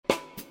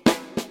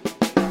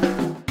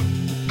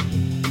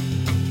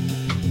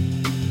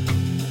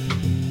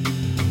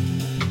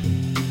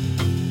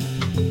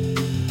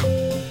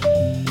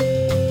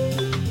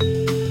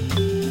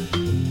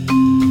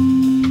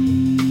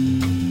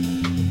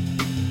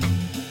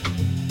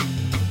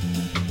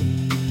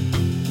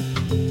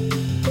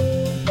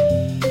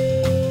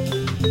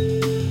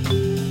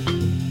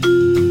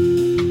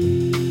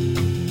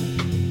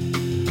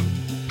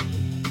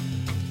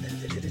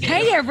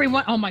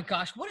everyone. Oh my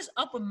gosh, what is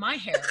up with my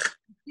hair?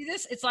 See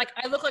this? It's like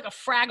I look like a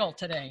Fraggle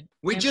today.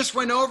 We just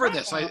went over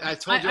this. I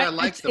told you I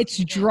liked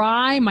It's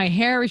dry. My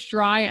hair is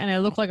dry, and I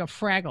look like a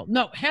Fraggle.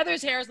 No,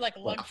 Heather's hair is like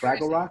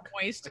Fraggle Rock?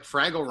 moist. Like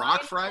Fraggle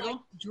Rock, Fraggle? Like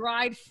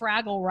dried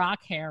Fraggle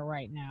Rock hair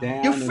right now.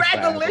 Down You're in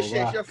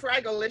Fragglelicious. You're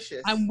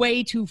Fragglelicious. I'm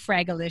way too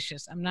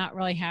Fragglelicious. I'm not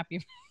really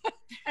happy.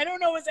 I don't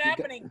know what's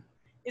happening.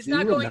 It's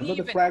not going even.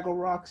 Remember the Fraggle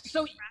Rocks?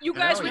 So you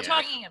guys were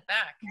talking it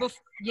back.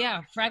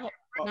 Yeah, Fraggle.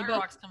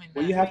 Rock's coming back.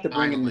 Well, you have to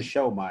bring in the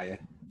show, Maya.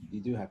 You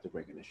do have to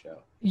bring in the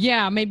show.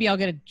 Yeah, maybe I'll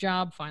get a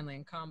job finally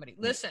in comedy.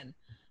 Listen,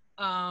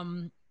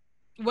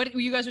 what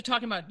you guys were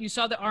talking about? You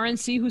saw the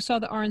RNC? Who saw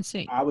the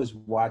RNC? I was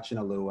watching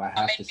a little. I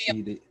have to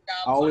see the.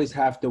 I always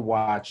have to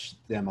watch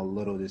them a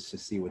little just to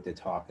see what they're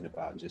talking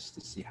about, just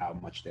to see how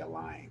much they're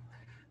lying.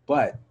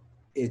 But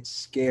it's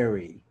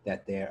scary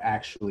that they're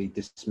actually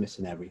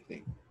dismissing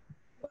everything,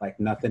 like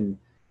nothing,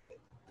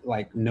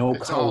 like no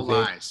it's all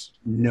COVID, lies.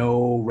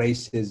 no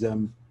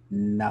racism,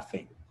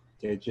 nothing.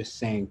 They're just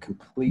saying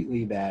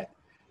completely that,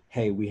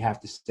 hey, we have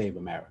to save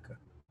America.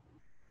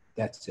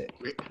 That's it.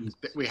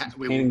 We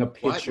painting a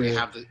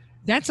picture.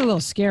 That's a little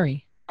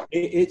scary.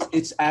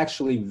 It's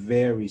actually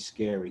very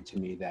scary to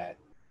me that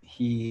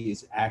he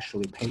is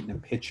actually painting a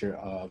picture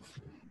of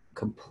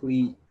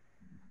complete,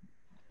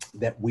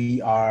 that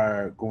we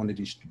are going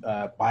to,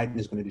 Biden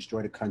is going to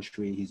destroy the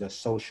country. He's a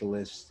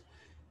socialist.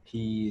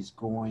 He's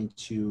going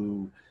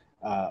to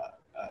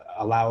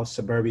allow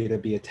suburbia to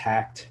be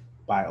attacked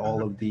by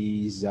all of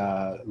these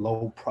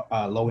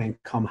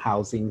low-income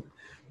housing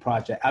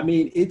projects. I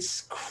mean,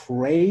 it's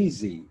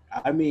crazy.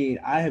 I mean,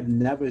 I have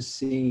never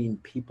seen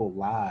people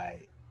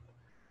lie.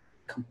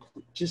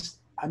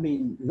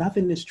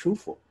 Nothing is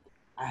truthful.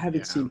 I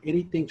haven't seen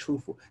anything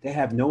truthful. They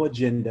have no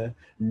agenda,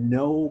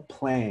 no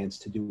plans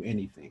to do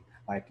anything.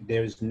 Like,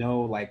 there's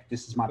no, like,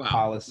 this is my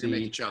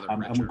policy.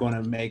 I'm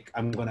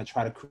going to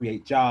try to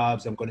create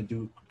jobs. I'm going to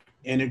do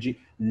energy.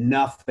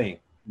 Nothing.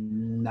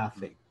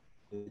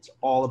 It's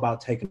all about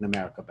taking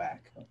America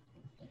back.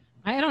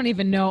 I don't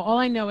even know. All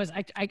I know is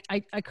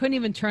I couldn't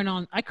even turn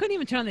on the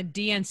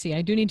DNC.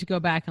 I do need to go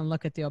back and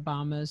look at the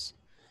Obama's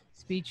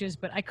speeches,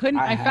 but I couldn't.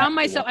 I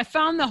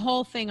found the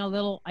whole thing a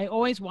little. I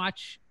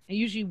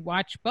usually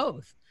watch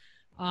both.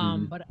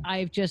 But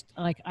I've just,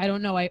 like, I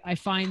don't know. I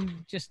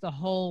find just the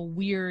whole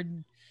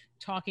weird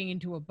talking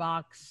into a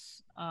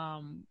box,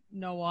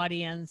 no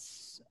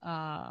audience.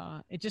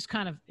 It just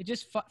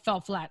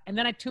fell flat. And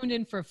then I tuned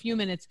in for a few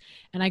minutes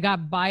and I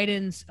got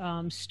Biden's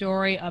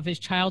story of his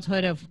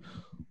childhood, of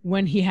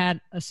when he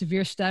had a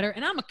severe stutter.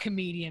 And I'm a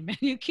comedian, man.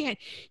 You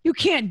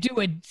can't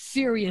do a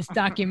serious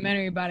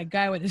documentary about a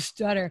guy with a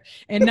stutter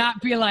and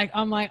not be like,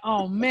 I'm like,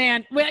 oh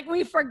man,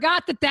 we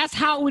forgot that that's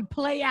how it would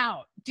play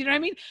out. Do you know what I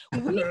mean?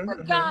 We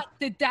forgot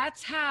that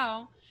that's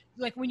how,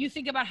 like, when you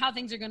think about how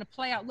things are going to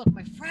play out. Look,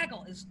 my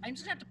Fraggle is, I'm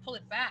just going to have to pull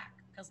it back.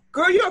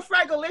 Girl, you're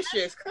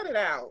Fragglelicious. Cut it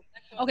out.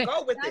 Okay.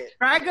 Go with it.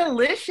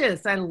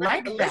 Fragglelicious. I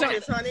like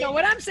that. Honey. So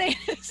what I'm saying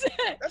is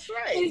that's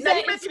right. Now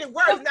you're making it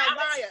worse.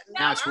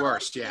 Now it's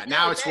worse. Yeah.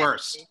 Now it's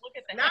worse.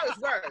 Now it's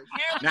worse.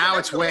 Now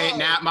it's way.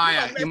 Now,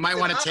 Maya, you might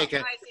want to take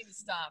it.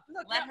 Stop.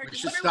 You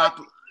should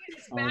stop.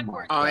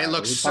 Oh, it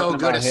looks so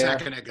good a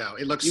second ago.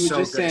 It looks so good. You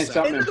were just saying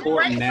something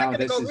important now.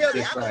 This is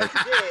just like,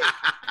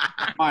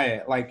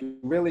 Maya, like,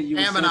 really, you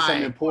were saying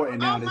something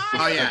important now.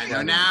 Oh yeah,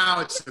 no,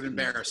 now it's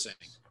embarrassing.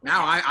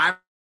 Now I'm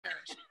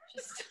embarrassed.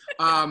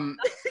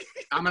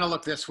 I'm gonna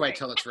look this way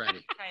till it's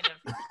ready. Kind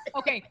of.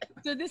 Okay,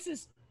 so this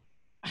is.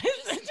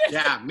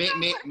 Yeah,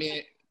 me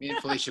and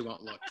Felicia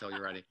won't look till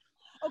you're ready.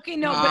 Okay,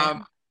 no,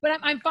 but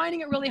I'm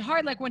finding it really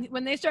hard. Like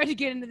when they started to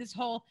get into this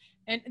whole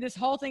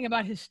thing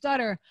about his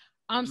stutter.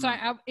 I'm sorry.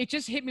 It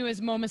just hit me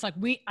as moments like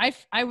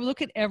I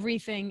look at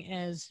everything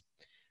as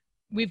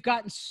we've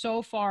gotten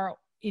so far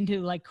into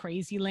like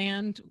crazy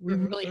land. We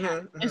really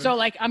have. And so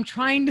like, I'm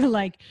trying to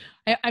like,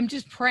 I'm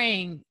just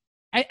praying.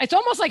 It's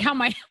almost like how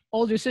my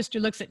older sister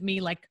looks at me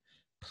like,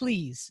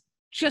 please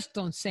just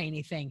don't say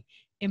anything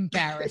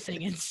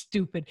embarrassing and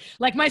stupid.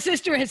 Like, my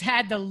sister has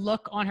had the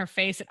look on her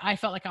face that I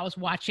felt like I was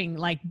watching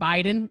like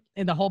Biden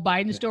and the whole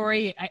Biden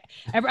story.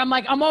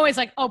 I'm always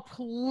like, oh,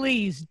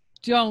 please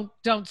don't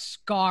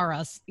scar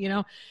us, you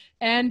know?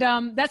 And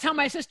that's how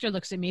my sister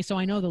looks at me. So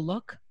I know the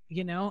look,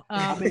 you know?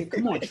 I mean,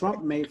 come on,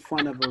 Trump made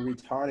fun of a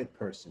retarded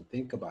person.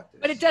 Think about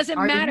this. But it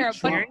doesn't matter.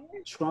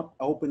 Trump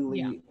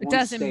openly it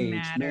doesn't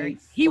matter.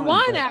 He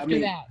won after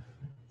that.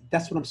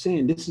 That's what I'm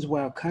saying. This is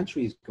where our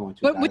country is going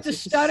to. But with the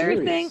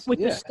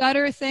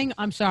stutter thing,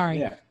 I'm sorry.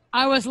 Yeah.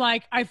 I was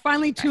like, I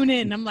finally tune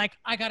in. I'm like,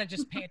 I got to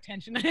just pay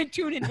attention. And I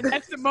tune in, and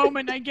that's the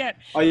moment I get.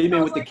 Oh, you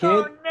mean with the kid?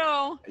 Oh,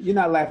 no. You're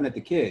not laughing at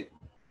the kid.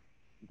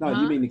 No,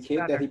 you mean the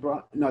kid that he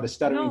brought? No, the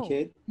stuttering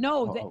kid?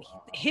 No,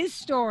 his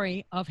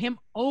story of him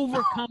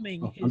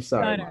overcoming his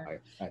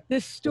stutter.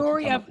 The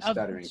story of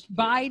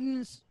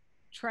Biden's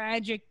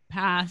tragic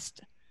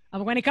past.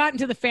 When it got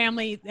into the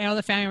family,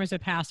 the family members had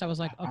passed, I was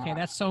like, okay,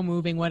 that's so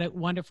moving. What a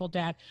wonderful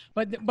dad.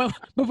 But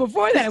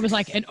before that, it was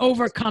like an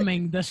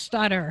overcoming the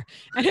stutter.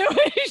 And it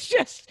was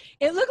just,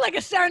 it looked like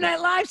a Saturday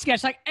Night Live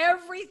sketch. Like,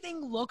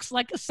 everything looks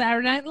like a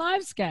Saturday Night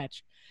Live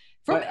sketch.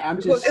 But I'm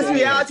Because just it's saying,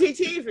 reality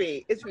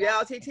TV. It's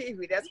reality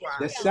TV. That's why.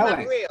 they're It's not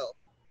selling.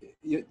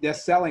 real. They're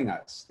selling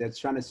us. They're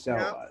trying to sell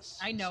Yep. us.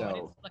 I know So,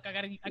 it. Look, I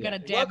got a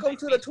dab. Welcome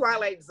to the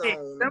Twilight Hey,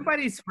 Zone.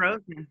 somebody's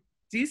frozen.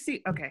 Do you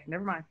see? Okay,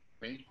 never mind.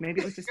 Me?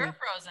 Maybe it was just me. You're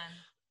frozen.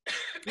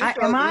 You am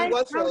frozen. I You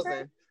was frozen?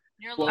 frozen.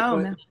 You're Well, low.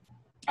 Oh, but- no.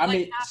 I Like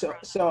mean, half so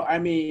frozen. I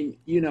mean,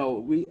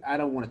 I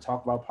don't want to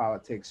talk about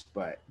politics,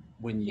 but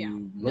when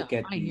you look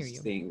at I hear these you.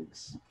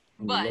 things,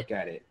 when But- you look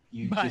at it,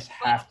 you But- just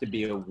have to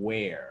be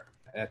aware.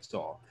 That's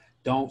all.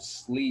 Don't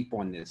sleep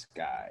on this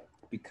guy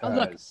because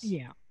Look,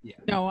 yeah. yeah,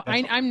 No,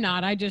 that's all. I'm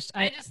not. I I just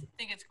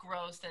think it's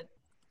gross that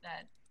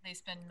they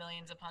spend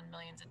millions upon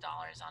millions of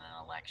dollars on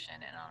an election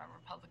and on a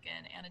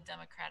Republican and a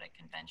Democratic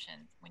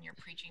convention when you're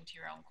preaching to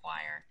your own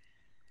choir.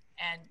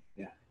 And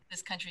Yeah.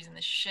 this country's in the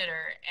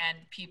shitter, and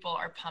people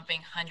are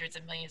pumping hundreds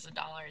of millions of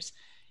dollars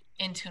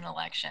into an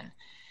election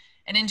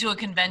and into a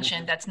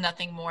convention that's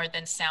nothing more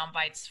than sound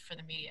bites for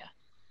the media.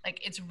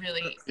 Like, it's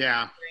really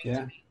Yeah.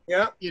 Yeah.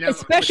 Yeah. You know,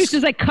 especially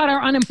since they cut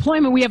our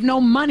unemployment. We have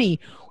no money.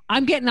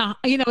 I'm getting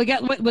we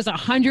got what was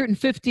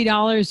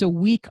 $150 a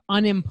week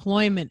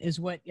unemployment is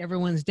what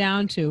everyone's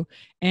down to,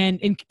 and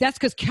that's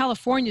because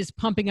California is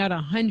pumping out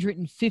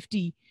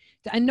 150,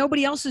 and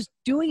nobody else is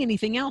doing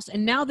anything else.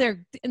 And now they're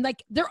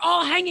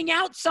all hanging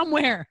out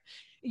somewhere.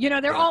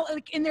 They're all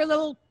like in their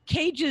little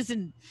cages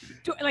and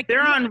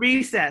They're on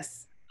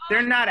recess.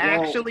 They're not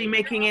Well- actually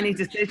making any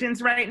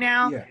decisions right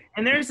now. Yeah.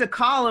 And there's a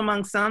call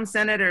among some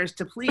senators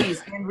to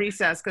please end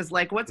recess because,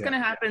 what's Yeah. going to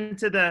happen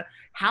to the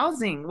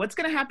housing? What's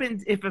going to happen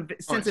since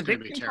it's gonna be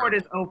eviction court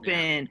is terrible.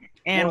 open?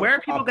 And Well, where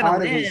are people a going to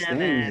part of his live?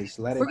 thing And is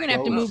let it We're gonna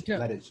have to go, move to-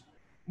 let it.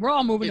 we're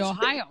all moving to It's-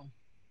 Ohio.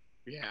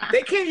 yeah.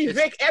 They can't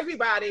evict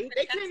everybody.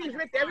 They can't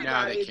evict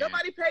everybody. can't.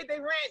 Nobody paid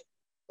their rent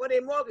or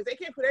their mortgage. They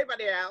can't put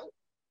everybody out.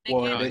 They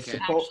Well, can't they it's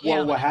can't. supposed. actually-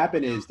 Well, what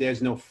happened is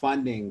there's no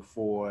funding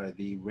for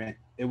the rent.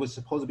 It was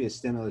supposed to be a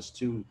stimulus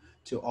to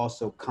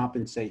also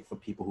compensate for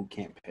people who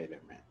can't pay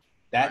their rent.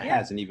 That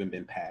hasn't even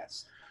been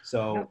passed.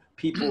 So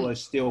people are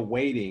still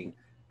waiting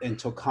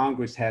until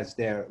Congress has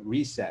their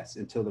recess,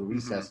 until the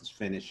recess is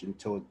finished,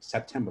 until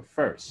September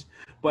 1st.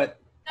 But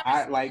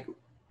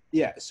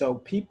so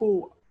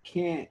people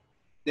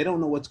they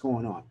don't know what's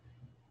going on.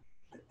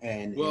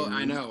 And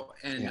I know.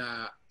 And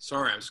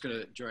sorry, I was going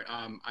to join.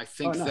 I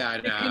think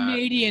that The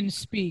Canadian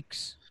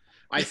speaks.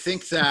 I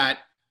think that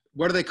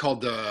what are they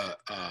called? The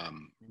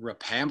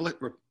Republic.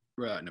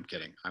 No, I'm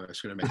kidding. I was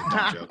going to make a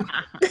dumb joke.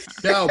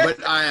 No, but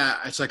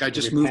it's like I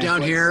just moved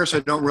down here, so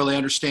I don't really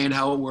understand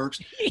how it works.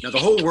 Now the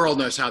whole world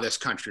knows how this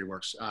country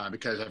works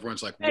because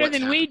everyone's like, Better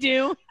than we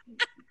do.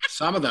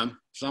 Some of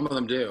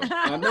them do.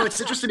 No, it's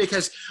interesting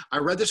because I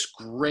read this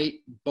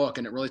great book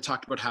and it really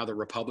talked about how the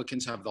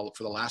Republicans have,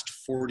 for the last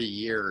 40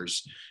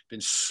 years,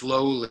 been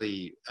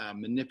slowly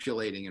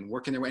manipulating and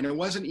working their way. And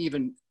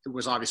it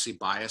was obviously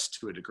biased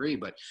to a degree,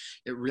 but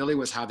it really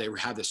was how they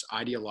had this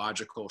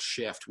ideological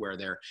shift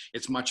where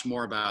it's much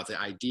more about the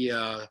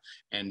idea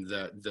and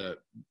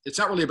it's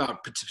not really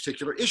about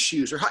particular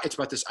issues it's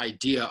about this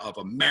idea of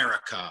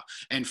America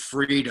and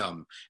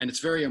freedom. And it's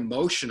very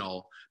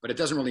emotional, but it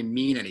doesn't really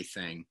mean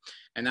anything.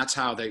 And that's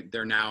how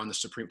they're now in the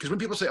Supreme. Because when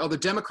people say, oh, the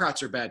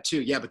Democrats are bad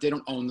too. Yeah, but they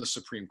don't own the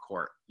Supreme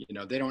Court.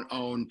 They don't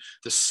own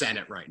the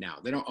Senate right now.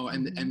 They don't own,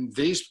 and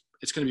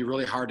it's going to be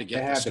really hard to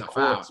get this the stuff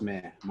courts, out.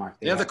 Man, Mark.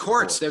 They have the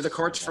courts. They have the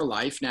courts for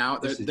life now.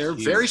 They're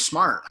huge. very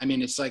smart. I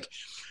mean, it's like,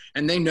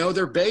 and they know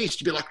their base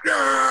to be like,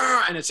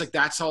 "Argh!" And it's like,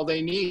 that's all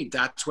they need.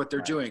 That's what they're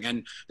doing.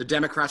 And the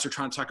Democrats are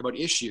trying to talk about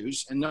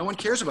issues, and no one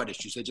cares about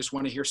issues. They just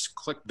want to hear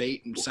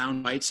clickbait and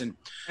sound bites. And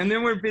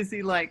then we're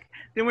busy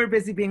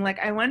being like,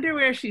 I wonder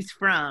where she's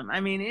from. I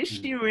mean, is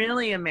she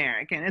really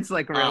American? It's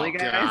like, really,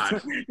 guys?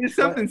 God. There's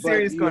something But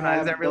serious you going on. Is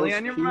have that really those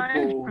on your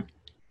mind? people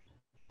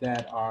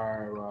that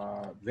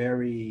are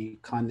very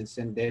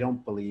condescending. They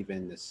don't believe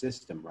in the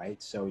system,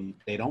 right? So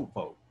they don't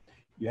vote.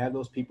 You have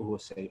those people who will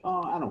say,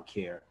 oh, I don't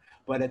care.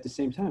 But at the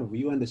same time, if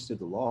you understood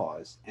the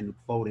laws and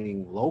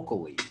voting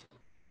locally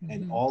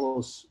and all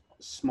those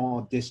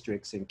small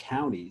districts and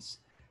counties,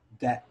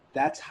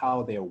 that's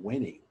how they're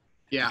winning.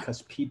 yeah,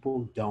 Because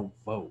people don't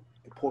vote.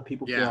 Poor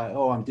people feel Yeah. like,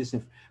 oh, I'm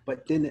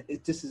but then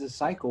this is a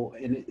cycle,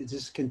 and it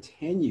just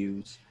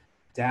continues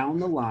down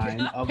the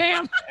line of,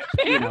 Pam,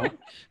 you know.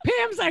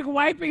 Pam's like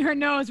wiping her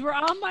nose. We're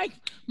all like,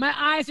 my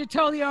eyes are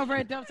totally over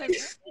it. Pam's like,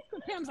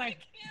 Pam's like,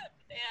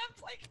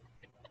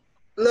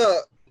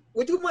 Look,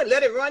 would you want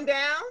let it run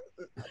down?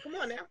 Come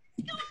on now.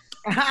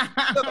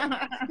 Look,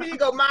 here you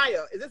go,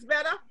 Maya. Is this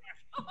better?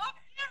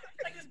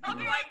 like it's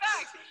bumping right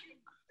back.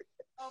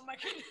 oh my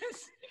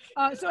goodness.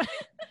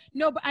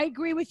 No, but I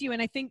agree with you,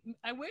 and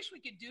I wish we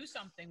could do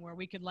something where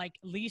we could at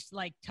least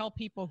tell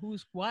people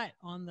who's what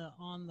on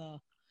the.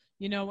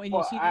 When you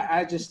Well, see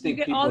I just think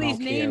get people all these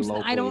don't names care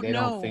that I locally. don't They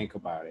know. don't think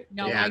about it.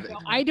 No, Yeah,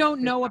 I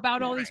don't know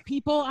about all these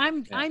people.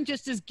 I'm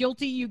just as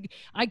guilty.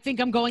 I think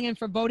I'm going in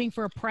for voting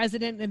for a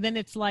president, and then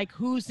it's like,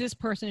 who's this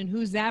person and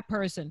who's that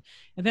person,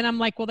 and then I'm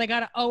like, well, they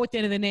got an O at the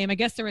end of the name. I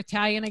guess they're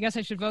Italian. I guess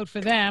I should vote for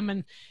them,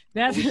 and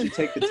that's. We should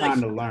take the time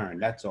to learn.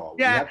 That's all.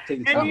 We Yeah, have to take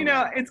the time and to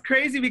learn. it's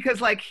crazy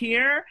because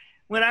here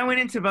when I went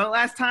in to vote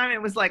last time, it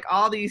was like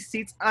all these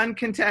seats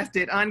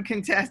uncontested,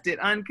 uncontested,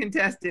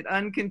 uncontested,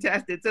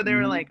 uncontested. So there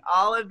were like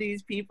all of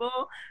these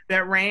people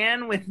that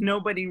ran with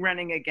nobody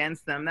running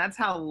against them. That's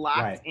how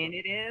locked in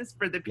it is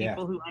for the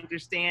people who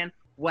understand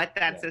what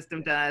that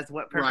system does,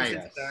 what purpose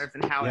it serves,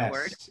 and how it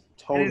works.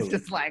 Totally. And it's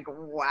just like,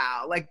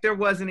 wow. Like there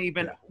wasn't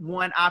even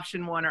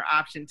option one or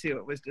option two.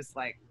 It was just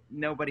like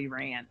nobody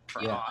ran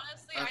for all.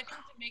 Honestly, I think to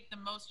make the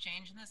most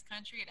change in this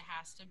country, it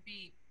has to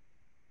be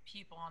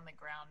people on the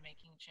ground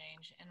making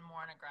change and more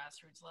on a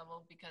grassroots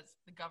level, because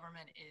the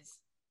government is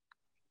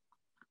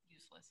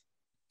useless.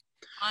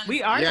 Honestly,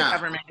 we are the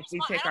government if we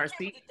take our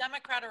seat. It's a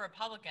Democrat or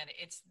Republican,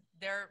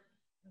 they're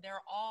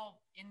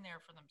all in there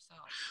for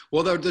themselves.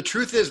 Well, the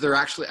truth is they're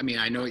actually, I mean,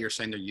 I know what you're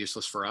saying, they're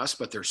useless for us,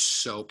 but they're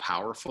so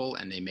powerful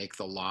and they make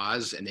the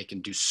laws and they can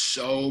do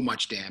so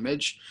much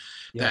damage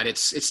that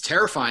it's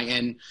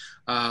terrifying.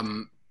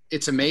 And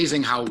it's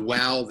amazing how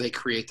well they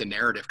create the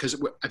narrative. Because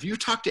if you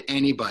talk to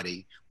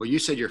anybody, well, you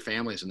said your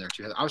family's in there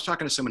too. I was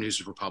talking to someone who's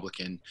a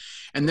Republican,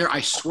 and I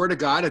swear to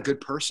God, a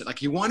good person.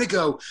 Like you want to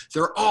go,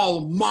 they're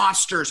all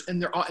monsters,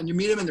 and and you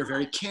meet them, and they're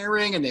very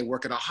caring, and they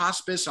work at a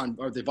hospice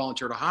or they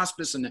volunteer at a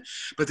hospice,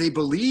 but they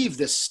believe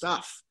this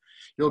stuff.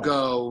 You'll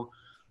go,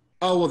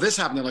 oh, well, this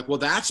happened. They're like, well,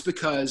 that's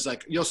because,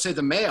 like, you'll say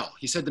the mail.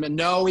 He said the mail.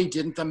 No, he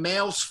didn't. The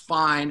mail's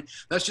fine.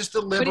 That's just the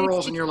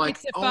liberals, and you're like,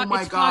 oh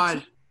my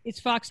God. It's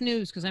Fox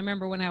News, because I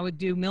remember when I would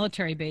do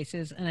military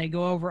bases and I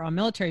go over on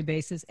military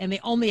bases and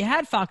they only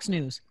had Fox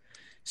News.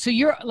 So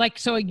you're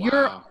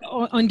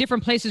on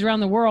different places around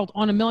the world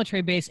on a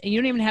military base and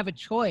you don't even have a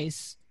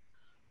choice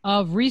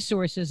of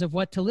resources of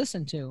what to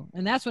listen to.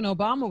 And that's when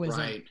Obama was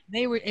in.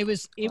 It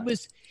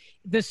was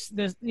this,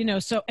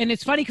 so, and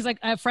it's funny because like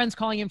I have friends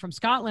calling in from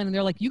Scotland and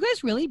they're like, you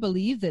guys really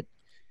believe that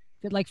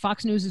like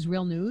Fox News is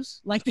real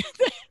news? Like,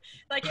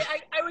 like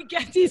I would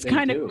get these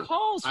kind of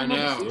calls from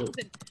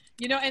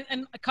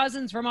and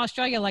cousins from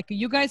Australia, like, are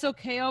you guys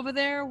okay over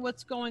there?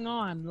 What's going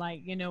on?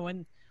 Like,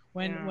 when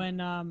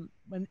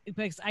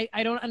because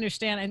I don't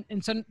understand.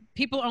 And so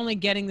people are only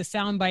getting the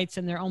sound bites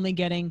and they're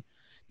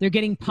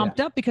getting pumped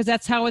up because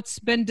that's how it's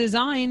been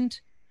designed.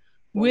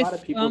 Well, a lot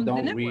of people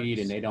don't read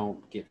and they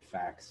don't get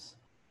facts.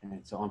 And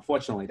so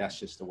unfortunately, that's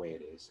just the way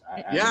it is.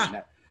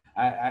 I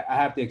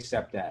have to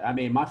accept that. I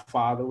mean, my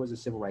father was a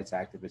civil rights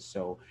activist.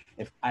 So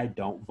if I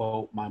don't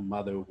vote, my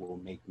mother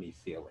will make me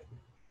feel it.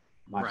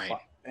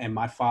 And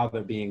my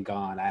father being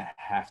gone, I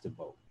have to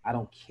vote. I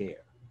don't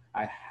care.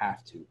 I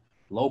have to.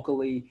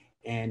 Locally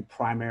and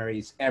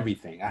primaries,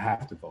 everything, I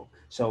have to vote.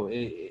 So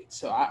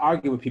so I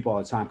argue with people all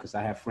the time because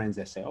I have friends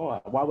that say, oh,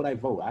 why would I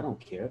vote? I don't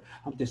care.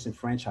 I'm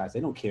disenfranchised.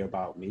 They don't care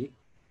about me.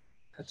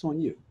 That's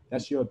on you.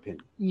 That's your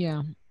opinion.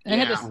 Yeah. I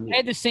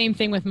had the same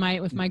thing with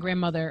my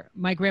grandmother.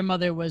 My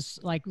grandmother was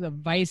like the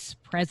vice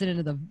president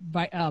of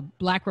the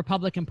Black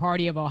Republican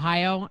Party of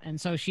Ohio. And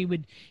so she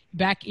would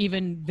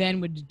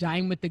would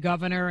dine with the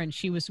governor, and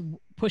she was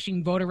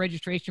pushing voter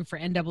registration for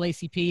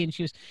NAACP.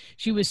 And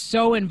she was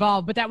so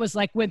involved, but that was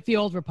like with the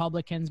old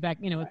Republicans back,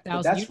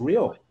 1,000 that's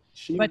real.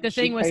 But the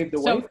thing was,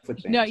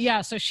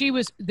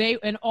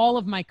 and all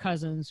of my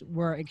cousins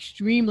were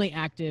extremely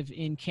active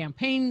in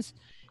campaigns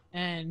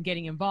and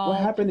getting involved.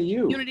 What happened to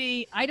you?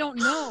 Community, I don't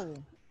know.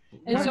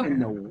 And so, in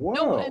the world?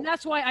 No, and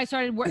that's why I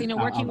started working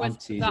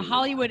with the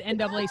Hollywood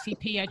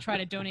NAACP. I try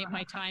to donate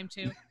my time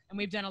to, and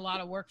we've done a lot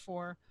of work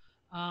for.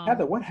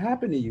 Heather, what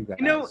happened to you guys?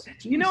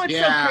 It's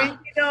so crazy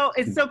though.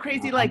 It's so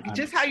crazy, like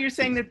just how you're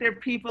saying that there are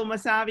people,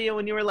 Masavia,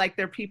 when you were like,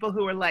 there are people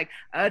who are like,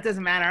 oh, it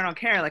doesn't matter, I don't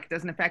care, like it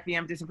doesn't affect me,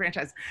 I'm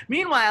disenfranchised.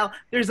 Meanwhile,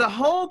 there's a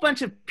whole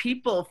bunch of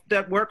people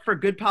that work for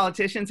good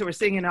politicians who are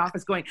sitting in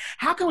office going,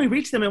 how can we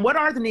reach them, and what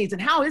are the needs,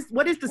 and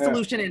what is the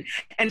solution,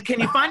 and can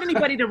you find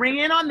anybody to ring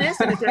in on this,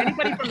 and is there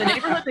anybody from the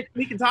neighborhood that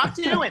we can talk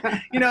to,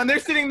 and they're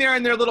sitting there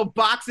in their little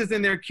boxes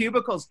in their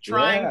cubicles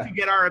trying to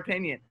get our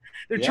opinion.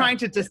 They're trying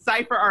to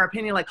decipher our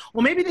opinion, like,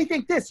 well, maybe they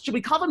think this. Should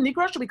we call them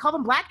Negro? Should we call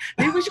them Black?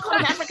 Maybe we should call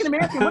them African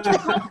American. What should we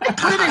call them?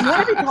 What do they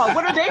want to be called?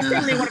 What are they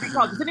saying they want to be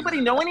called? Does anybody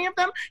know any of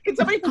them? Can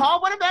somebody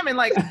call one of them? And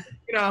like,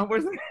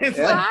 it's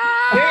like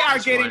they are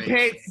getting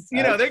paid.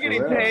 They're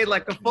getting paid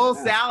like the full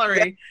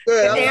salary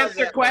to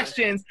answer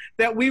questions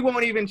that we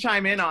won't even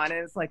chime in on.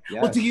 And it's like,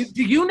 well, do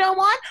you know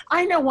one?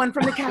 I know one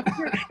from the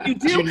cafeteria. You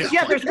do?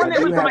 Yeah, there's one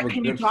that was like,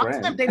 can you talk to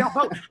them? They don't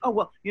vote. Oh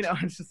well,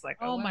 it's just like,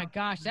 oh my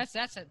gosh, that's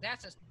a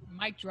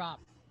mic drop.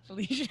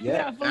 Felicia.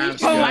 Yeah.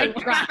 Felicia.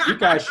 You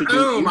guys should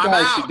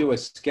do a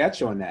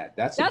sketch on that.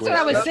 That's what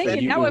I was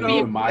thinking. That would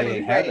be Maija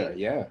and Heather.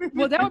 Yeah.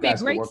 Well, that would be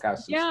great. Work out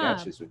some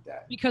sketches with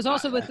that. Because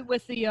also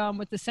with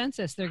the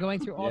census, they're going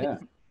through all the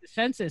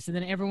census, and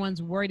then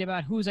everyone's worried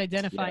about who's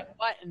identifying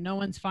what, and no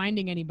one's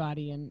finding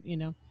anybody.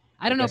 And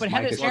I don't know, but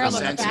Heather's hair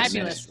looks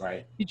fabulous.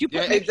 Right? Did you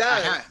put? Yeah, it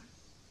does.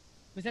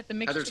 Was that the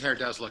mixed? Heather's hair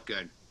does look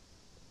good.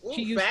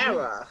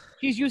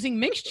 She's using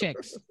mixed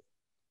chicks.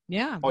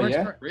 Yeah. Oh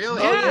yeah.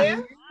 Really?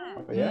 Yeah.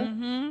 Oh, yeah.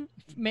 Mm-hmm.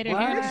 Made her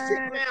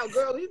hair. Now,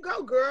 girl, you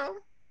go, girl.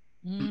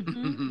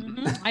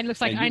 It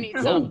looks like I need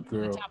some on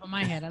the top of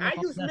my head. I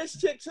use Miss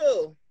Chick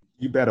too.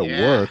 You better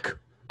work.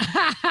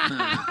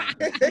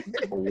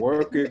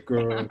 Work it,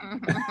 girl.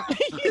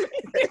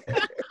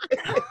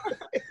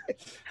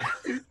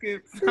 2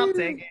 scoops. I'll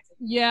take it.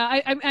 Yeah,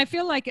 I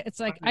feel like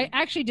it's like I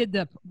actually did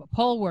the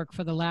poll work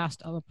for the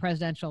last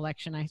presidential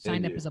election. I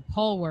signed up as a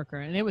poll worker,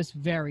 and it was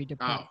very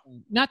depressing. Oh.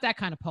 Not that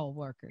kind of poll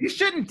worker. You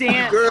shouldn't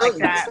dance Girl, like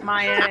that,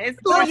 Maya. It's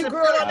you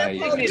girl on that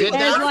yeah. podium. Did It was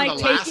that like for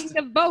the taking last-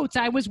 the votes.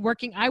 I was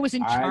working. I was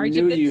in I charge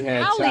knew of the you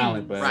had tally.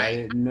 talent, but I Right.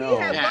 didn't He know.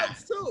 had Yeah.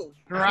 votes too.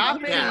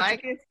 drop it Yeah.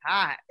 like it's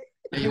hot.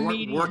 You weren't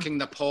Comedian. working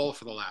the poll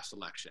for the last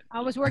election. I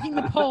was working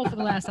the poll for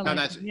the last No,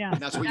 election. Yeah.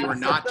 that's what you were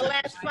not The doing.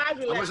 last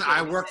 5 elections.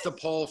 I worked the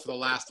poll for the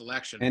last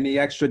election. Any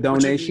extra Would you be-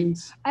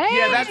 donations?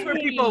 Yeah, that's where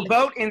Hey! people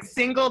vote in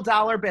single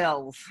dollar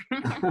bills.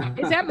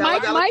 Is that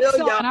Mike? Dollar Mike's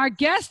bill, y'all. on. Our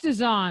guest is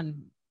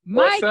on.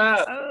 What's Mike,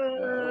 up?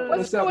 what's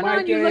What's up, going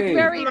on? You look Mikey?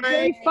 very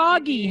Mike.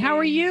 foggy. How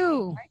are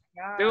you?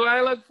 Do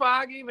I look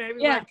foggy?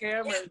 Maybe Yeah. my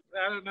camera.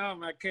 I don't know.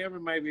 My camera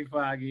might be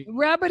foggy.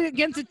 Rub it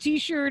against a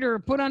t-shirt or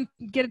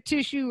get a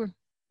tissue.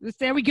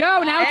 There we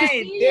go. Now we can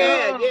Hey, see you.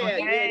 Yeah, there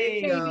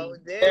Hey, you go.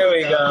 There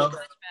we go. Much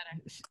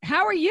better.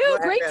 How are you?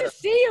 Much Great better. to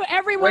see you,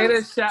 everyone.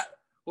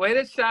 Way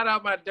to shout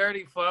out my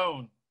dirty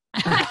phone.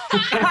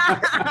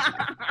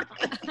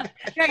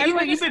 Yeah,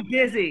 you've been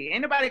busy.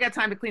 Ain't nobody got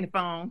time to clean a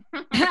phone.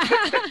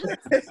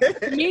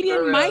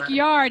 Comedian Mike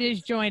Yard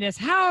has joined us.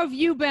 How have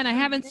you been? I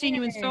haven't seen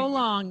you in so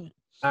long.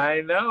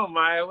 I know,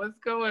 Maya. What's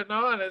going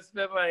on? It's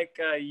been like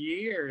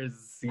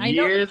years. I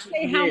know. Years. Don't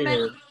say how many.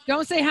 years.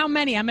 Don't say how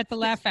many. I'm at the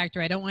Laugh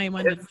Factory. I don't want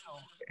anyone to know.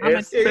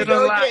 It's There you been a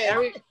go lot.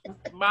 again.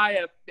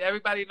 Maya,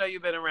 everybody know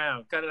you've been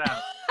around. Cut it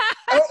out.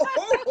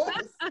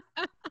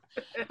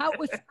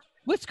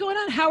 What's going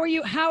on? How are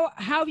you? How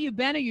have you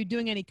been? Are you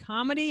doing any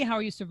comedy? How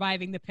are you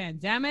surviving the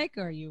pandemic?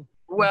 Are you?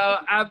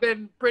 Well, I've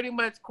been pretty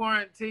much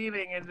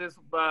quarantining and just,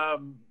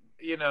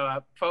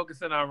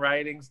 focusing on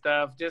writing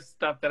stuff, just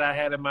stuff that I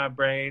had in my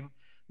brain.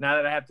 Now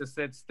that I have to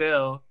sit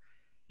still,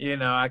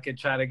 I could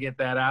try to get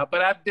that out.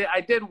 But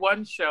I did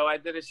one show. I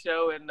did a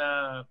show in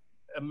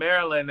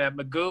Maryland at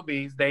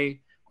Magoobies.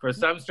 For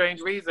some strange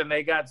reason,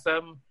 they got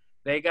some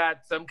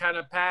kind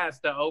of pass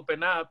to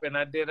open up, and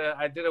I did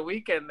a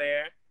weekend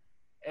there.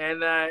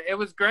 And it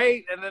was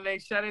great, and then they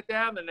shut it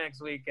down the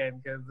next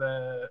weekend because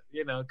of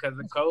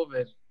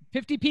COVID.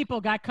 50 people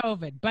got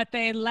COVID, but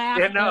they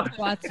laughed their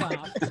butts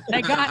off.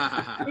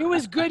 It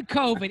was good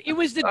COVID. It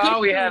was the good. Oh,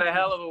 we had COVID. a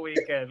hell of a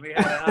weekend.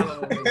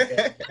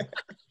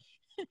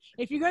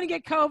 If you're going to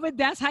get COVID,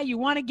 that's how you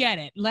want to get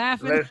it.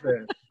 Laughing.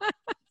 Listen.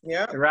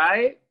 Yeah.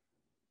 Right?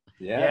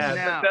 Yes.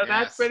 Yeah. So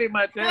that's pretty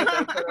much it.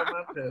 That's what I'm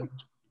up to.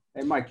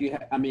 Hey, Mike,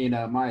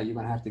 Maya, you're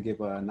going to have to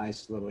give a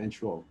nice little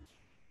intro.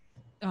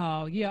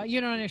 Oh, yeah. You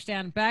don't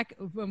understand. Back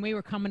when we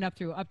were coming up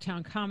through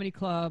Uptown Comedy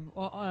Club,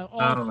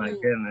 My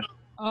goodness.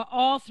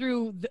 all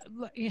through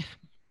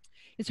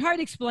it's hard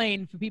to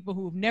explain for people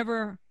who've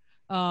never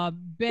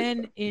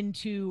been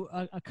into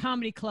a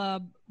comedy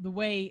club the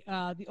way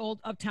the old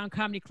Uptown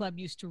Comedy Club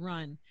used to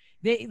run.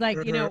 They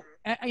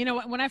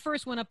when I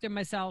first went up there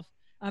myself,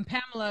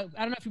 Pamela,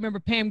 I don't know if you remember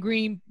Pam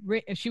Greene,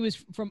 she was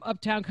from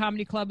Uptown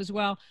Comedy Club as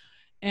well.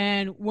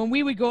 And when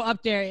we would go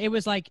up there, it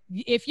was like,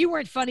 if you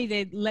weren't funny,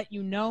 they'd let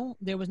you know.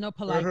 There was no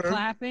polite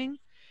clapping.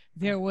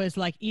 There was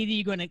like, either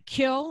you're going to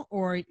kill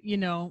or you're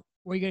going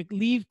to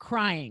leave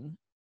crying.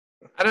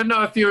 I don't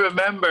know if you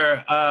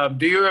remember.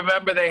 Do you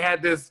remember they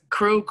had this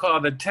crew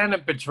called the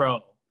Tenant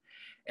Patrol?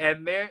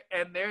 And their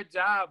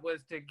job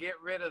was to get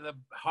rid of the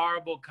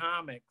horrible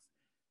comics.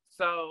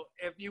 So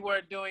if you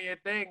weren't doing your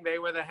thing, they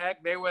were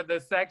the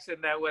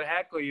section that would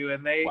heckle you,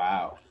 and they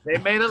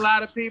made a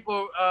lot of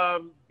people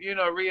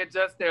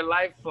readjust their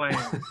life plans.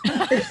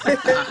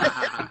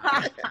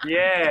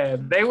 Yeah,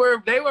 they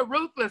were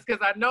ruthless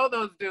because I know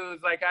those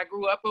dudes. Like I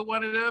grew up with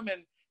one of them,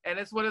 and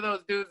it's one of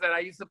those dudes that I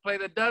used to play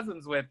the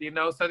dozens with,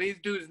 So these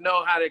dudes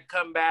know how to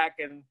come back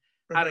and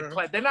how to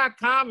clap. They're not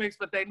comics,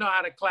 but they know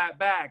how to clap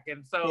back,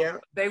 and so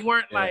they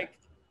weren't like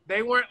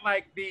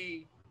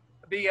the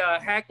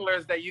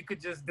hecklers that you could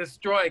just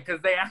destroy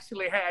because they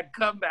actually had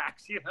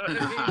comebacks, you know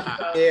what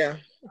I mean?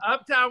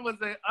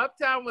 So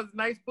Uptown was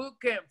nice boot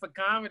camp for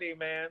comedy,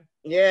 man.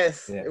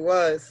 Yes, it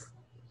was.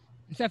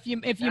 So if you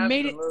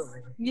made it,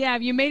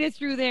 if you made it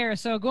through there.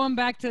 So going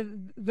back to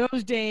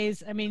those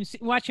days, I mean,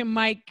 watching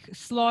Mike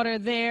slaughter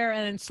there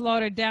and then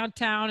slaughter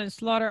downtown and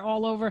slaughter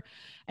all over.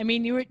 I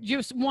mean, you were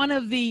just one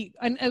of the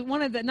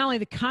not only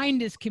the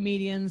kindest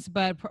comedians,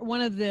 but one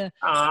of the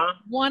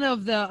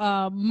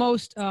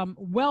most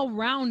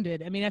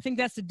well-rounded. I mean, I think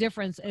that's the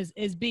difference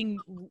is being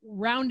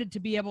rounded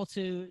to be able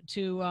to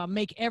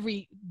make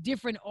every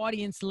different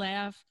audience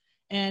laugh.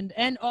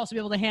 And also be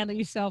able to handle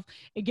yourself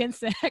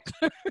against the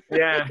heckler.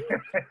 Yeah.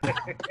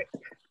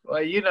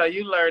 Well, you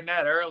learned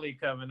that early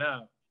coming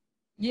up.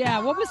 Yeah.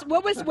 What was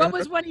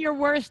one of your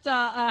worst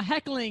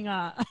heckling?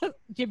 Do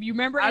you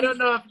remember? I don't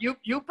know if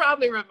you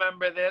probably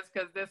remember this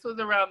because this was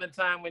around the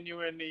time when you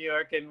were in New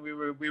York and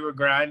we were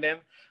grinding.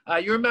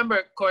 You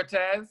remember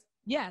Cortez?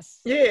 Yes.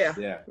 Yeah.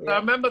 So I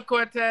remember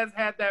Cortez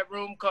had that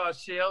room called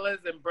Sheila's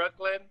in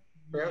Brooklyn.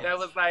 That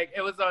was like,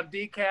 it was on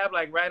DeKalb,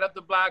 like right up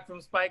the block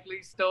from Spike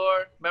Lee's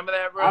store. Remember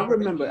that room? I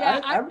remember.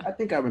 Yeah, I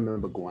think I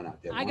remember going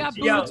out there. I got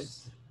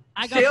boots.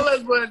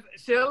 Sheila's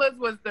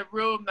was the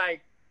room,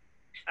 like,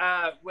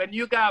 when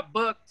you got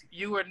booked,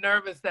 you were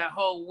nervous that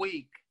whole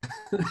week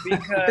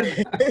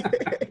because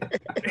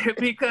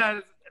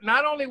because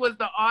not only was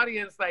the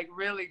audience like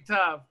really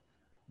tough,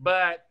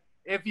 but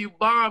if you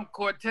bombed,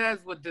 Cortez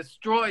would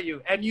destroy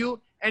you.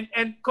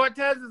 And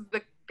Cortez is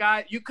the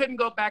guy, you couldn't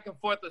go back and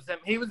forth with him.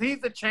 He's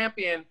the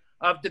champion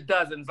of the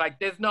dozens. Like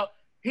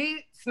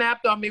he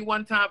snapped on me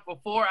one time for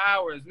 4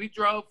 hours. We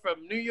drove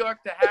from New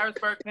York to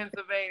Harrisburg,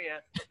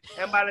 Pennsylvania.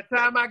 And by the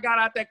time I got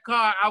out that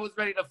car, I was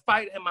ready to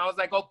fight him. I was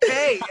like,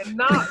 okay,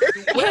 enough.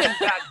 You win,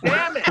 God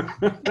damn it.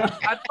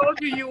 I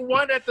told you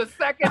won at the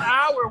second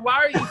hour.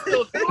 Why are you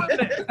still doing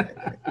this?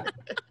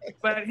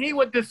 But he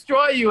would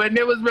destroy you, and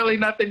there was really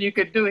nothing you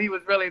could do. He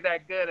was really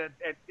that good at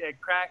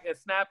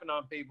snapping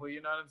on people,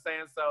 you know what I'm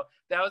saying? So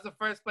that was the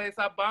first place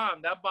I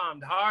bombed. I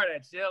bombed hard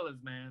at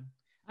Sheila's, man.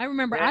 I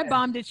remember I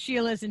bombed at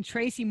Sheila's and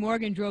Tracy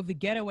Morgan drove the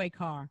getaway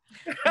car.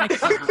 Like,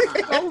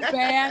 so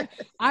bad.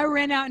 I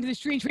ran out into the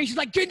street and Tracy's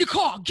like, get in the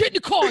car, yo, get in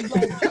the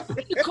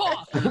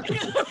car.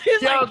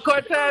 Yo, like,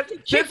 Cortez,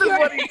 this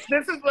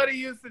is what he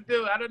used to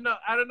do. I don't know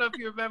if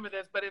you remember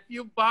this, but if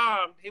you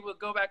bombed, he would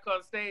go back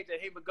on stage and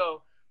he would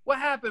go, what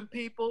happened,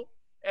 people?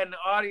 And the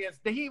audience,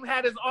 he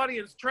had his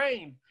audience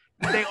trained.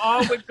 They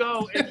all would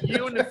go in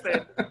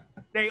unison.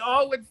 They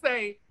all would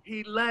say,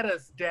 he let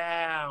us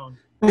down.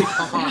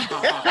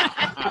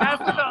 That's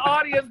what the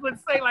audience would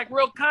say, like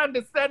real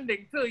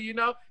condescending too, you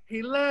know?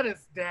 He let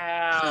us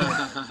down.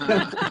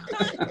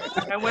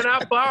 And when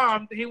I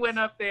bombed, he went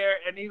up there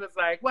and he was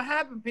like, what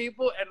happened,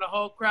 people? And the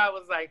whole crowd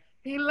was like,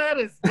 he let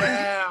us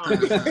down.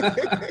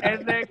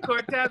 And then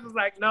Cortez was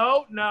like,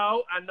 no,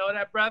 I know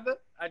that brother.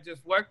 I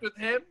just worked with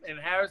him in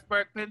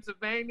Harrisburg,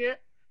 Pennsylvania,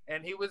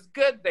 and he was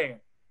good there.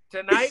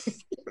 Tonight,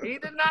 he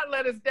did not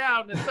let us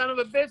down. The son of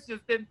a bitch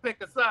just didn't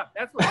pick us up.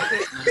 That's what he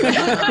did.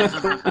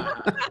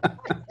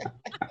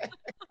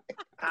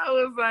 I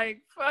was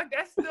like, fuck,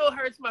 that still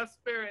hurts my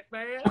spirit,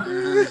 man.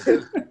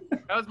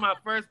 That was my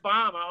first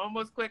bomb. I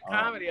almost quit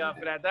comedy off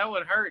of that. That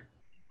one hurt.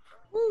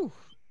 Whew.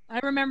 I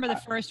remember the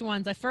first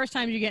ones. The first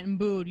time you're getting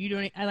booed, you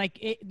doing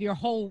your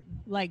whole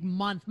like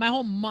month. My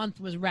whole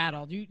month was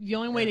rattled. The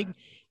only way to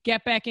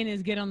get back in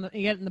is get in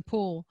the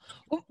pool.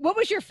 What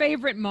was your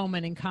favorite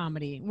moment in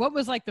comedy? What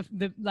was like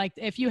the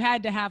if you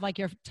had to have like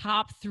your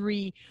top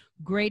 3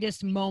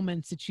 greatest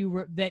moments that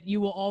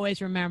you will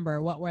always remember?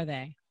 What were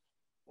they?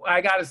 I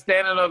got a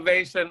standing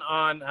ovation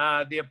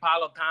on the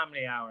Apollo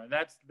Comedy Hour.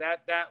 That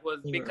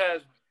was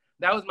because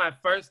that was my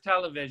first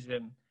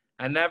television.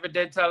 I never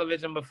did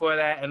television before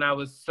that, and I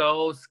was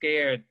so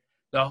scared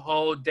the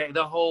whole day,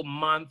 the whole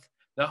month,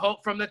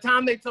 from the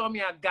time they told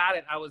me I got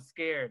it, I was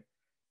scared.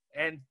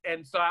 And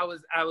so I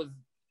was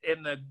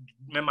in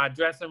my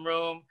dressing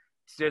room,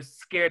 just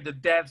scared to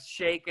death,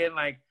 shaking,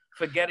 like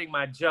forgetting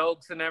my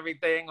jokes and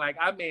everything. Like,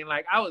 I mean,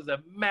 like I was a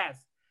mess.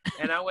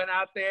 And I went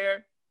out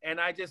there and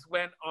I just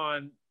went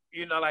on,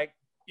 like,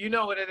 you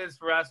know what it is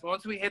for us.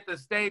 Once we hit the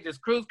stage, it's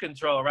cruise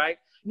control, right?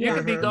 You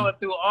can be going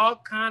through all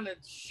kind of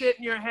shit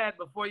in your head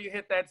before you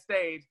hit that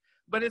stage.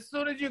 But as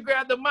soon as you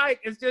grab the mic,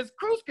 it's just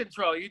cruise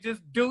control. You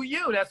just do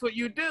you. That's what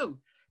you do.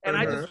 And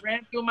I just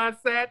ran through my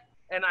set.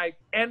 And I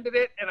ended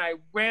it, and I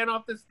ran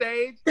off the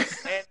stage,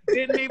 and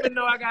didn't even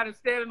know I got a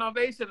standing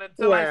ovation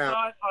until I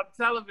saw it on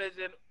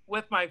television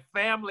with my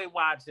family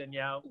watching,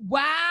 yo.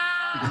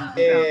 Wow.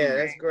 Yeah,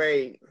 that's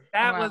great.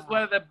 That was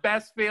one of the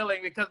best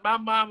feelings because my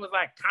mom was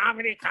like,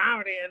 comedy,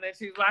 and then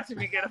she's watching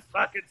me get a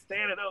fucking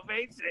standing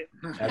ovation.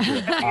 That's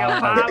the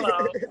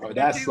Apollo. Oh,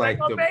 that's like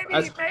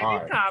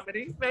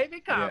maybe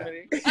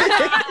comedy.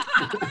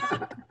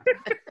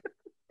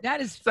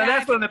 That is so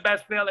that's one of the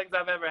best feelings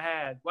I've ever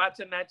had,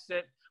 watching that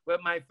shit with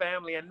my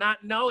family and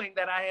not knowing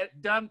that I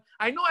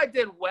knew I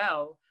did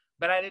well,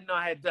 but I didn't know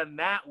I had done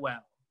that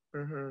well.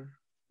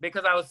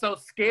 Because I was so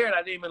scared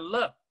I didn't even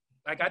look.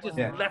 Like I just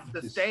left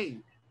the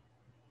stage.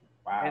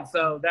 Wow. And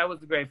so that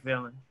was a great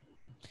feeling.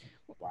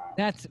 Wow.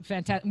 That's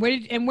fantastic.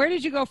 Where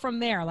did you go from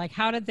there? Like,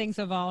 how did things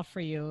evolve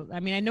for you?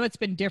 I mean, I know it's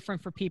been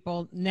different for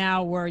people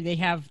now where they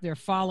have their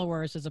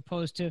followers as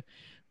opposed to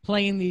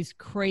playing these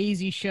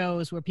crazy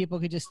shows where people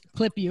could just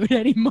clip you at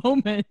any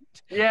moment.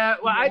 Yeah,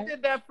 well, I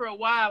did that for a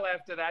while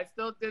after that. I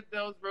still did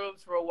those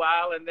rooms for a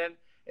while, and then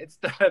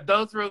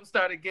those rooms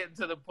started getting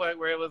to the point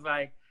where it was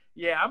like,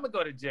 yeah, I'm gonna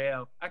go to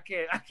jail. I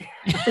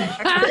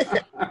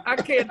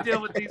can't deal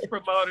with these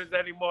promoters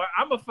anymore.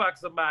 I'm gonna fuck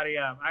somebody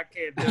up. I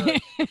can't do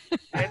it.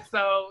 And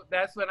so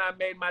that's when I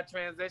made my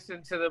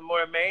transition to the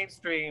more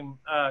mainstream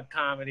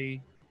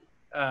comedy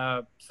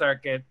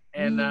circuit,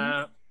 and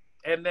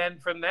then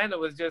from then it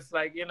was just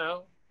like, when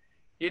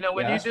you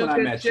do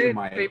good shit,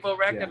 people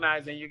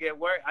recognize and you get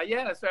work.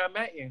 Yeah, that's where I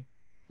met you.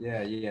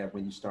 Yeah,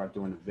 when you start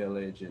doing the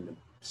Village and the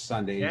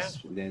Sundays,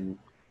 and then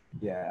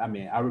I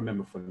mean, I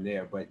remember from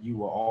there, but you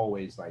were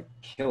always like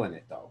killing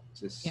it though.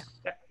 Just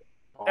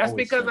That's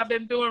because I've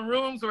been doing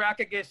rooms where I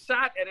could get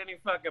shot at any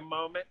fucking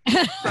moment.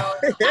 So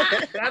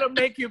that'll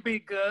make you be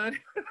good.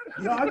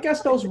 I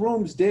guess those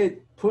rooms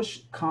did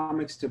push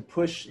comics to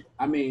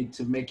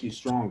make you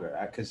stronger.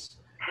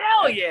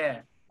 Hell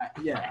yeah.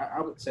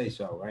 I would say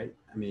so, right?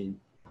 I mean,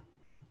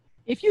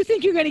 if you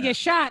think you're going to get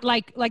shot,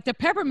 like the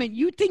Peppermint,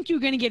 you think you're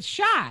going to get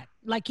shot.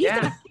 Like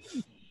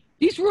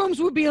these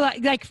rooms would be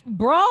like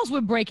brawls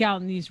would break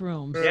out in these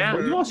rooms. Yeah.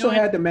 Well, you also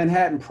had the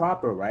Manhattan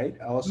proper, right?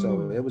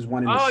 Also, it was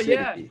one in the city.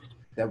 Yeah.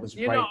 That was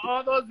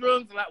all those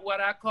rooms, like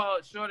what I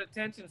call short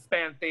attention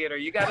span theater.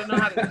 You got to know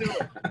how to do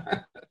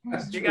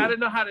it. You got to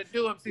know how to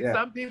do them. See,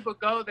 some people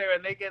go there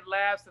and they get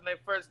laughs in their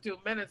first 2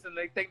 minutes and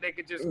they think they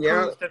could just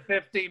cruise to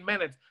 15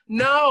 minutes.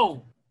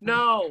 No,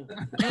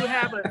 you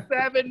have a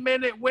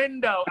 7-minute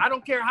window. I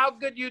don't care how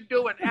good you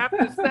do it.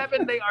 After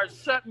 7, they are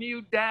shutting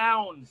you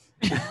down.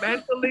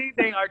 Mentally,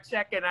 they are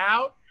checking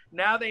out.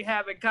 Now they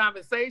having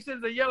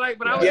conversations and you're like,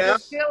 but I was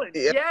just chilling.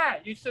 Yeah,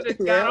 you should have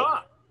got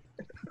off.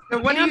 So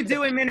what do you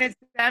do in minute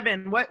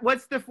 7?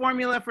 What's the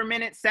formula for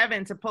minute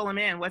 7 to pull them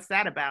in? What's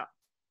that about?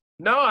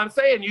 No, I'm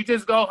saying you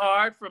just go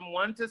hard from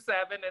 1 to 7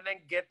 and then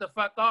get the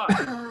fuck off.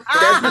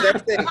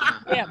 That's it.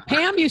 Yeah,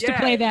 Pam used to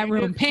play that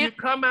room. Pam, you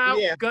come out,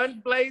 guns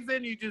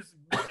blazing.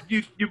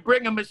 You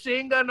bring a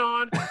machine gun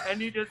on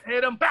and you just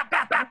hit them, bap,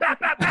 bap, bap, bap,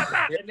 bap, bap,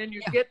 bap, and then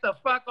you get the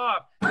fuck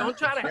off. Don't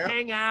try to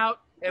hang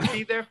out and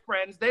be their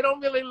friends. They don't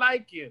really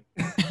like you.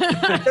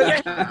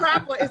 The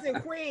proper is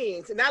in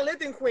Queens, and I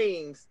lived in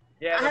Queens.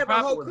 Yeah, I have a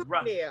whole crew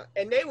there,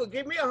 and they would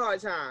give me a hard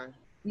time.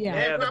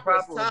 Yeah, the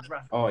proper was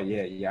rough. Oh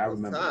yeah, I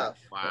remember. That.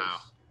 Wow.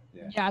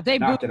 Yeah, they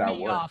booted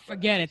me off.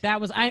 Forget it. That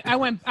was I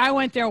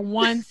went there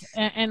once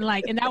and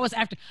that was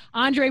after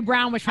Andre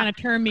Brown was trying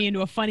to turn me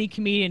into a funny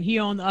comedian. He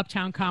owned the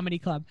Uptown Comedy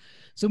Club.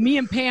 So me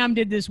and Pam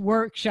did this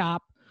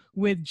workshop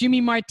with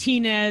Jimmy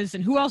Martinez,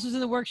 and who else was in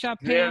the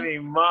workshop, Pam? Jimmy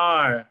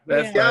Marr.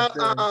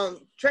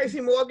 Tracy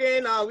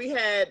Morgan, we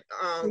had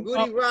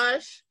Goody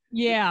Rush.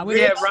 Yeah, we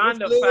had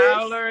Rhonda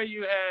Fowler.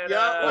 You had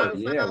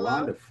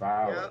Rhonda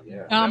Fowler.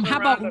 Yeah. How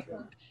about?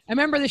 I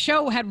remember the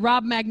show had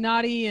Rob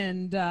Magnotti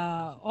and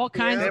all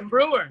kinds. Jim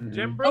Brewer.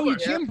 Jim Brewer. Oh,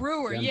 Jim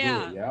Brewer.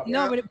 Yeah.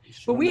 No,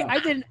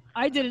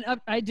 I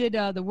did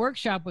the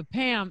workshop with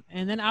Pam,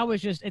 and then I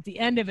was just at the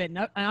end of it,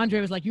 and Andre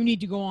was like, "You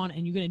need to go on,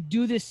 and you're gonna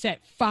do this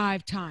set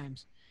 5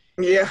 times."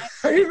 Yeah,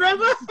 I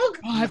remember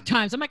 5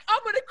 times. I'm like, I'm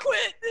gonna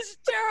quit. This is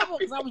terrible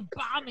because I was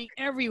bombing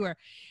everywhere,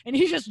 and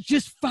he's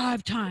just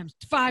 5 times,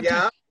 5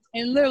 times.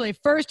 And literally,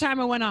 first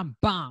time I went on,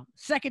 bomb.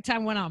 Second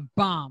time went on,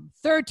 bomb.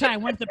 Third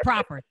time went to the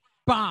proper,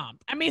 bomb.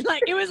 I mean,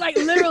 like it was like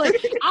literally.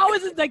 I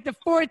was like the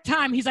 4th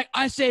time. He's like,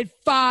 I said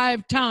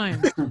 5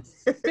 times.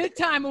 5th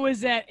time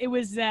it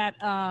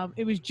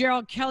was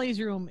Gerald Kelly's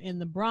room in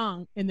the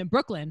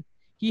Brooklyn.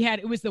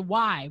 It was the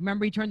Y.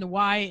 Remember, he turned the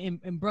Y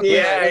in Brooklyn.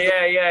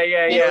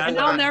 Yeah. And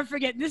I'll never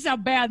forget. This is how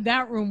bad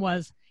that room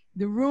was.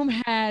 The room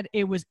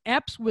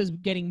Epps was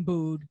getting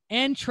booed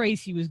and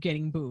Tracy was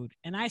getting booed,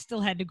 and I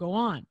still had to go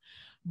on.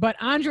 But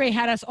Andre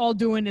had us all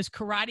doing this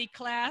karate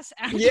class.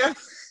 Uptown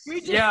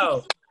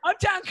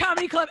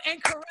Comedy Club and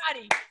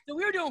karate. So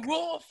we were doing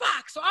Wolf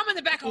Fox. So I'm in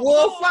the back of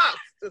Wolf Fox.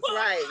 That's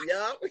right.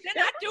 Yep.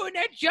 They're not doing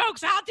their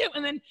jokes. I'll do.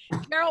 And then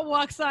Carol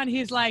walks on.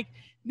 He's like,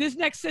 this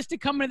next sister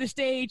coming to the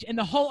stage, and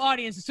the whole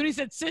audience, as soon as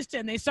he said sister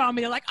and they saw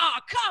me, they're like, oh,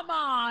 come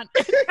on.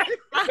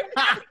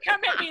 Come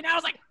at me. And I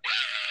was like,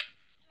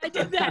 I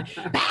did that.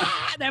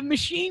 That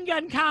machine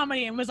gun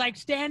comedy, and was like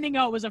standing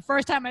out. It was the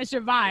first time I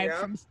survived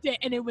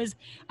and it was,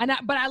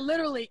 but I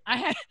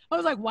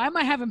was like, why am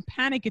I having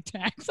panic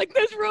attacks? Like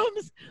those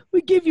rooms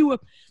would give you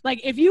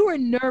if you were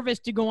nervous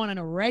to go on in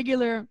a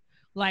regular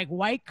like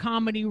white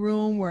comedy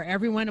room where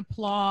everyone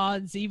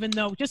applauds, even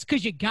though just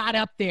because you got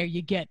up there,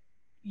 you get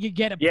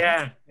a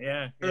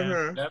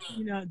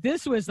Mm-hmm.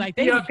 This was like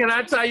can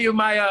I tell you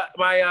my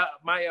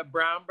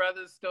Brown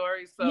Brothers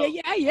story? So when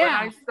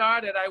I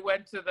started, I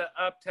went to the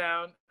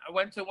Uptown. I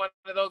went to one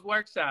of those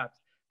workshops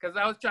because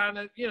I was trying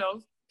to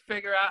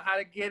figure out how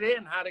to get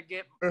in, how to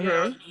get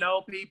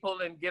know people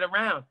and get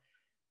around.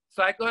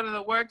 So I go to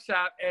the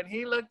workshop and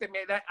he looked at me.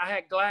 That I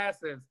had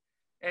glasses,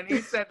 and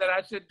he said that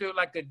I should do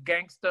like a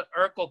gangster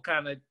Urkel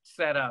kind of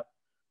setup.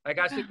 Like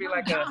I should be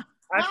like a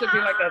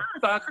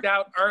thugged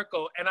out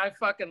Urkel, and I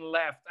fucking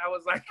left. I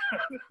was like,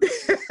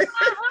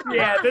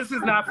 yeah, this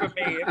is not for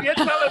me. If you're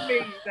telling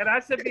me that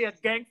I should be a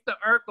gangster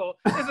Urkel,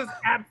 this is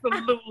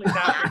absolutely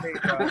not for me,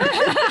 bro.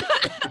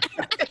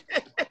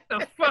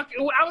 The fuck?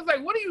 I was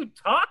like, what are you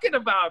talking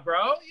about,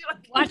 bro?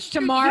 Watch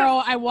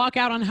tomorrow. I walk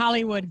out on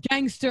Hollywood.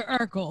 Gangster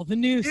Urkel, the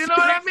news. You know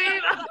what I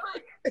mean?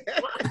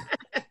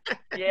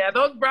 Yeah,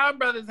 those Brown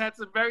Brothers had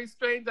some very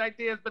strange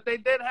ideas, but they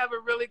did have a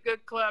really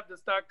good club to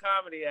start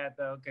comedy at,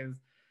 though, because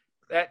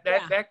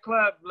that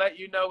club let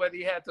you know whether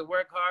you had to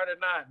work hard or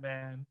not,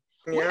 man.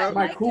 Yeah,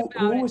 Mike, who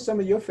were some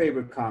of your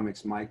favorite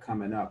comics, Mike,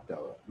 coming up,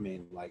 though? I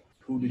mean, like,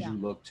 who did you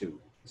look to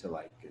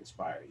like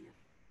inspire you?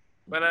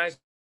 When I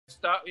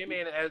start? You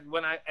mean as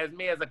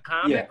me as a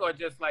comic, or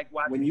just like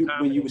watching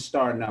when you were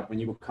starting up, when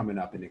you were coming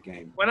up in the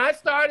game? When I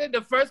started,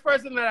 the first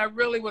person that I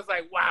really was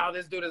like, wow,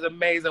 this dude is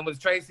amazing, was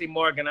Tracy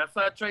Morgan. I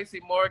saw Tracy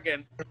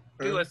Morgan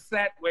do a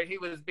set where he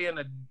was being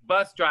a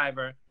bus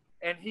driver,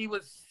 and he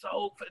was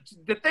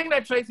the thing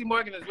that Tracy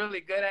Morgan is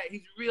really good at,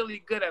 he's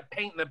really good at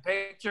painting a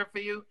picture for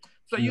you.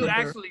 So you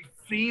actually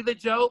see the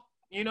joke,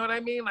 you know what I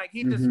mean? Like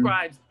he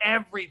describes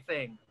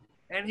everything.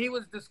 And he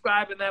was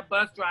describing that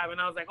bus driver,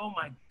 and I was like, oh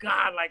my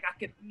God, like I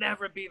could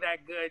never be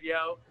that good,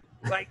 yo.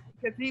 Like,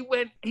 cause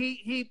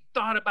he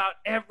thought about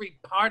every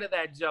part of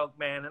that joke,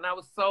 man. And I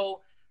was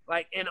so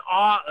like in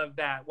awe of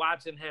that,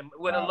 watching him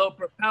with a little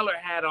propeller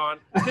hat on,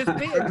 just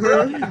being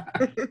brilliant.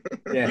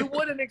 You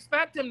wouldn't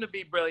expect him to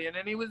be brilliant,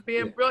 and he was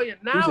being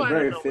brilliant. Now I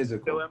don't know what to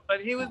do him, but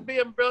he was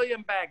being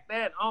brilliant back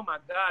then. Oh my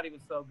God, he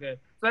was so good.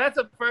 So that's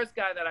the first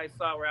guy that I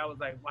saw where I was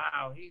like,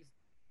 wow,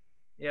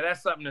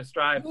 that's something to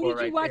strive for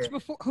right there.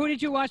 Who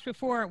did you watch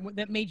before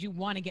that made you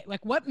want to get,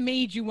 like, what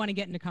made you want to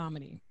get into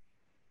comedy?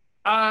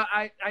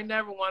 I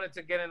never wanted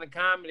to get into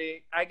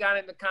comedy. I got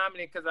into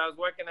comedy because I was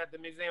working at the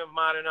Museum of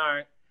Modern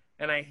Art,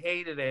 and I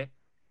hated it.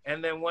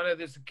 And then one of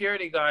the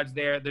security guards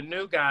there, the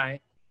new guy,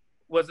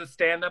 was a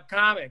stand-up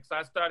comic. So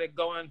I started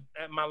going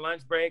at my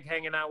lunch break,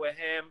 hanging out with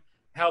him,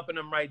 helping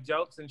him write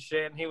jokes and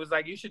shit. And he was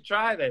like, you should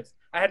try this.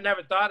 I had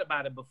never thought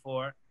about it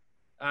before.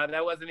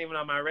 That wasn't even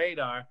on my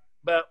radar.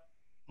 But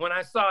when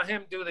I saw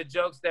him do the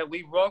jokes that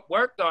we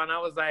worked on, I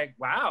was like,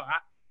 wow,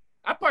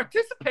 I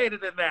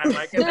participated in that.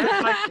 Like, and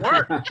that's like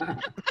work.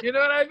 You know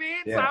what I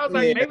mean? Yeah. So I was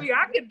like, maybe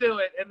I could do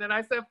it. And then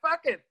I said,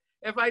 fuck it.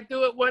 If I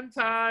do it one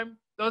time,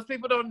 those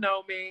people don't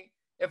know me.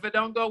 If it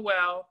don't go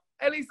well,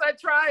 at least I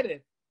tried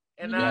it.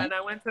 And I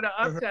went to the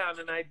Uptown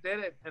and I did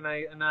it. And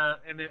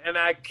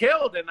I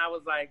killed. And I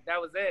was like, that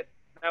was it.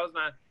 That was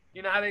my,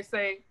 you know how they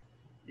say,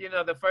 you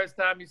know, the first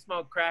time you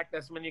smoke crack,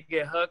 that's when you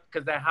get hooked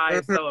because that high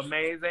is so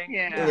amazing.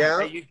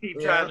 And you keep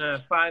trying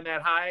to find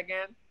that high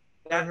again.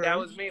 That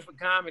was me for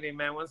comedy,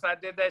 man. Once I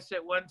did that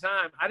shit one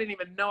time, I didn't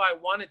even know I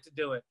wanted to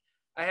do it.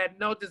 I had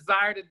no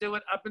desire to do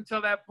it up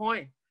until that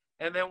point.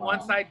 And then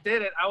once I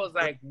did it, I was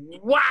like,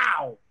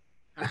 wow.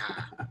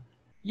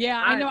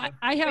 Yeah, I know.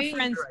 I have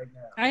friends. Right,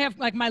 I have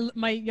like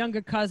my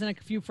younger cousin, a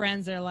few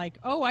friends that are like,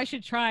 oh, I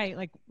should try,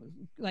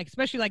 like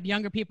especially like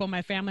younger people in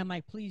my family. I'm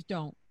like, please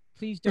don't.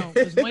 Please don't.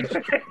 They're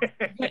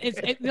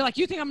like,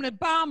 you think I'm gonna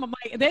bomb? I'm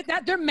like,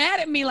 they're mad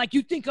at me. Like,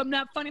 you think I'm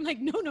not funny? I'm like,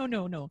 no.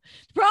 The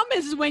problem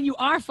is when you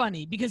are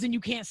funny, because then you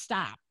can't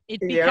stop.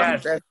 It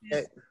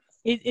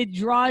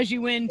draws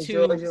you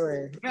into.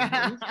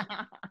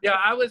 Yeah,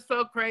 I was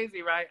so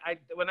crazy, right?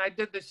 When I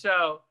did the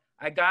show,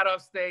 I got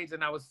off stage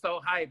and I was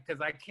so hyped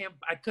because I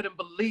couldn't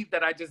believe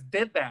that I just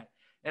did that.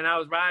 And I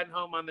was riding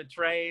home on the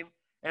train.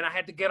 And I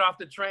had to get off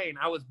the train.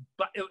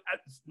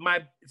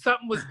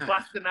 Something was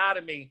busting out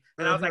of me.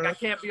 And I was like, I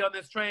can't be on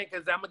this train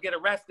because I'm going to get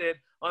arrested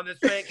on this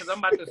train because I'm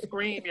about to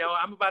scream, yo.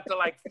 I'm about to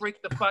like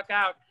freak the fuck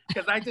out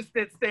because I just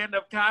did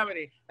stand-up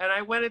comedy. And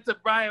I went into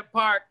Bryant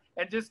Park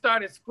and just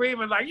started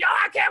screaming like, yo,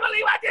 I can't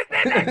believe I just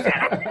did that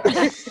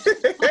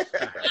shit.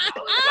 I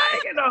was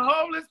like, and the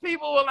homeless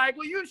people were like,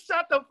 will you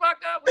shut the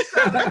fuck up? We're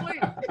trying to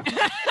sleep.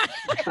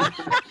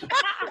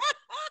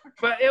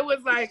 But it was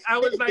like,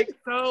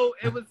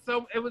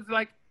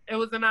 it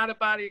was an out of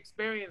body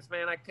experience,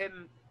 man. I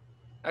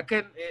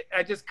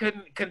just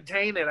couldn't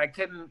contain it. I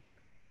couldn't,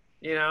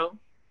 you know,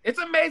 it's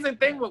an amazing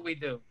thing what we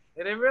do.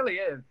 It really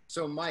is.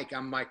 So Mike,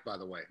 I'm Mike, by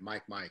the way,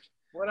 Mike.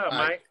 What up,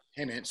 Mike?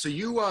 Hey man, so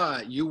you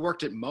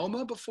worked at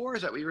MoMA before?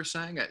 Is that what you were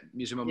saying, at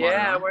Museum of Modern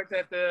Art? Yeah, I worked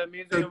at the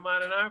Museum of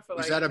Modern Art for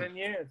like 10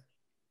 years.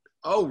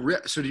 Oh,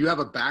 so do you have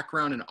a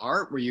background in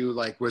art? Were you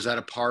like, was that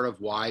a part of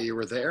why you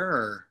were there,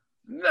 or?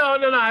 No.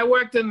 I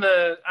worked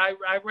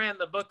I ran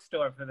the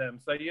bookstore for them.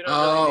 So you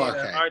don't really need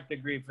an art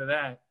degree for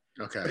that.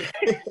 Okay.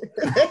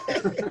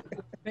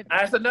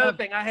 That's another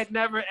thing. I had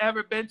never,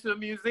 ever been to a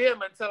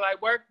museum until I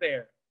worked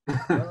there.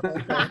 Like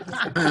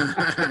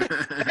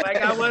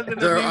I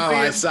wasn't a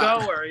museum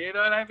goer. You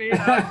know what I mean?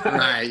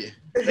 Right.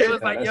 They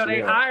was like, yo,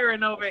 they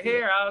hiring over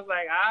here. I was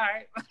like, all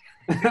right.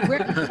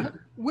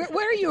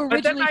 Where are you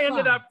originally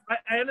from?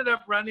 I ended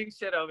up running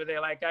shit over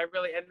there. Like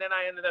and then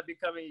I ended up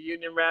becoming a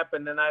union rep,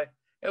 and then I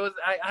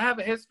have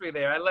a history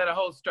there. I led a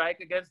whole strike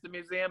against the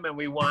museum and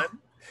we won.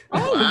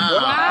 Oh,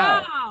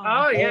 wow.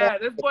 Oh yeah,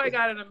 this boy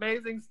got an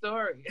amazing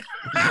story.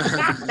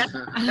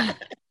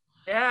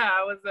 Yeah,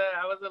 I was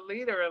a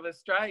leader of a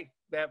strike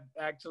that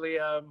actually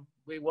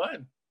we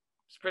won.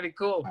 It's pretty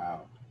cool.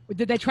 Wow.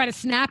 Did they try to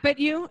snap at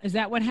you? Is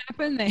that what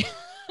happened?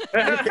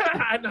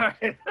 I know.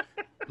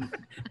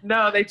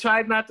 No, they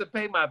tried not to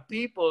pay my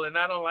people, and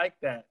I don't like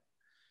that.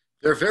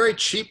 They're very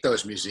cheap,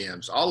 those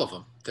museums, all of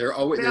them. They're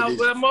always.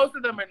 Well, most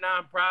of them are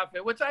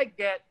nonprofit, which I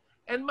get.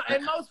 And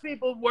most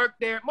people work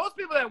there. Most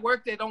people that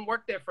work there don't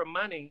work there for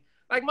money.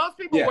 Like most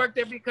people work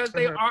there because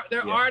they're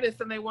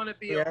artists and they want to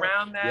be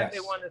around that. Yes.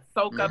 They want to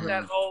soak up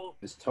that whole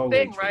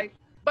thing, right?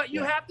 But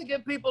you have to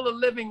give people a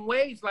living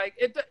wage. Like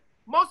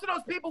most of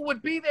those people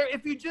would be there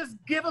if you just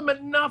give them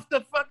enough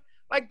to fuck.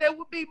 like there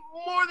would be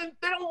more than,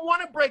 they don't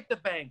want to break the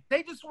bank.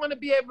 They just want to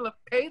be able to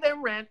pay their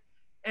rent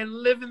and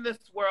live in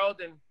this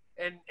world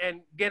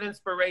and get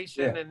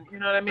inspiration and you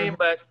know what I mean?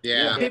 But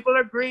people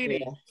are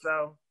greedy.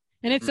 So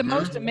and it's the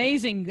most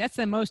amazing, that's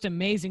the most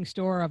amazing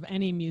store of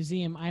any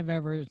museum I've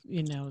ever,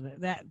 you know,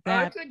 that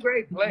it's a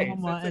great place.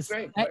 It's a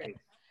great place.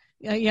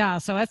 Yeah,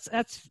 so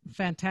that's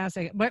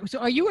fantastic. But so,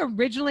 are you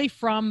originally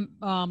from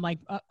like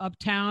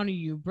uptown? Are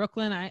you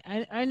Brooklyn?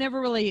 I never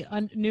really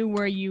knew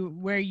where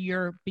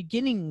your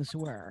beginnings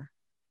were.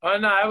 Oh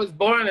no, I was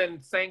born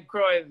in St.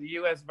 Croix, the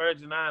U.S.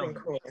 Virgin Islands.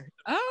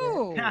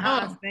 Oh,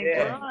 St.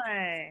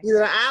 Croix.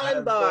 You're an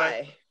island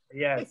boy.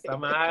 Yes,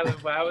 I'm an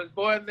island boy. I was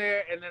born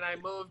there, and then I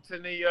moved to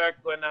New York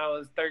when I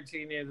was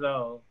 13 years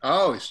old.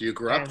 Oh, so you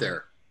grew up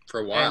there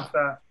for a while.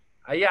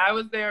 Yeah, I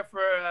was there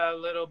for a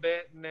little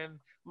bit, and then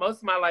most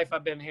of my life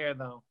I've been here,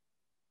 though.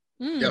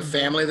 You have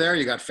family there?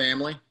 You got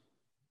family?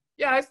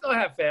 Yeah, I still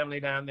have family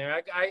down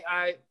there.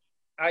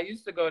 I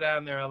used to go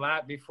down there a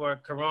lot before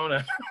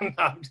Corona.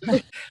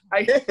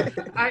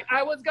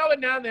 I was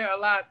going down there a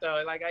lot,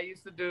 though. Like, I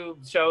used to do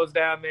shows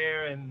down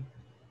there and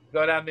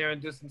go down there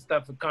and do some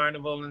stuff for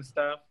Carnival and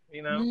stuff,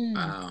 you know?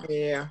 Wow.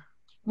 Yeah.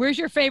 What's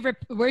your favorite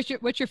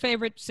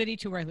city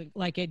to work?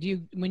 Like,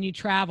 when you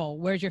travel,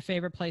 where's your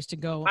favorite place to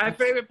go? My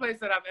favorite place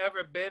that I've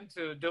ever been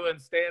to doing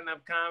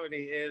stand-up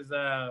comedy is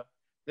the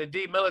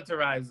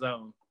demilitarized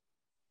zone.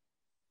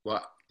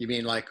 What? You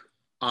mean like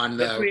on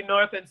the... Between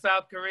North and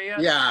South Korea?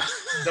 Yeah.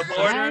 The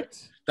border?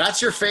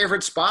 That's your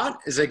favorite spot?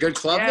 Is it a good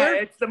club there?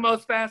 Yeah, it's the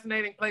most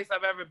fascinating place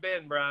I've ever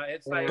been, bro.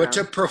 It's like... But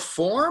to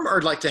perform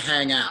or like to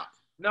hang out?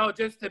 No,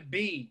 just to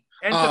be.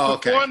 And to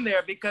perform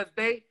there because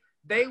they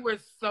were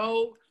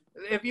so...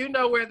 If you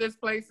know where this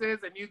place is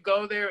and you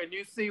go there and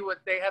you see what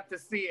they have to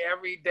see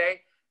every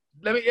day,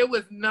 it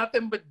was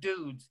nothing but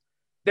dudes.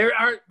 There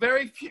are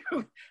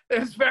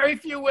there's very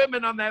few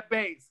women on that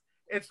base.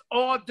 It's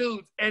all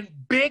dudes and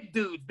big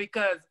dudes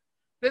because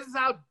this is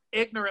how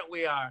ignorant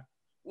we are.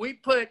 We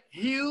put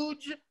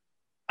huge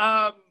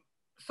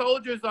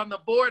soldiers on the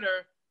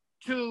border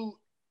to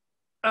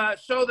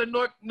show the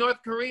North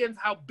Koreans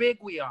how big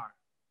we are.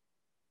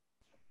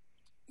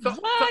 So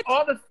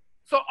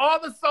all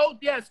the soldiers,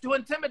 yes, to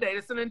intimidate.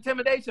 It's an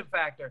intimidation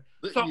factor.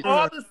 So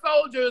all the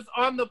soldiers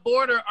on the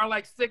border are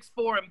like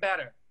 6'4" and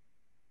better.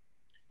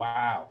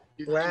 Wow.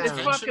 It's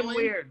fucking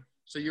weird.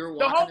 So you're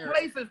the whole there.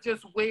 place is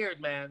just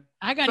weird, man.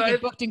 I gotta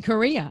get booked in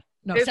Korea.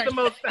 No, it's sorry. the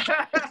most.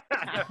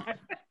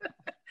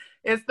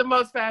 It's the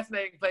most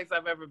fascinating place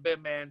I've ever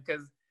been, man.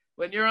 Because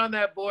when you're on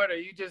that border,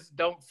 you just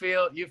don't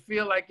feel. You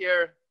feel like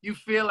you're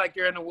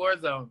in a war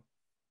zone.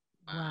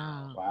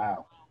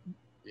 Wow.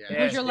 Yeah.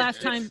 When was your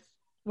last time?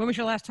 When was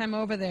your last time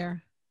over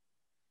there?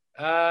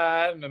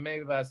 I don't know,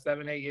 maybe about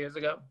 7-8 years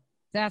ago.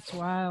 That's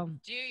wild.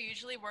 Do you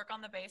usually work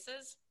on the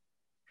bases?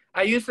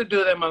 I used to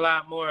do them a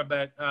lot more,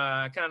 but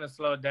I kind of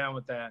slowed down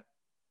with that.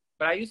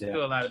 But I used to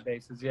do a lot of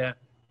bases, yeah.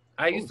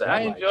 I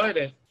enjoyed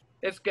it.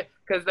 It's good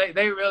because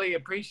they really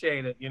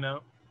appreciate it, you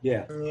know?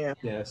 Yeah.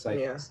 It's like,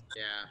 yeah.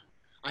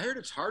 I heard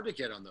it's hard to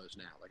get on those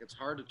now. Like, it's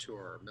hard to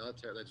tour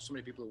military. There's so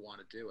many people who want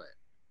to do it.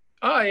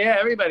 Oh, yeah,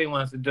 everybody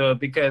wants to do it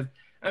because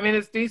I mean,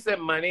 it's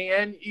decent money,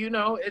 and you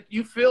know,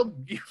 you feel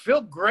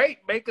great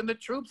making the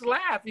troops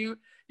laugh.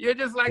 You're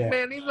just like,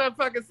 man, these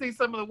motherfuckers see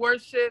some of the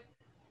worst shit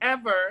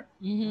ever,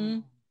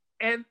 and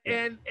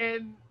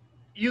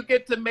you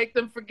get to make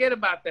them forget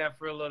about that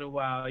for a little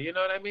while. You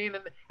know what I mean?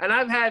 And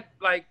I've had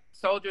like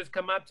soldiers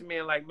come up to me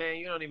and like, man,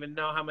 you don't even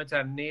know how much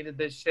I needed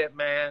this shit,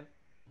 man.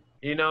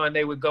 You know, and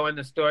they would go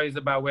into stories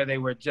about where they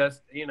were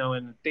just, you know,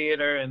 in the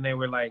theater, and they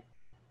were like,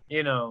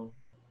 you know,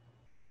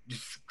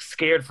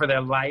 scared for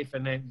their life,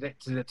 and then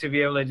to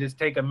be able to just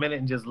take a minute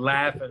and just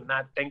laugh and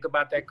not think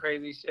about that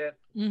crazy shit.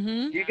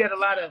 You get a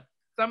lot of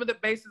some of the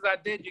bases I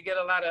did. You get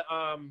a lot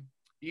of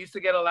you used to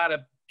get a lot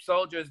of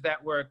soldiers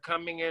that were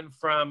coming in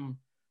from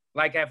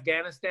like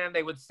Afghanistan.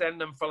 They would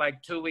send them for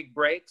like 2-week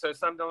breaks or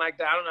something like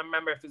that. I don't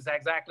remember if it's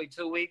exactly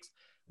 2 weeks,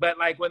 but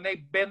like when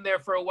they've been there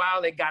for a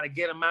while, they got to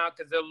get them out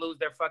because they'll lose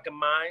their fucking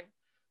mind.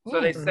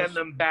 So they send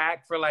them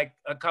back for like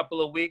a couple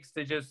of weeks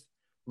to just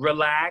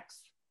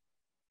relax.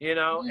 You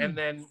know, and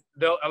then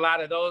a lot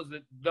of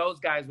those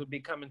guys would be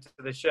coming to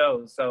the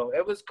shows. So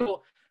it was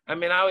cool. I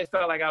mean, I always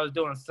felt like I was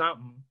doing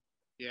something.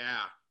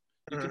 Yeah.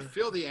 You can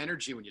feel the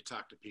energy when you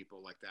talk to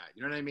people like that.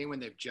 You know what I mean? When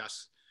they're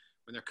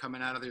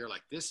coming out of there, you're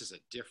like, this is a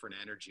different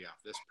energy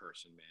off this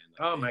person,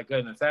 man. Like, my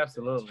goodness.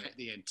 Absolutely.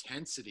 The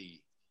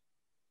intensity.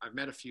 I've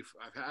met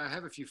I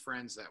have a few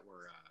friends that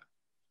were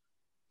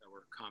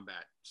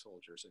combat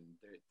soldiers, and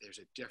there's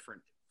a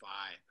different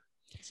vibe.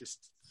 It's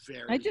just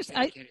very, I can't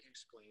even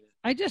explain it.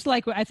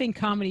 I think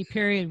comedy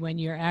period, when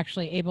you're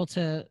actually able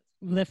to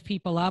lift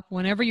people up,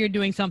 whenever you're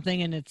doing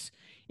something and it's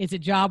a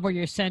job where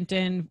you're sent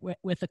in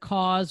with a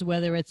cause,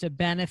 whether it's a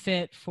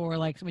benefit for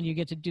like when you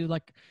get to do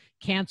like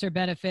cancer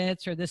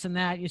benefits or this and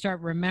that, you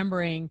start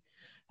remembering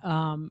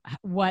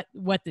what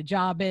the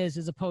job is,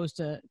 as opposed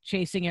to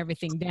chasing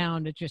everything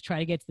down to just try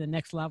to get to the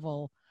next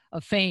level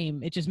of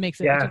fame. It just makes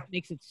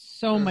it,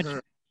 so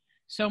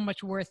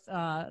much worth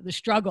the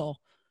struggle.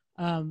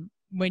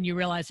 when you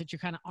realize that you're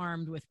kind of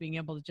armed with being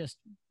able to just,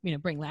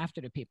 bring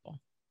laughter to people.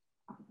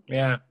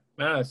 Yeah,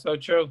 no, it's so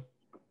true.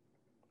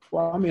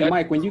 Well, I mean,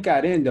 Mike, when you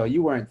got in though,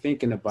 you weren't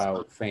thinking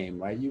about fame,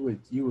 right? You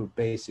were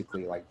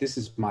basically like, this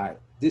is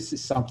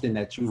something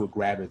that you were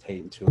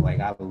gravitating to. Like,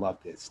 I love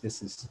this.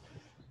 This is.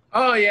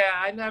 Oh yeah,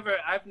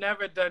 I've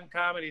never done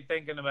comedy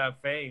thinking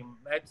about fame.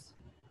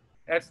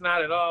 That's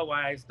not at all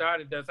why I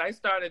started this. I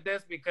started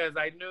this because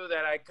I knew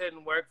that I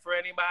couldn't work for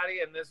anybody,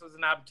 and this was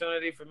an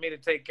opportunity for me to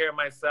take care of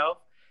myself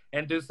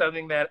and do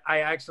something that I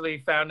actually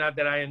found out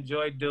that I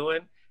enjoyed doing.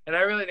 And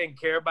I really didn't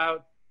care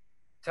about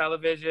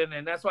television,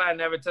 and that's why I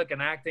never took an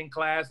acting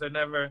class or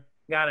never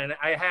got in.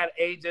 I had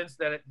agents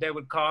that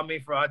would call me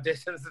for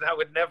auditions and I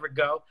would never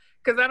go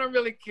because I don't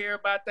really care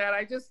about that.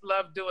 I just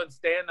love doing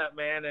stand-up,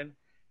 man.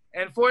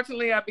 And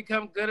fortunately, I've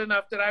become good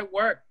enough that I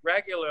work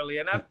regularly,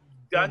 and I've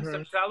done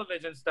some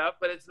television stuff,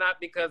 but it's not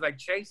because I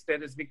chased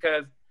it. It's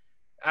because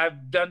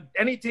I've done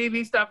any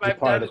TV stuff I've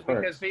done is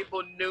because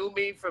people knew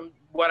me from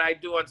what I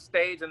do on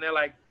stage, and they're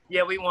like,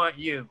 yeah, we want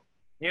you.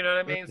 You know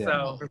what I mean? Yeah.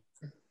 So,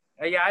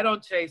 yeah, I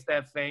don't chase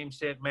that fame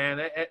shit, man.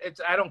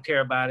 I don't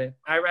care about it.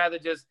 I rather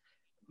just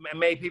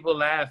make people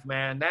laugh,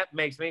 man. That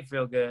makes me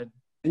feel good.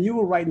 And you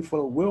were writing for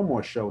the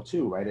Wilmore show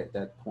too, right? At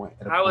that point.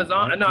 I was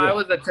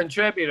a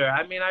contributor.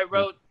 I mean, I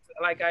wrote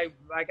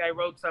I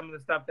wrote some of the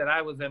stuff that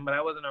I was in, but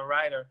I wasn't a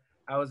writer.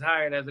 I was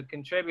hired as a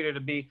contributor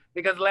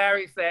because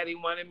Larry said he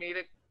wanted me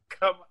to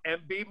come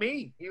and be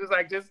me. He was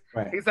like,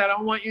 he said, I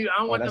don't want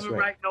them to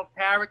write no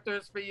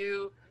characters for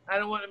you. I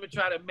don't want them to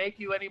try to make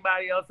you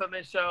anybody else on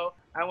this show.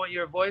 I want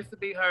your voice to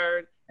be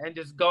heard and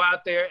just go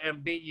out there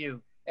and be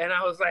you. And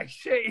I was like,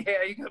 shit,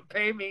 yeah, you can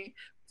pay me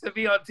to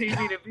be on TV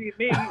to be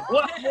me.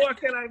 What more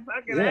can I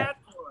fucking ask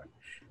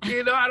for?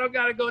 You know, I don't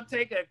got to go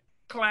take a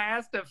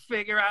class to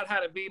figure out how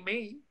to be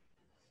me.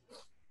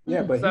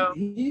 Yeah, but so,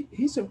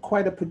 he's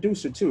quite a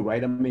producer too,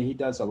 right? I mean, he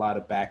does a lot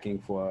of backing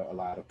for a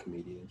lot of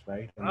comedians,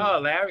 right? I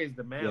mean, Larry's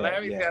the man.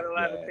 Larry's got a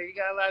lot of things. He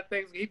got a lot of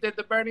things. He did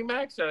the Bernie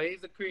Mac show. He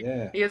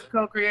is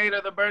co-creator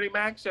of the Bernie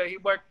Mac show.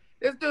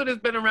 This dude has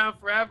been around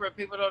forever.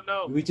 People don't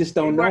know. We just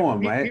don't know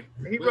him, right?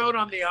 He wrote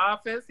on The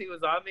Office. He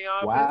was on The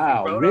Office.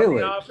 Wow, he wrote really? On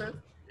The Office.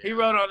 He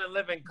wrote on In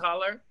Living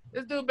Color.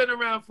 This dude been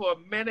around for a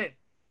minute.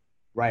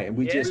 Right, and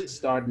we just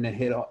starting to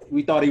hit.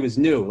 We thought he was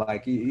new,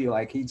 like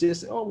he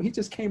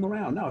just came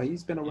around. No,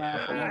 he's been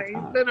around for a long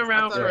time. He's been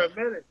around for a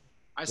minute.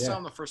 I saw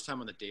him the first time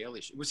on the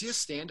Daily Show. Was he a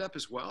stand-up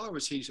as well, or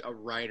was he a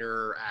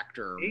writer,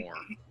 actor, more?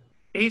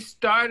 He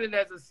started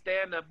as a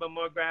stand-up, but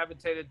more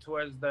gravitated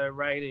towards the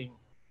writing,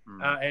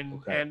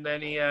 and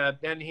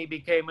then he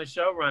became a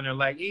showrunner.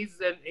 Like he's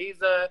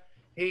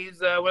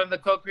one of the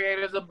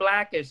co-creators of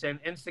Blackish and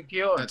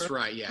Insecure. That's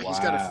right. Yeah,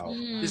 wow.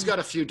 He's got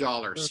a few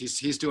dollars.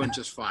 He's doing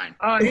just fine.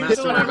 Oh, he's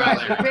doing all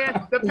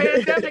right. The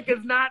pandemic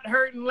is not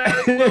hurting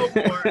Larry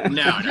Wilmore.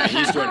 No,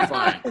 he's doing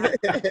fine.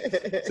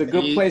 It's a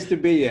good place to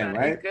be in,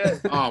 right?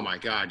 Good. Oh my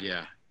God,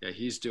 yeah,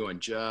 he's doing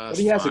just. But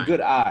he has a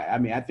good eye. I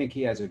mean, I think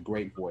he has a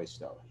great voice,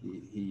 though.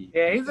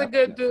 He's a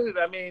good dude.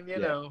 I mean, you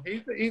know,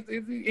 he's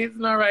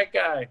an all right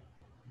guy.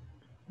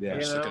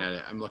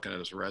 Yeah, I'm looking at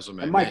his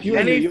resume. And Mike,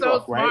 and he's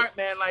so smart,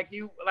 man. I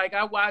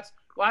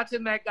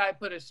watching that guy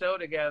put a show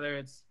together.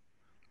 It's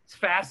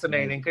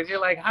fascinating because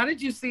you're like, how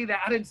did you see that?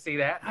 I didn't see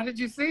that. How did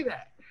you see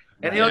that?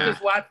 And he'll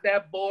just watch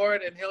that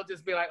board and he'll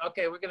just be like,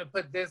 okay, we're gonna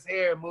put this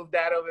here and move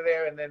that over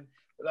there, and then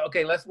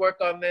okay, let's work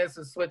on this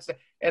and switch.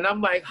 And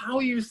I'm like, how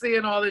are you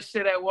seeing all this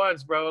shit at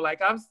once, bro?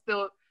 Like I'm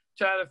still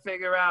trying to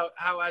figure out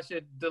how I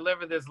should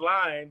deliver this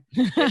line.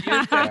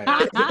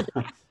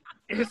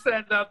 He's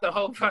setting up the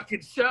whole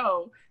fucking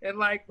show in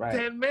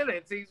 10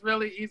 minutes. He's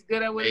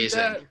good at what he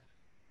does.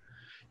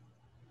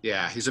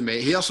 Yeah, he's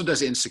amazing. He also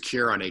does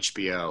Insecure on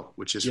HBO,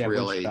 which is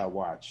really. I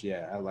watch.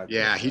 Yeah, I like.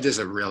 Yeah, he does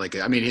a really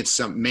good. I mean, it's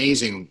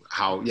amazing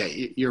how. Yeah,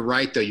 you're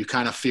right though. You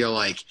kind of feel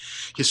like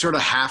he's sort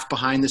of half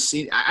behind the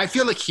scene. I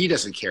feel like he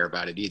doesn't care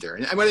about it either.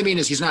 And what I mean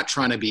is, he's not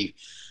trying to be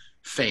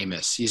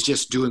famous. He's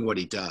just doing what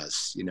he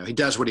does. You know, he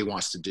does what he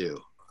wants to do.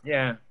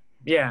 Yeah.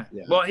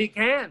 Well, he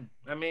can.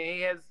 I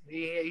mean,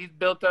 he's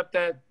built up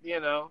that, you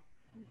know,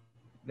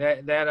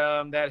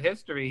 that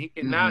history. He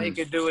can now he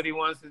can do what he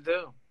wants to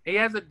do. He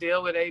has a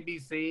deal with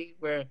ABC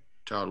where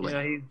you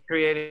know, he's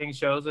creating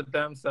shows with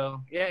them.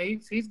 So yeah,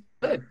 he's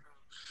good.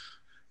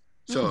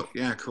 So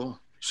yeah, cool.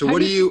 So what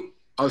do you?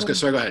 I was gonna.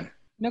 Sorry, go ahead.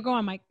 No, go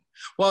on, Mike.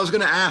 Well, I was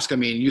going to ask, I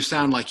mean, you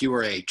sound like you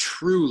were a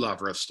true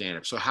lover of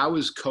stand-up. So how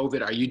is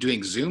COVID? Are you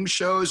doing Zoom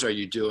shows? Are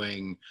you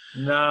doing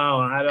any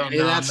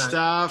of that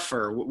stuff?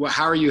 Or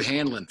how are you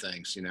handling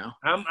things, you know?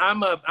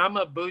 I'm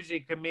a bougie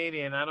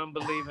comedian. I don't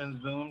believe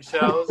in Zoom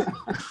shows.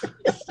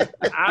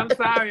 I'm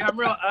sorry. I'm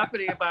real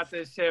uppity about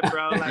this shit,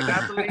 bro. Like,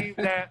 I believe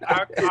that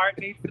our art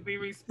needs to be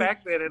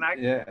respected. And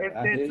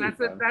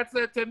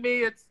to me,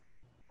 it's,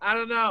 I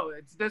don't know.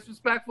 It's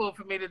disrespectful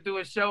for me to do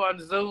a show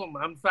on Zoom.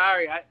 I'm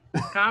sorry.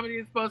 Comedy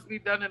is supposed to be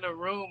done in a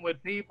room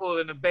with people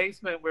in a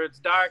basement where it's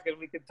dark and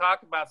we can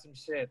talk about some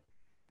shit.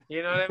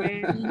 You know what I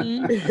mean?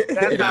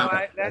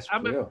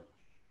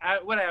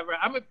 Whatever.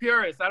 I'm a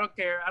purist. I don't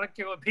care. I don't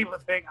care what people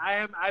think.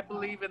 I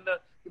believe in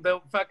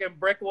the fucking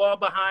brick wall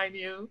behind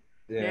you.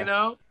 you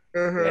know?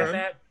 Mm-hmm.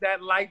 And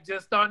that light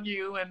just on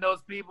you and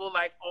those people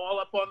like all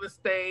up on the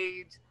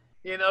stage,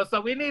 you know?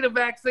 So we need a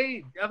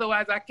vaccine.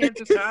 Otherwise, I can't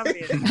do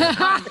comedy anymore.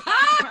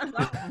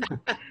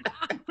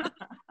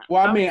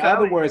 Well, I mean, in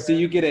other words, do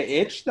you get an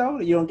itch though?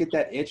 You don't get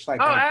that itch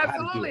like. Oh,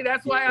 absolutely.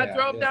 That's why I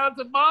drove down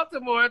to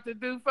Baltimore to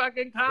do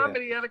fucking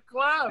comedy at a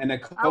club. And a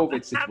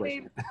COVID situation. I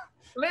mean,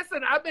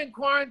 listen, I've been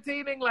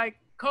quarantining. Like,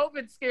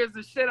 COVID scares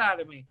the shit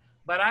out of me.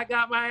 But I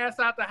got my ass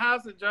out the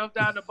house and drove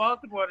down to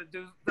Baltimore to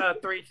do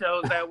 3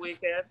 shows that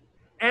weekend.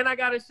 And I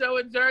got a show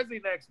in Jersey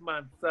next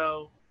month.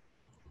 So,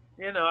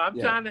 you know, I'm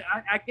trying to.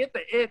 I get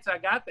the itch. I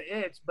got the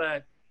itch,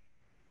 but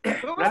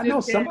I know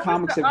some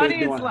comics have been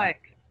doing.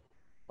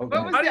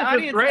 What was the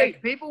audience great?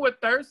 Like? People were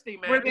thirsty,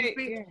 man.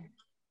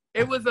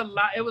 It was a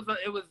lot. It was.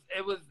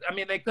 I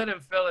mean, they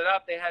couldn't fill it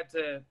up. They had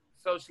to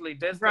socially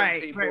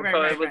distance people.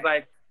 So it was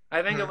like,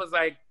 I think it was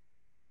like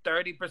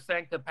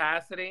 30%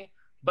 capacity,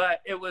 but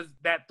it was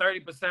that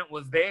 30%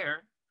 was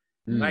there.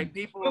 Like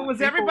people. But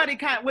was everybody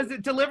was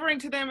it delivering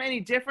to them any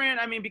different?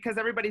 I mean, because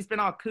everybody's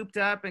been all cooped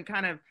up and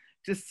kind of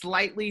just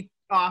slightly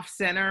off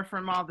center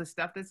from all the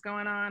stuff that's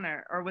going on,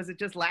 or was it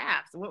just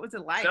laughs? What was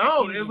it like?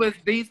 No, it was,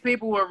 these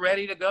people were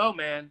ready to go,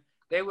 man.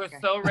 They were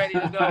so ready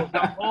to go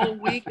the whole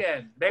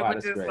weekend. They were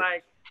just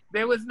like,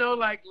 there was no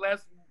like,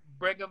 let's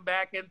bring them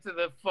back into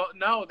the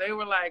no, they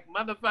were like,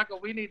 motherfucker,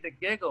 we need to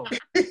giggle.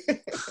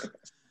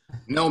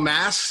 No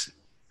masks.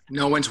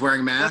 No one's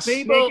wearing masks.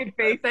 The people,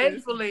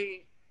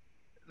 thankfully,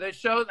 the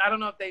shows, I don't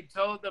know if they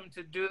told them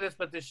to do this,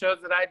 but the shows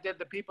that I did,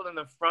 the people in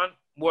the front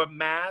wore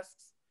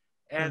masks.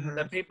 And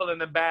the people in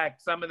the back,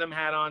 some of them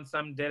had on,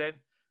 some didn't.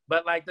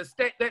 But like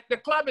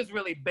the club is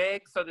really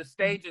big, so the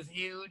stage is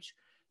huge.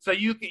 So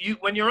you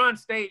when you're on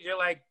stage, you're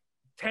like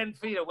 10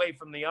 feet away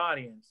from the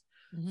audience.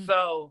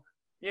 So,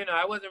 you know,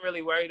 I wasn't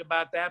really worried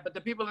about that. But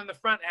the people in the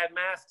front had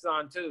masks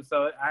on too,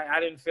 so I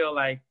didn't feel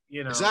like,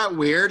 you know. Is that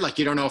weird? Like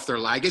you don't know if they're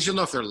I guess you'll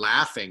know if they're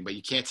laughing, but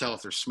you can't tell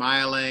if they're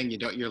smiling.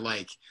 You're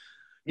like.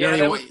 Yeah,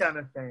 that was kind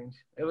of strange.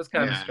 It was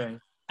kind of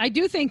strange. I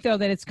do think, though,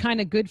 that it's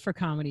kind of good for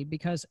comedy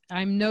because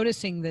I'm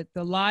noticing that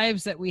the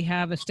lives that we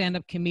have as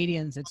stand-up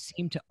comedians that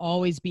seem to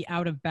always be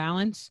out of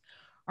balance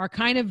are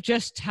kind of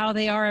just how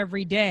they are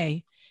every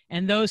day.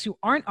 And those who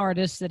aren't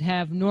artists that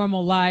have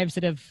normal lives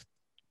that have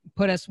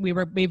put us,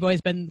 we've always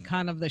been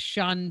kind of the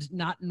shunned,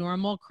 not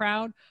normal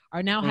crowd,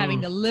 are now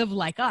having to live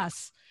like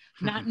us,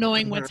 not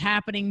knowing what's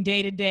happening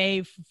day to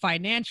day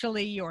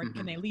financially, or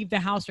can they leave the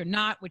house or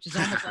not, which is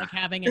almost like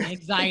having an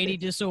anxiety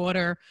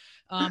disorder.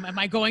 Am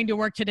I going to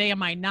work today?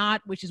 Am I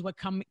not? Which is what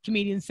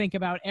comedians think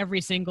about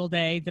every single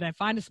day. Did I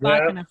find a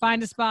spot? Can I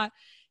find a spot?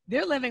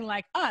 They're living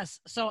like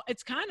us. So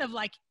it's kind of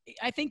like,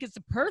 I think it's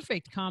a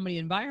perfect comedy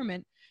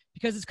environment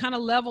because it's kind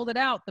of leveled it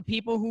out. The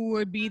people who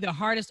would be the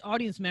hardest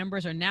audience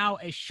members are now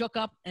as shook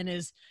up and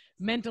as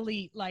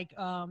mentally like,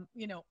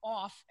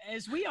 off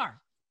as we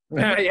are.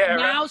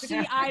 Now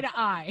see eye to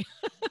eye.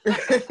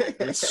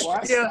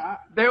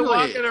 They're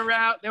walking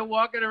around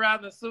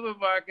the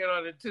supermarket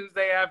on a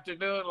Tuesday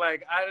afternoon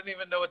like, I don't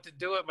even know what to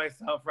do with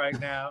myself right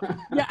now.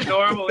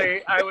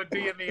 Normally I would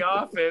be in the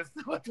office.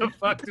 What the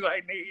fuck do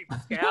I need?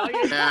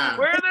 Scallions?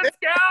 Where are the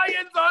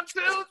scallions on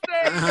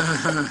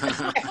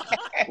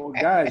Tuesday? Well,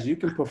 guys, you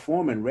can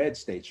perform in red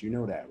states. You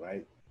know that,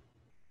 right?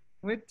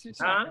 What you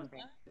talking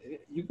about?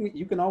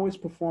 You can always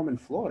perform in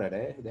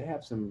Florida. They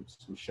have some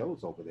shows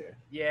over there.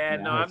 Yeah,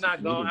 no, I'm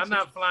not going. I'm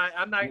not flying.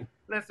 I'm not.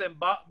 Listen,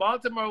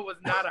 Baltimore was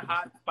not a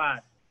hot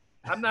spot.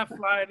 I'm not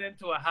flying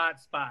into a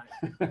hot spot.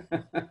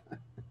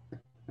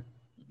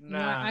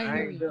 Nah,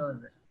 I ain't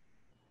doing it.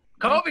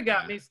 COVID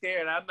got me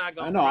scared. I'm not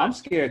going. I know. I'm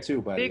scared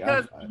too, buddy.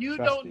 Because you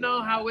don't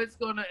know how it's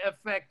going to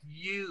affect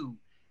you.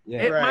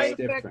 Yeah, it might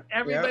affect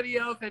everybody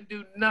else and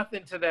do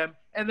nothing to them.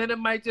 And then it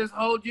might just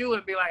hold you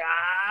and be like,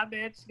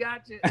 bitch,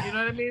 got you. You know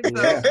what I mean?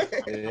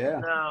 So,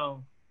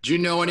 no. Do you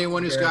know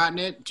anyone who's gotten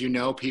it? Do you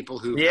know people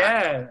who?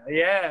 Yeah.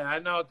 I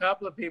know a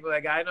couple of people.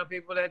 I know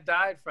people that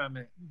died from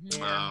it.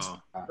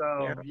 Wow.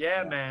 So,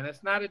 man,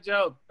 it's not a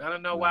joke. I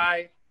don't know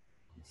why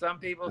some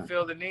people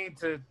feel the need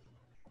to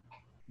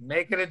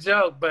make it a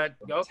joke, but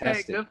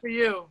okay, good for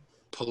you.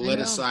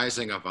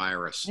 Politicizing a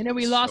virus. I know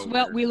we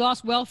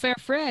lost Welfare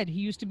Fred.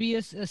 He used to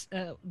be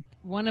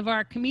one of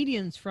our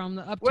comedians from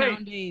the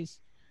Uptown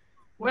days.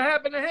 What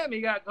happened to him?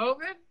 He got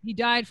COVID? He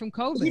died from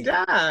COVID. He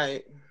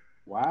died.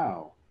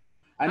 Wow.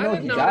 I know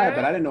he died,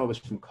 but I didn't know it was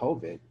from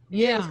COVID.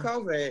 Yeah, it was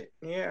COVID.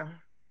 Yeah.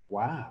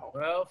 Wow.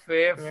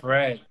 Welfare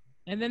Fred.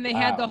 And then they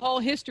had the whole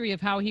history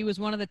of how he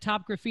was one of the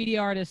top graffiti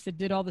artists that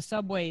did all the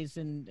subways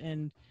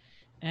and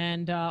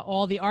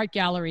all the art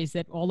galleries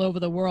that all over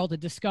the world had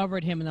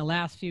discovered him in the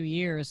last few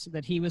years,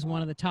 that he was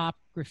one of the top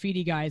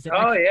graffiti guys.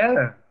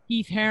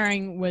 Keith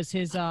Haring was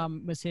his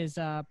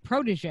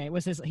protege.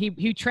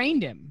 He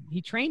trained him.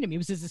 He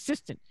was his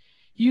assistant.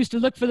 He used to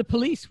look for the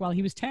police while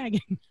he was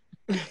tagging.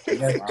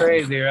 That's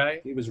crazy,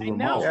 right? He was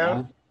Ramon.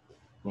 Huh?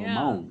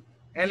 Ramon.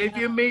 And if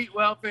you meet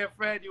Welfare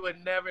Fred, you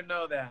would never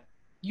know that.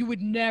 You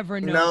would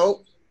never know.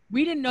 No.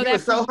 We didn't know that. He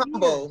was so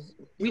humble.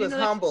 He was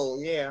humble.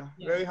 Yeah,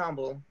 very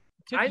humble.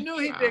 I knew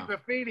he did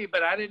graffiti,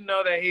 but I didn't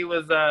know that he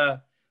was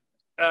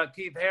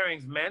Keith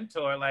Haring's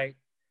mentor. Like,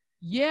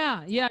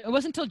 yeah. It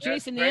wasn't until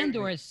Jason crazy.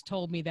 Andors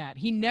told me that.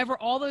 He never,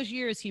 all those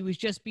years, he was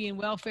just being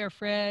welfare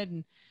Fred,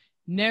 and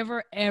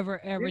never,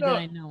 ever did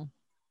I know.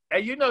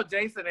 And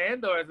Jason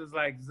Andors is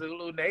like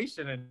Zulu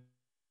Nation and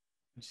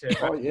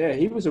shit. Right? Oh yeah,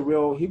 he was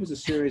a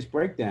serious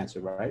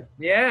breakdancer, right?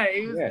 Yeah,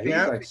 he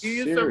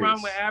used to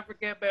run with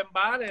African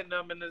Bambaataa and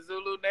them in the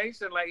Zulu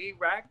Nation. Like he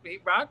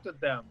rocked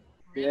with them.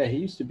 Yeah, he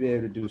used to be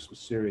able to do some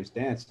serious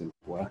dancing.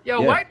 Boy.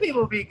 White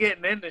people be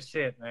getting into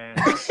shit, man.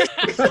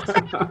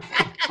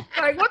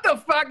 Like, what the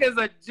fuck is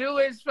a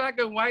Jewish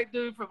fucking white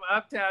dude from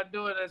Uptown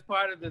doing as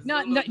part of this?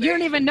 No, you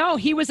don't even know.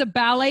 He was a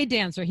ballet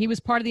dancer. He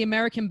was part of the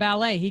American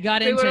Ballet. He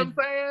got into. What I'm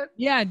saying?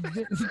 Yeah,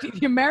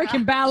 the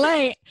American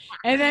Ballet,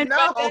 and then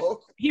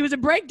he was a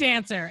break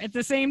dancer at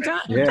the same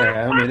time.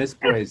 Yeah, I mean, this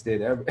place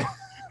did everything.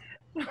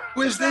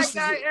 That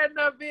guy ended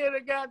up being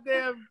a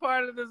goddamn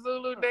part of the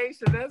Zulu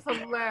Nation. That's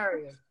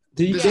hilarious.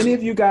 Do any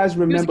of you guys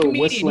remember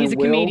Whistling He's a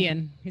Will?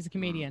 comedian. He's a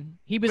comedian.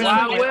 He was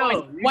Wild on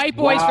Will. White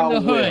Boys from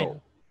the Hood.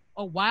 Will.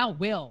 Oh, Wild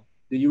Will.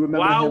 Do you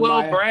remember Wild him,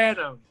 Will Maya?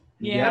 Branham?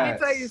 Yeah. Yes. Let me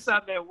tell you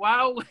something.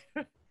 Wild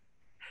Will.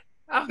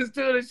 I was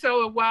doing a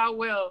show with Wild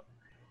Will,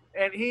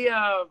 and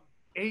it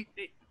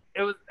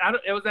was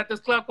at this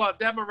club called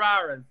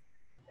Demerara's,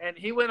 and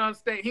he went on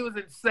stage. He was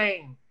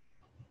insane.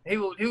 He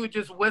would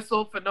just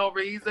whistle for no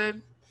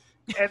reason.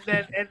 And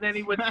then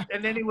he would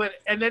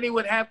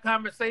have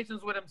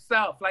conversations with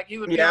himself. Like he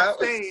would be on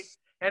stage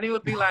and he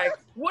would be like,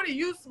 "What are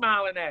you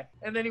smiling at?"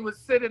 And then he would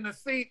sit in the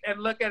seat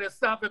and look at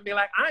himself and be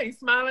like, "I ain't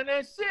smiling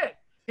at shit."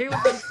 He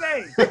was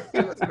insane.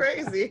 He was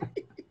crazy.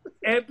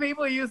 And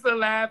people used to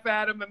laugh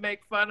at him and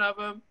make fun of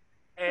him.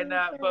 And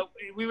but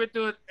we were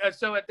doing a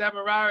show at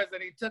Demerara's,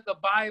 and he took a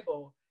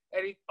Bible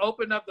and he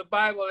opened up the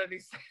Bible and he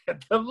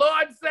said, "The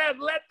Lord said,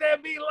 let there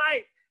be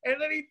light." And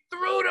then he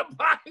threw the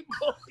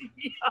Bible.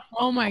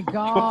 Oh my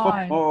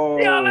God.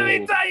 Yo, let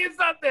me tell you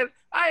something.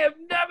 I have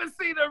never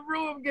seen a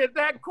room get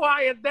that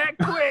quiet that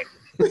quick.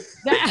 Yo,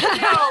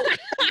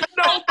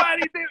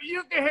 nobody did.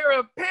 You can hear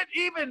a pin.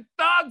 Even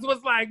Thugs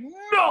was like,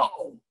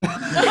 no.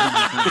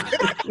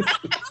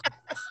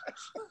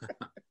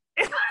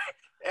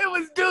 It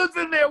was dudes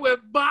in there with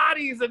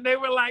bodies, and they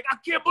were like, I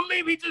can't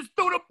believe he just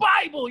threw the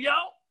Bible, yo.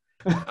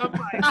 I'm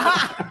like,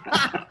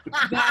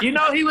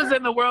 he was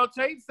in the World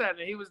Trade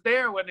Center. He was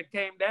there when it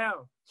came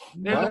down.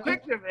 There's a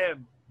picture of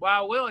him.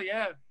 Wild Will,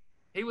 yeah.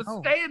 He was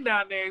staying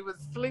down there. He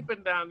was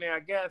sleeping down there,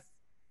 I guess.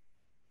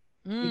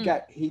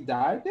 He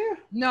died there?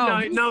 No,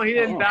 he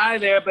didn't die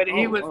there, but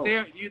he was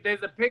there.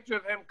 There's a picture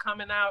of him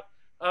coming out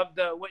of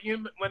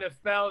when it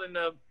fell and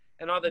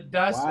all the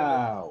dust.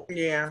 Wow.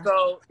 Yeah.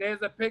 So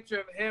there's a picture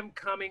of him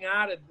coming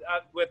out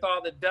with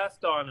all the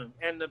dust on him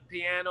and the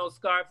piano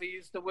scarf he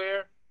used to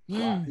wear.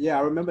 Wow. Yeah,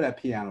 I remember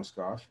that piano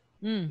scarf.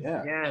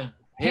 Yeah.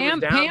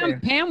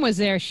 Pam was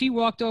there. She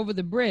walked over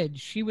the bridge.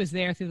 She was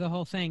there through the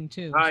whole thing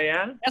too. Oh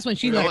yeah. That's when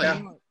she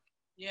left.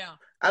 Yeah.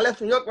 I left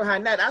New York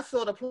behind that. I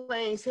saw the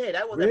plane's head.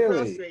 That was at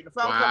Pearl Street. The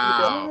phone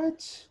company.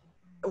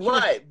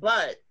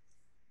 But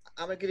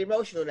I'm gonna get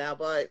emotional now.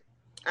 But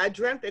I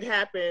dreamt it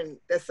happened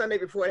that Sunday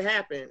before it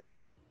happened,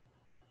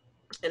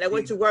 and I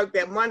went to work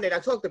that Monday. And I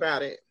talked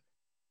about it.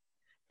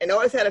 And I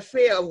always had a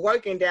fear of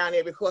working down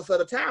there because of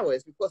the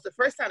towers, because the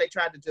first time they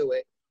tried to do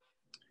it.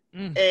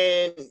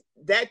 And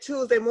that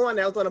Tuesday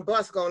morning, I was on a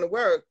bus going to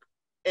work,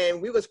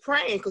 and we was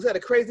praying because we had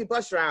a crazy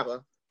bus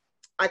driver.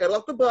 I got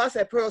off the bus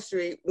at Pearl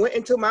Street, went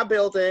into my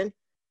building,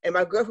 and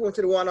my girlfriend went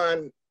to the one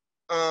on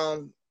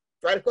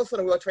right across from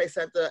the World Trade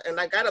Center. And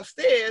I got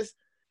upstairs.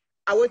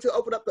 I went to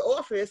open up the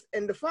office,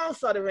 and the phone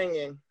started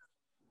ringing.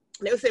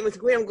 And they were saying, "Mr.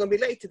 Green, I'm going to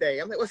be late today."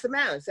 I'm like, "What's the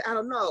matter?" I said, "I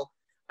don't know.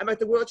 I'm at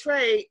the World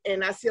Trade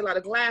and I see a lot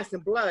of glass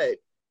and blood.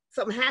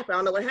 Something happened. I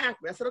don't know what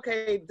happened." I said,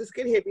 "Okay, just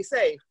get here, be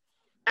safe."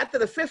 After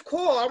the fifth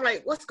call, I'm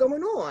like, "What's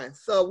going on?"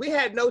 So we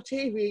had no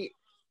TV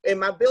in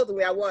my building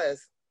where I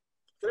was.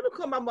 So let me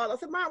call my mother. I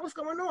said, "Mom, what's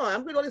going on?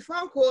 I'm getting all these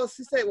phone calls."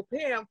 She said, "Well,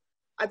 Pam,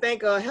 I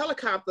think a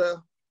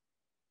helicopter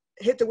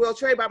hit the World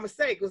Trade by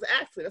mistake. It was an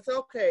accident." I said,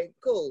 "Okay,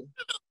 cool."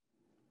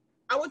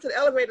 I went to the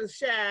elevator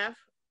shaft,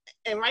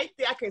 and right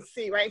there I can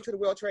see right into the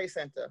World Trade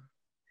Center.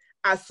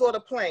 I saw the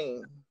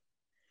plane.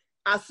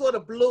 I saw the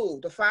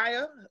blue, the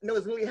fire, and it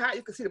was really hot.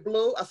 You could see the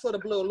blue. I saw the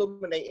blue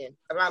illuminating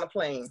around the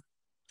plane.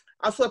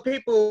 I saw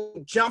people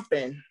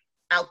jumping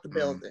out the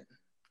building.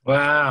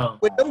 Wow.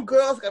 When them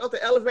girls got off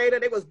the elevator,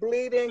 they was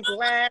bleeding,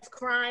 glass,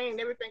 crying,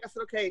 and everything. I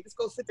said, "Okay, just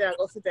go sit down,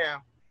 go sit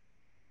down."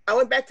 I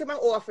went back to my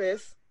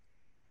office,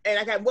 and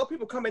I got more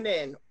people coming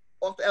in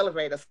off the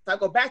elevator. So I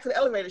go back to the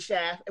elevator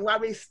shaft, and while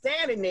we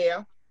standing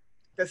there,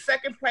 the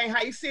second plane,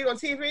 how you see it on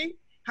TV,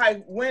 how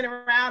it went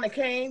around and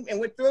came and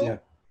went through,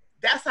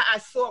 that's how I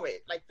saw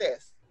it, like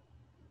this.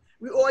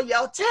 We all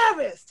yelled,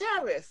 "Terrorists,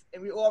 terrorists,"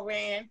 and we all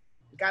ran,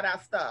 got our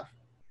stuff.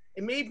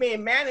 And me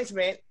being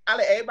management, I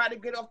let everybody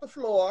get off the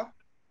floor.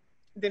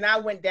 Then I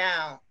went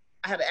down.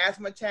 I had an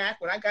asthma attack.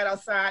 When I got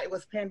outside, it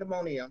was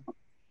pandemonium.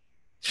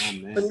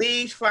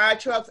 Police, fire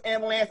trucks,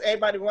 ambulance,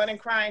 everybody running,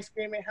 crying,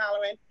 screaming,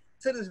 hollering.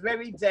 To this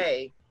very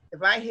day,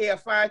 if I hear a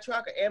fire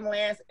truck, an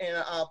ambulance, and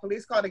a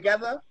police car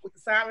together with the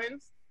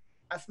sirens,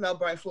 I smell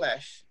burnt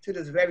flesh to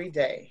this very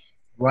day.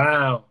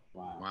 Wow.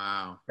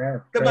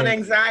 Come on,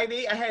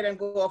 anxiety. I had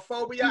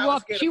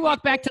agoraphobia. She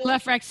walked back to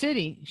Left Rack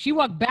City. She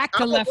walked back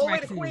to Left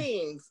Rack City.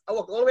 Queens. I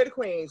walked all the way to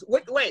Queens.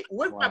 Wait,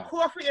 with my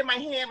coffee in my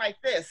hand like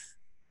this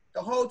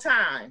the whole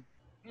time.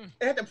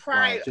 I had to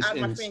pry it out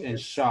of my fingers. In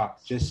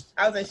shock.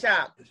 I was in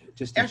shock.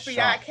 Just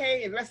FBI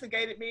came,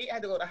 investigated me. I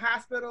had to go to the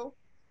hospital.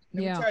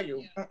 Let me tell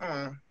you.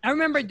 I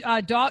remember,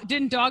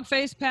 didn't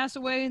Dogface pass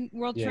away in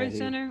World Trade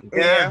Center?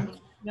 Yeah.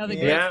 Another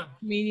great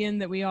comedian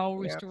that we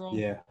all used to roll.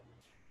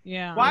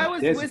 Yeah. Why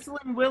was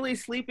Whistling Willie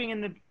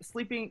sleeping?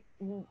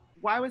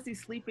 Why was he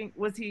sleeping?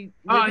 Was he?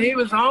 Oh, he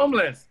was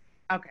homeless.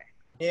 Okay.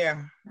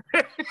 Yeah.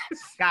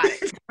 Got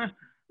it.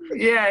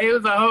 Yeah, he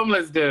was a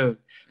homeless dude.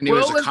 And he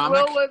was a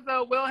comic?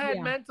 Will had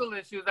mental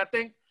issues. I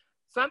think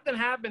something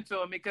happened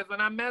to him because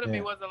when I met him,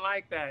 he wasn't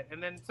like that.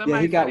 And then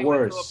somebody he got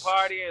worse. Went to a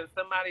party and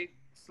somebody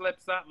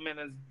slipped something in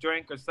his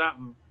drink or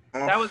something.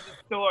 That was the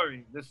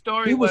story. The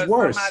story he was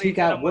worse. Somebody he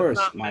got worse,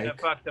 Mike. And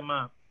fucked him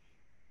up.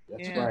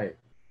 That's right.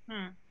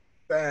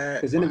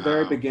 Because in the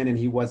very beginning,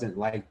 he wasn't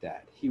like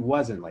that. He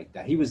wasn't like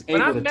that. He was able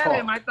to talk. When I met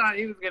him, I thought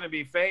he was going to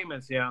be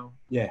famous, yo.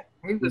 Yeah.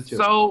 He was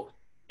so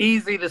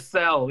easy to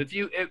sell. If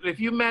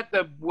you met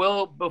the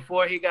Will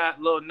before he got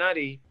a little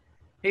nutty,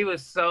 he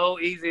was so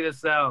easy to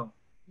sell.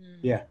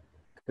 Yeah.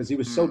 Because he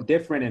was so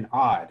different and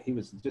odd. He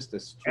was just a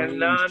strange... And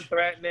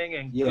non-threatening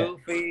and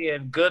goofy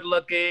and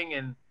good-looking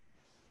and,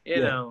 you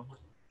know.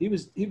 He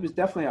was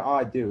definitely an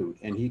odd dude,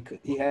 and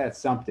he had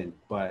something,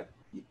 but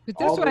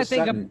that's what I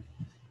think...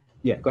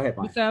 Yeah, go ahead,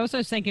 Mike. So I was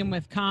just thinking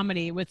with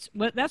comedy,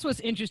 that's what's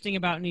interesting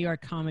about New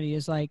York comedy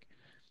is like,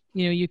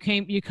 you know,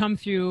 you come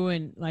through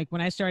and like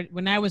when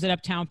I was at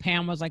Uptown,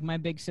 Pam was like my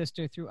big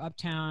sister through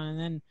Uptown, and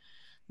then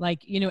like,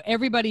 you know,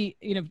 everybody,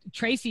 you know,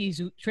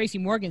 Tracy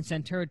Morgan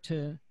sent her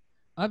to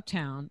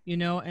Uptown, you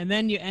know, and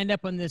then you end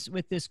up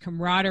with this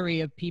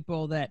camaraderie of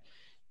people that,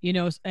 you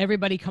know,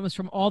 everybody comes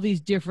from all these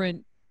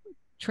different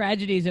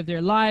tragedies of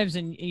their lives,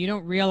 and you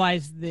don't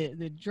realize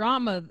the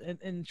drama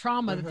and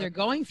trauma that they're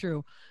going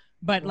through.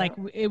 But like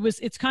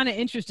it's kind of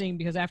interesting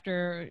because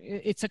after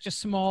it's such a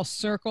small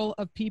circle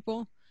of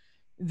people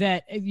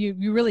that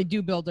you really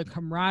do build a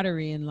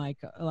camaraderie and like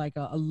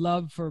a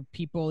love for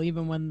people,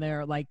 even when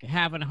they're like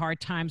having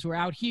hard times. We're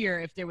out here,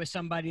 if there was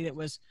somebody that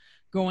was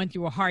going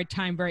through a hard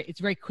time, it's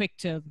very quick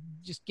to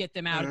just get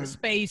them out of the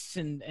space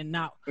and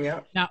not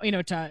you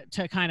know,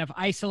 to kind of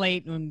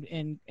isolate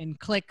and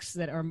cliques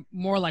that are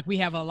more like, we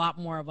have a lot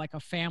more of like a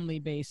family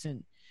base.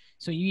 And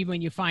so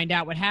when you find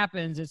out what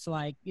happens, it's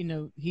like, you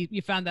know,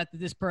 you found out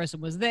that this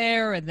person was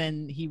there and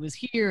then he was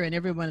here, and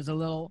everyone is a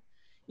little,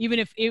 even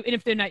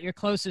if they're not your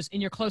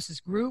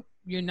closest group,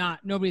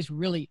 nobody's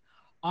really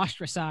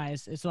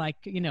ostracized. It's like,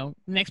 you know,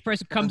 the next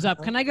person comes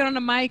up, can I get on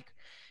the mic?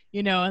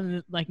 You know,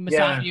 and like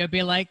Masavia would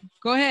be like,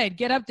 go ahead,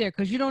 get up there,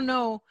 because you don't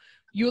know,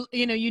 you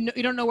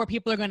don't know where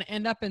people are going to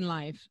end up in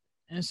life.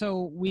 And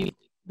so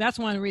that's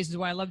one of the reasons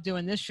why I love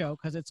doing this show,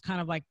 because it's kind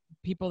of like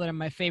people that are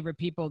my favorite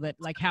people that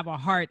like have a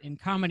heart in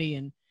comedy,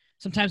 and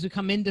sometimes we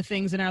come into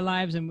things in our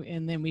lives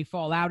and then we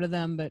fall out of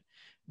them, but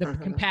the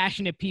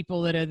compassionate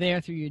people that are there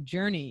through your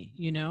journey,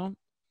 you know.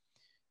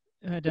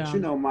 But you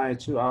know, Maya,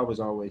 too, I was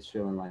always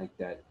feeling like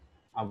that.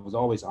 I was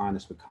always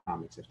honest with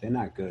comics. If they're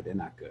not good, they're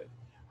not good.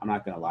 I'm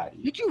not going to lie to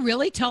you. Did you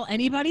really tell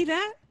anybody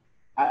that?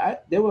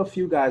 There were a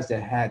few guys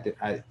that had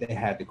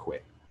to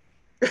quit.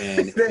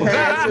 And it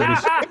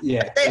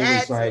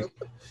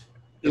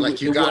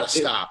was you gotta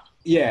stop.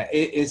 Yeah,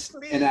 I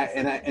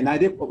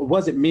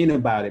wasn't mean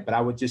about it, but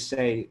I would just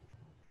say,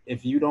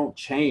 if you don't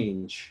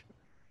change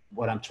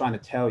what I'm trying to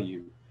tell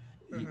you,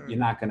 you're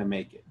not going to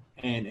make it.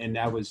 And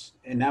that was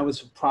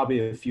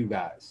probably a few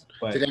guys.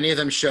 But did any of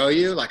them show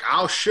you? Like,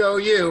 I'll show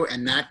you,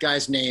 and that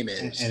guy's name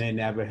is. And they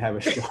never have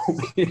a show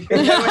me.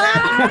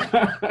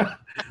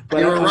 But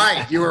you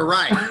were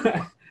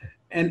right.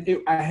 And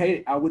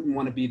I wouldn't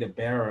want to be the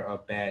bearer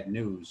of bad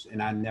news,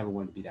 and I never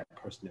want to be that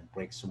person that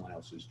breaks someone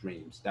else's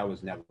dreams. That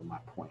was never my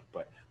point.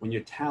 But when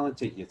you're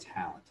talented, you're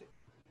talented.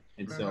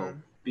 And so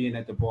being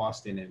at the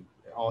Boston and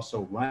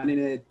also running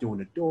it, doing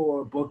the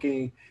door,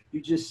 booking, you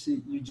just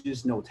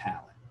know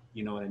talent.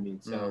 You know what I mean?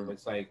 So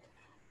it's like,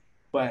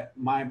 but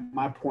my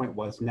point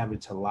was never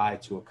to lie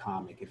to a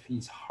comic. If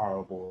he's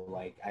horrible,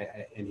 like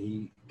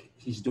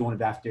he's doing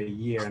it after a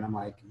year, and I'm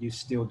like, you're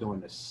still doing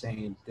the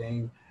same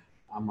thing.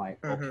 I'm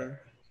like, okay,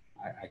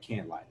 I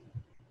can't lie.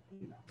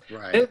 You know?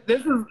 Right.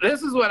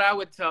 This is what I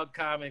would tell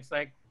comics.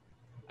 Like,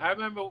 I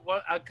remember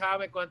a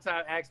comic one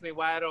time asked me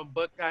why I don't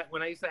book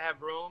when I used to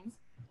have rooms,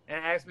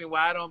 and asked me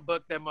why I don't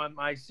book them on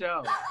my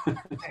show.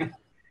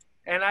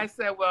 And I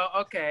said, well,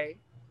 okay,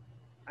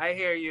 I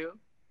hear you.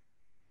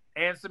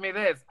 Answer me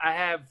this. I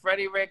have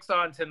Freddie Ricks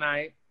on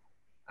tonight.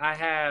 I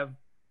have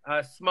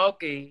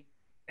Smokey,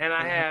 and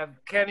I have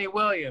Kenny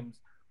Williams.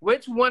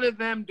 Which one of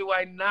them do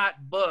I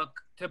not book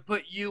to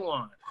put you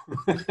on?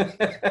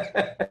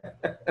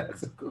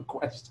 That's a good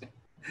question.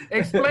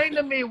 Explain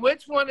to me,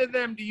 which one of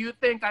them do you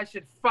think I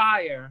should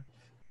fire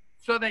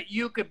so that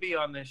you could be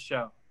on this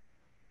show?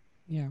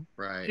 Yeah.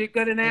 Right. She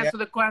couldn't answer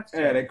the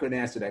question. Yeah, they couldn't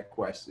answer that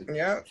question.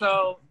 Yeah.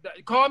 So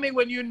call me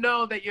when you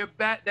know that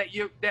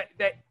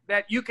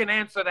that you can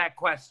answer that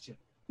question.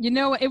 You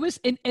know, it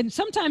was, and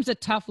sometimes a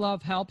tough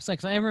love helps.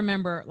 Like, I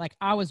remember, like,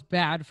 I was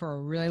bad for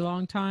a really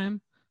long time.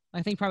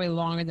 I think probably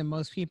longer than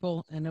most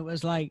people. And it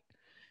was like,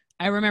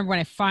 I remember when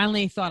I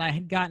finally thought I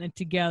had gotten it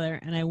together,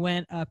 and I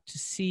went up to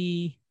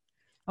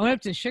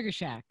the Sugar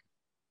Shack.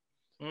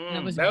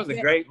 That was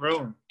a great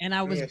room. And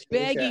I was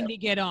begging to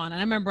get on. And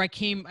I remember I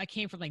came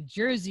from like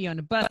Jersey on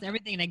the bus and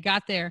everything, and I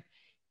got there,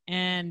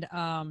 and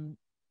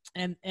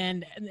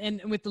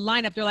with the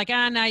lineup, they're like,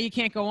 no, you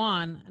can't go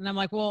on. And I'm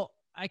like, well,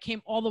 I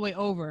came all the way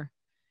over.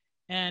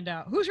 And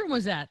whose room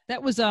was that?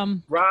 That was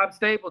Rob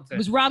Stapleton. It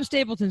was Rob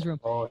Stapleton's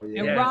room. Oh,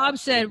 yeah.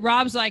 And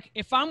Rob's like,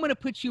 if I'm gonna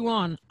put you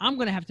on, I'm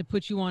gonna have to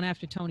put you on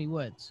after Tony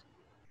Woods.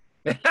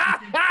 So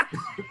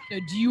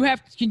do you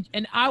have to,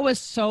 and I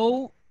was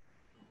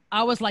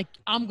like,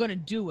 I'm gonna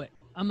do it.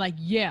 I'm like,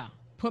 yeah,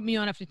 put me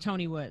on after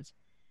Tony Woods.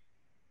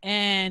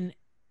 And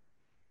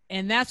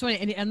that's when,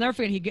 and I'll never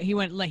forget, he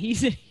went like, he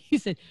said,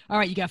 all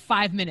right, you got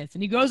 5 minutes.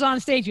 And he goes on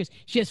stage, he goes,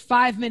 she has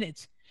 5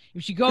 minutes.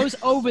 If she goes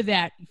over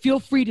that, feel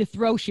free to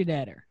throw shit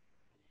at her.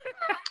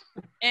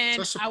 And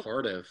so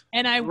supportive.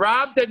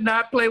 Rob did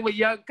not play with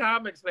young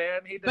comics, man.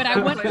 But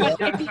at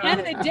the end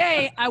of the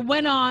day, I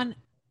went on,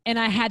 and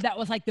that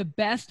was like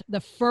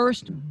the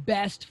first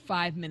best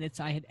 5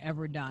 minutes I had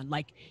ever done.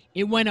 Like,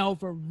 it went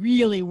over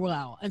really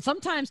well. And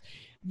sometimes,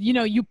 you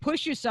know, you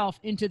push yourself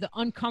into the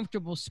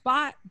uncomfortable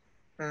spot.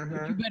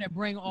 But you better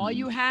bring all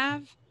you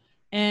have.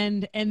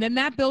 And then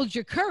that builds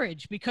your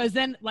courage, because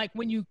then, like,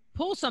 when you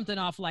pull something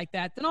off like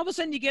that, then all of a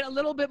sudden you get a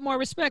little bit more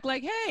respect,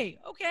 like, hey,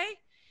 okay.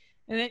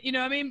 And then, you know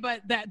what I mean?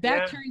 But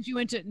that turns you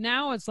into,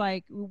 now it's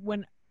like,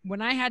 when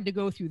I had to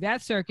go through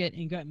that circuit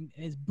and got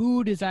as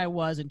booed as I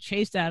was and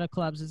chased out of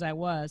clubs as I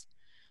was,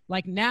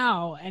 like,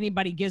 now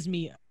anybody gives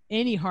me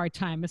any hard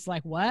time, it's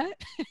like, what?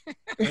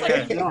 Like,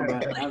 I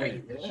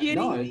survived.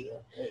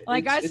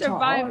 It's a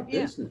hard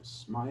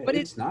business, but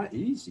it's not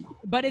easy.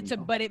 But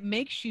but it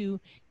makes you,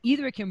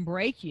 either it can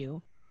break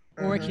you,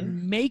 or it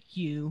can make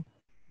you,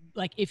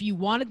 like, if you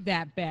wanted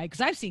that bad.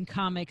 Because I've seen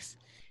comics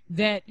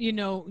that, you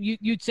know,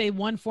 you'd say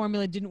one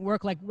formula didn't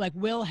work, like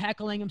Will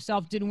heckling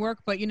himself didn't work,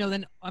 but, you know,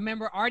 then I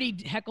remember Artie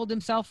heckled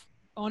himself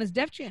on his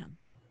Def Jam.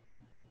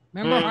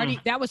 Remember Artie?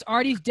 That was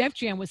Artie's Def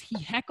Jam, was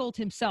he heckled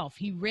himself.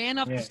 He ran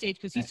off the stage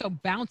because he's so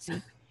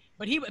bouncy.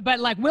 But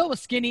like, Will was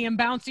skinny and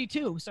bouncy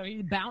too, so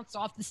he'd bounce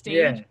off the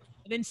stage and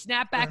then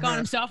snap back on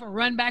himself, and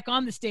run back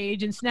on the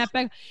stage and snap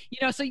back. You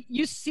know, so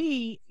you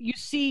see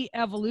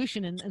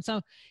evolution, and so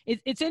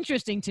it's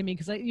interesting to me,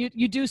 because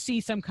you do see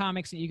some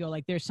comics that you go,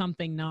 like, there's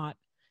something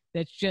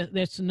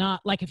that's not,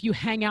 like, if you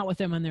hang out with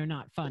them and they're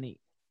not funny.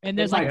 And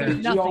there's like, there's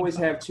did you always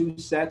have two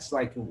sets,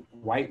 like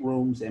white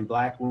rooms and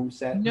black room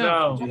set?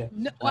 No.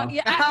 Well,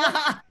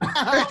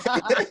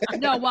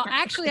 no, well,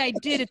 actually I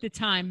did at the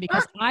time,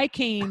 because I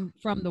came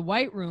from the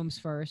white rooms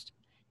first,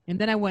 and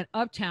then I went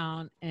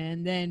uptown,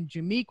 and then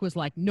Jameek was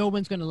like, no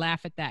one's going to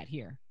laugh at that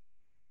here.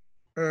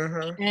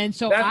 And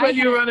so that's when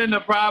you run into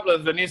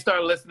problems, when you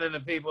start listening to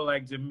people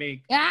like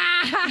Jameek.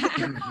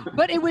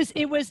 But it was,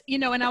 you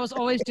know, and I was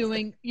always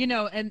doing, you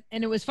know, and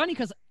it was funny,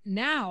 because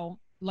now,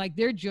 like,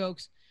 their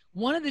jokes,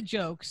 one of the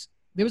jokes,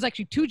 there was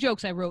actually 2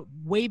 jokes I wrote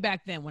way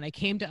back then when I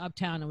came to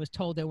Uptown and was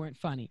told they weren't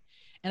funny.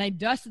 And I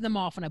dusted them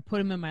off and I put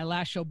them in my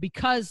last show,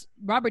 because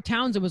Robert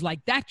Townsend was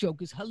like, that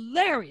joke is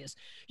hilarious.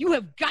 You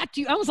have got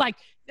to. I was like,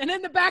 and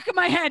in the back of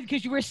my head,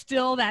 because you were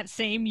still that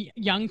same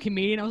young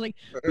comedian, I was like,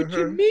 but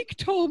Jameek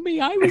told me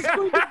I was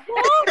going to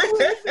wrong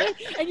with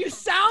it. And you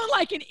sound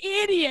like an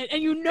idiot.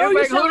 And you know,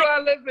 like, who do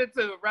I listen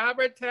to?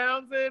 Robert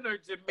Townsend or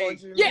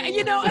Jameek? Yeah,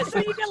 you know, and so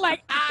you get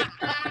like,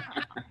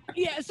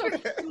 yeah, so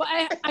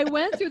I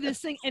went through this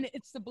thing, and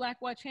it's the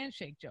Black Watch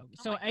handshake joke.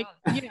 So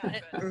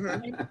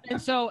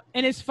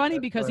and it's funny,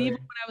 because even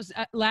when I was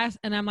last,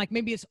 and I'm like,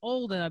 maybe it's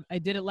old, and I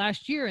did it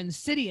last year in the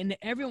city, and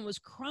everyone was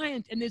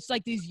crying, and it's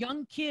like these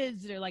young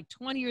kids that are like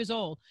 20 years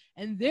old,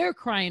 and they're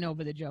crying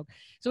over the joke.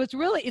 So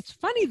it's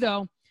funny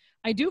though.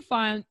 I do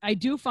find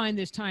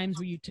there's times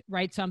where you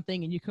write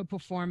something and you could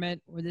perform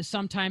it, or there's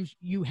sometimes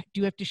you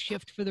do have to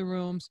shift for the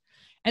rooms.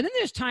 And then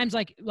there's times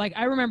like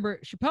I remember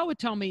Chappelle would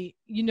tell me,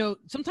 you know,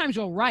 sometimes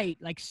you'll write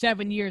like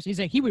 7 years. He's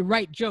like, he would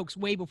write jokes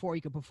way before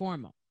he could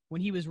perform them.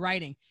 When he was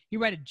writing, he'd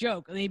write a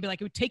joke, and he'd be like,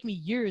 it would take me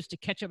years to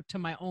catch up to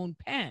my own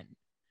pen.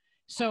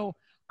 So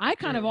I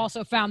kind of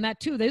also found that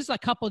too. There's a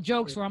couple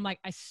jokes where I'm like,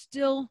 I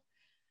still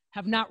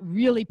have not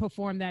really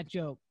performed that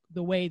joke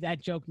the way that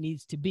joke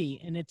needs to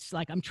be. And it's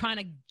like, I'm trying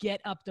to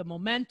get up the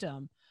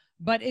momentum,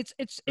 but it's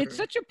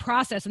such a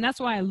process. And that's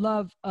why I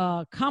love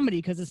comedy,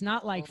 because it's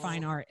not like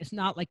fine art. It's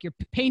not like your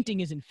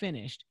painting isn't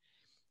finished.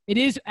 It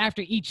is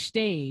after each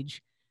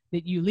stage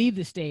that you leave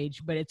the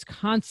stage, but it's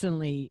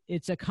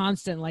a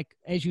constant, like,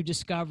 as you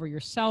discover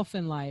yourself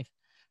in life,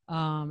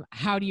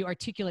 how do you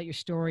articulate your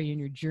story and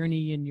your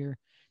journey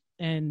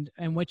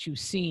and what you've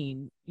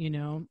seen, you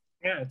know?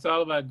 Yeah, it's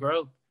all about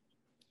growth.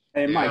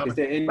 Hey, Mike, is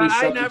there any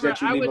subject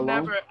that you leave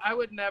alone? I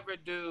would never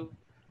do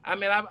I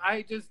mean,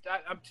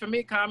 for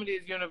me, comedy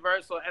is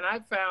universal. And I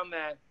found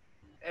that,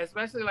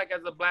 especially like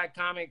as a black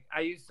comic,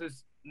 I used to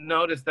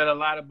notice that a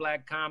lot of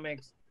black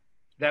comics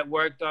that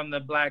worked on the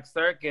black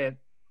circuit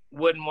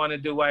wouldn't want to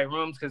do white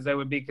rooms because they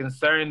would be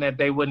concerned that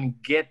they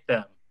wouldn't get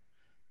them.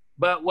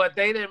 But what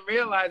they didn't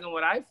realize and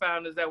what I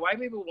found is that white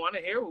people want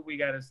to hear what we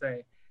got to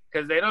say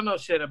because they don't know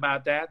shit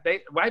about that.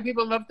 White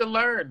people love to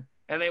learn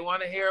and they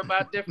want to hear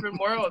about different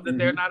worlds that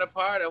they're not a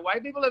part of.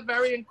 White people are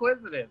very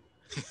inquisitive.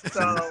 So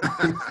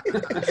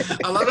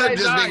I love that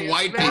just being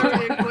white people.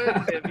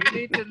 You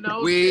need to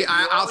know.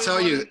 I'll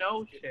tell you.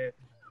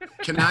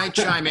 Can I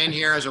chime in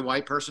here as a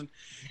white person?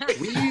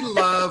 We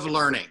love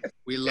learning.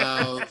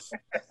 We're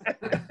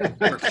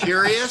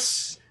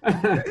curious,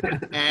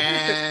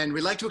 and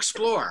we like to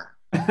explore.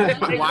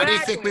 Exactly. Why do you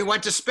think we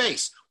went to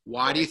space?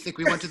 Why do you think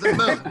we went to the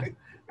moon?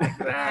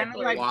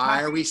 Exactly.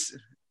 Why are we?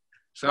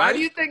 Sorry? Why do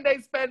you think they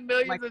spend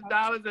millions of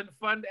dollars and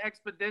fund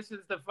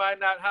expeditions to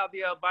find out how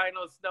the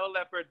albino snow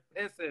leopard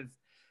pisses?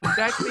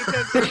 That's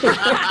because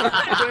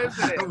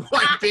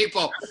white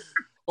people.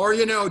 Or,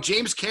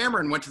 James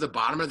Cameron went to the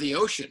bottom of the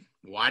ocean.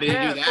 Why did he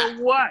do that?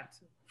 For what?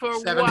 For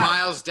 7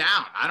 miles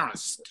down. I don't know.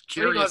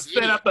 Curious.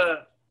 Set up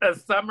a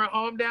summer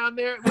home down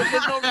there? Well,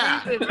 there's no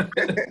reason.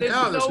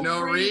 There's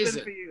no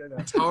reason. For you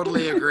to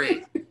totally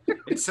agree.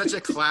 It's such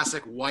a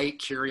classic white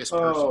curious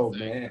person thing.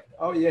 Man.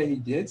 Oh yeah, he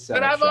did.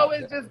 But I've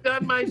always just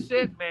done my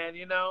shit, man.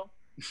 Yeah.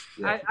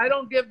 I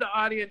don't give the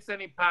audience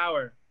any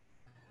power.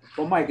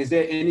 Well, Mike, is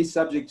there any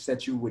subjects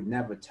that you would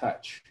never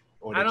touch?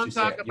 I don't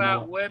talk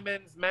about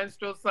women's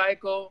menstrual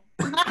cycle.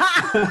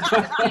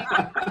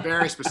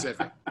 Very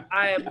specific.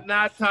 I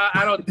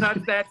don't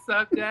touch that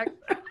subject.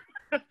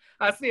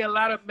 I see a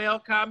lot of male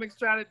comics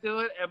try to do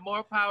it, and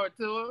more power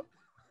to them.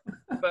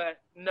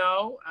 But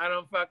no, I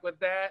don't fuck with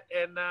that.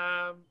 And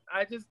I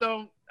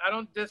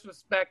don't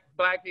disrespect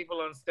black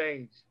people on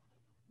stage.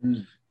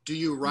 Do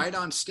you write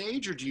on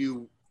stage or do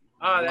you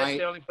that's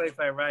the only place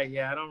I write.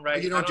 Yeah, I don't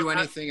write. You don't do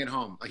anything at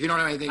home? Like you don't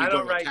have anything I you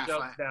don't write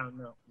jokes down,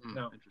 no.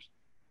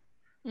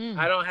 Interesting.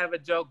 I don't have a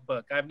joke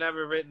book. I've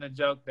never written a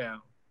joke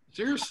down.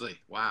 Seriously?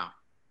 Wow.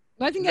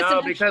 Well, I think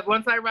that's because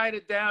once I write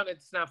it down,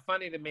 it's not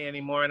funny to me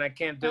anymore and I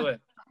can't do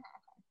it.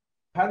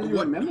 How do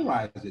you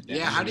memorize it then?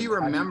 Yeah, how do you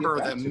remember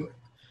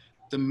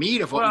the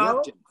meat of what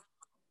worked?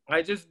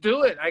 I just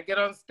do it. I get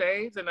on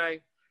stage and I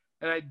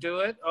do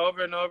it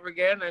over and over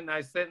again, and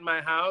I sit in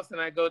my house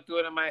and I go through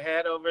it in my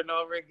head over and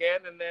over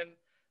again, and then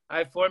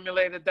I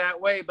formulate it that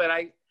way. But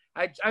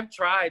I've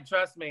tried,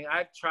 trust me,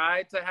 I've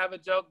tried to have a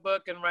joke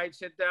book and write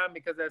shit down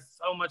because that's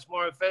so much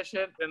more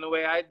efficient than the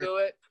way I do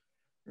it.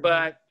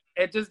 But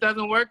it just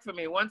doesn't work for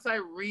me. Once I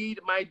read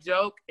my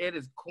joke, it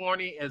is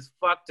corny as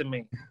fuck to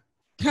me.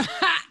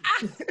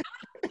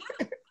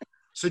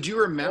 So do you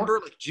remember,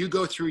 do you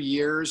go through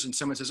years and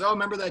someone says, oh,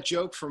 remember that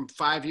joke from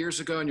 5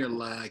 years ago? And you're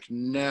like,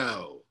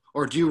 no.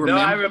 Or do you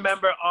remember? No, I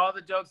remember all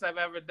the jokes I've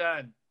ever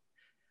done.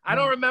 I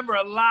don't remember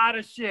a lot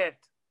of shit.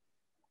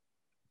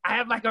 I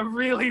have like a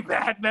really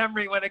bad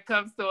memory when it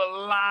comes to a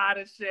lot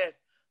of shit.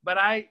 But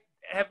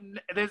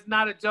there's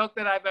not a joke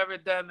that I've ever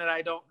done that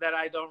I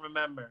don't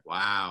remember.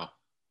 Wow.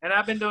 And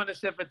I've been doing this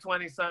shit for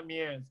 20-something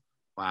years.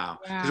 Wow.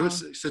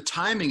 So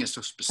timing is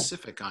so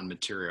specific on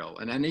material,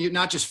 and you're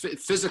not just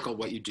physical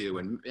what you do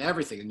and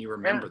everything, and you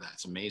remember that.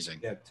 It's amazing.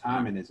 Yeah,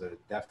 timing is a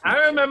definite.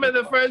 I remember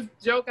the first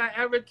joke I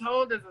ever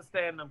told as a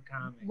stand-up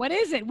comic. What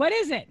is it? What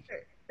is it?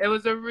 It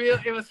was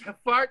a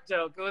fart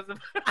joke.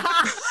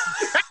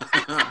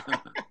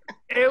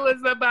 It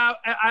was about,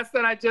 I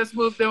said I just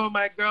moved in with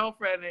my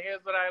girlfriend, and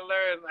here's what I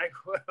learned. Like,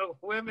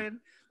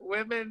 women,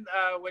 when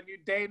you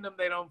date them,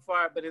 they don't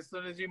fart. But as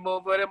soon as you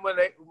move in with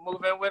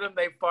them,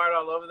 they fart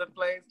all over the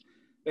place.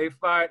 They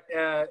fart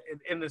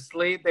in the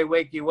sleep. They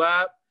wake you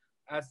up.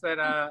 I said,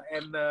 I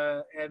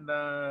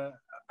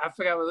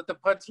forgot what the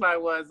punchline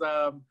was.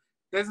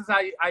 This is how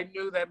I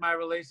knew that my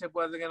relationship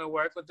wasn't going to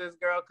work with this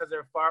girl, because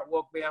her fart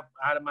woke me up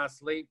out of my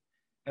sleep,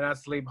 and I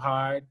sleep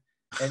hard.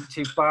 And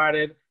she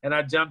farted, and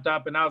I jumped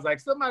up, and I was like,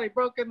 somebody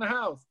broke in the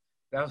house.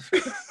 I was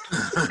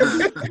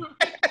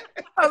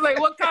like,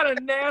 what kind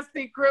of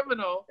nasty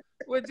criminal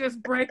would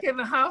just break in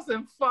the house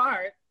and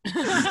fart?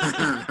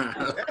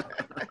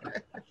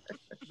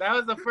 That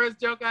was the first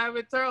joke I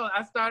ever told.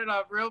 I started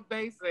off real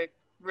basic,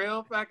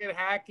 real fucking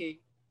hacky,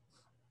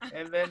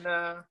 and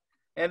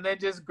then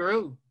just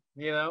grew,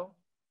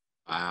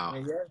 Wow.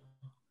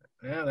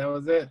 Yeah, that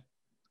was it.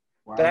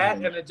 Wow. That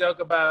and a joke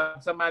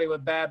about somebody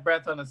with bad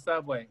breath on the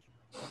subway.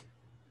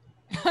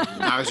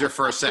 That was your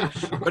first set.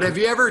 But have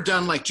you ever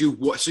done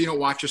so you don't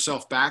watch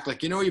yourself back?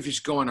 Like, if you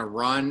just go on a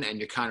run and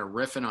you're kind of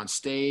riffing on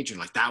stage and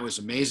like, that was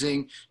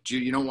amazing.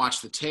 You don't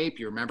watch the tape?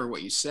 You remember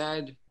what you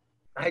said?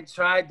 I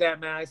tried that,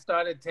 man. I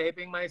started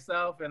taping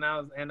myself, and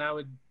I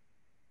would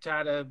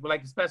try to,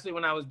 especially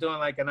when I was doing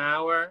like an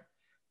hour.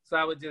 So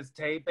I would just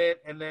tape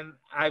it, and then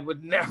I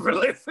would never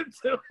listen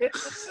to it.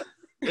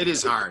 It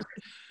is hard.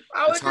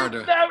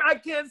 I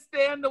can't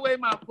stand the way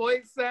my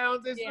voice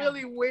sounds. It's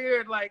really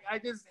weird. Like, I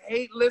just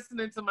hate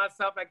listening to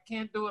myself. I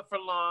can't do it for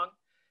long.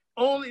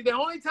 the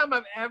only time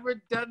I've ever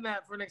done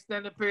that for an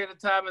extended period of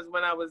time is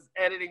when I was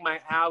editing my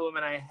album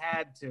and I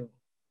had to.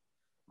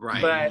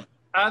 Right. But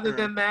other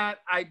than that,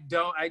 I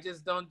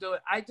just don't do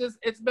it.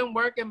 It's been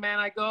working, man.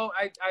 I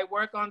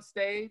work on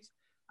stage.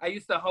 I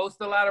used to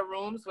host a lot of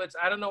rooms, which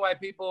I don't know why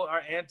people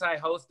are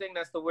anti-hosting.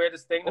 That's the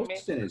weirdest thing to me.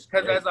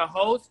 Because as a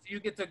host, you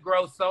get to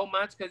grow so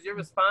much because you're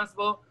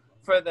responsible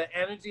for the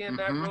energy in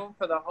that room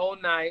for the whole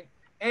night.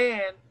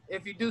 And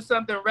if you do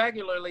something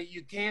regularly,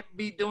 you can't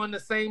be doing the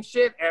same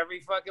shit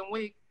every fucking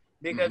week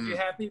because you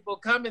have people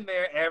coming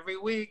there every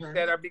week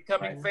that are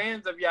becoming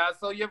fans of y'all.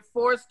 So you're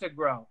forced to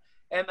grow.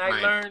 And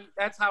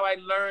that's how I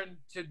learned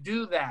to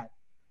do that.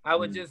 I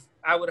would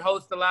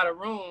host a lot of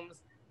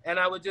rooms and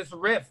I would just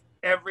riff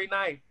every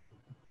night.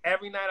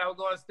 Every night I would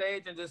go on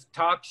stage and just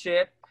talk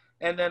shit.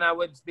 And then I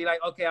would be like,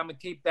 okay, I'm gonna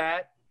keep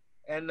that.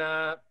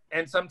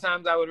 And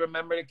sometimes I would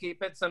remember to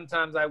keep it.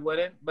 Sometimes I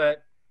wouldn't,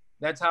 but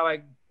that's how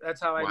I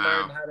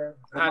learned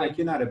how to.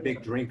 You're not a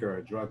big drinker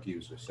or drug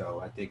user,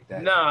 so I think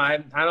that. No,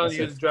 I don't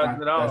use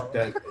drugs at all.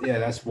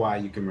 That's why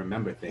you can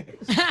remember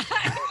things.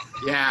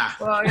 Yeah.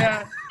 Well,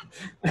 yeah.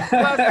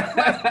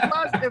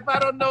 Plus, if I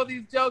don't know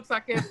these jokes, I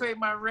can't pay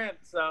my rent.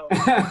 So.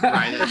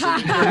 Right. You're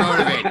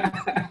motivated.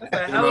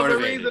 That's a hell of a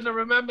reason to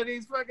remember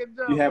these fucking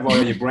jokes. You have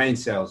all your brain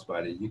cells,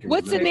 buddy. You can.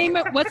 What's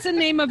the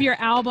name of your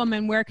album,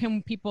 and where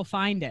can people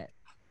find it?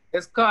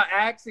 It's called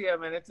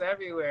Axiom, and it's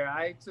everywhere.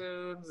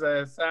 iTunes,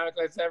 SoundCloud,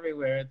 it's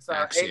everywhere. It's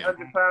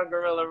 800 Pound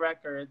Gorilla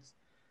Records,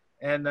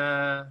 and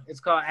it's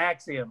called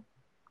Axiom.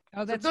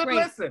 Oh, that's great.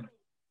 Listen.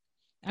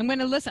 I'm going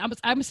to listen.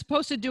 I'm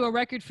supposed to do a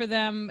record for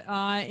them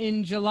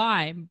in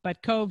July,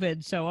 but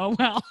COVID, so oh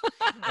well.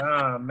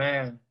 Oh,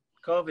 man.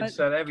 COVID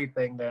shut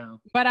everything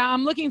down. But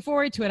I'm looking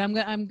forward to it. I'm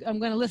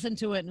going to listen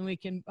to it, and we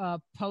can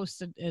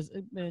post it as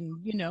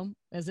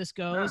this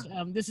goes.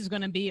 This is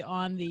going to be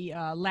on the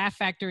Laugh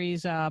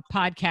Factory's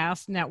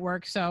podcast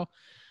network. So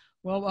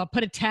we'll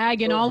put a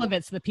tag in all of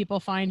it so that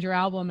people find your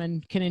album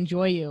and can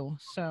enjoy you.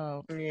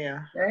 So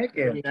yeah, thank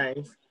you.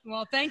 Nice.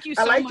 Well, thank you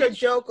so much. I like your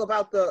joke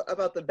about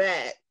the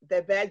bat.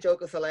 That bat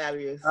joke is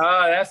hilarious.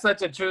 Oh, that's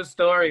such a true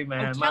story,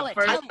 man. Tell it.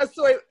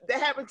 Story that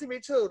happened to me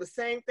too. The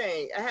same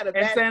thing. I had a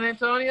bat. In San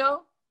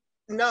Antonio?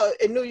 No,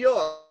 in New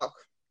York.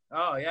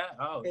 Oh yeah.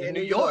 Oh, in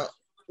New York.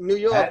 New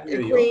York,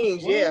 in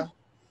Queens. Yeah.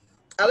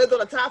 I lived on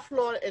the top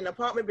floor in an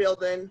apartment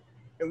building,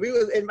 and we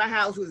was in my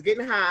house. We was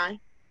getting high.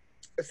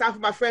 It's time for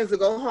my friends to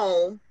go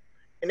home.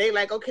 And they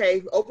like,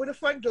 okay, open the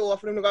front door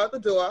for them to go out the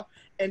door.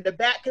 And the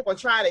bat kept on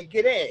trying to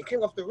get in. It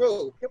came off the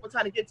roof. Kept on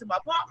trying to get to my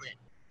apartment.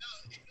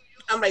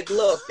 I'm like,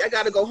 look, I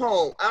got to go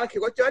home. I don't care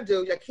what y'all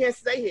do. Y'all can't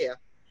stay here.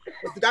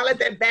 If y'all let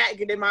that bat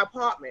get in my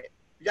apartment,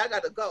 y'all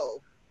got to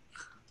go.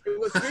 It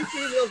was 3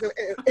 females and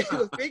it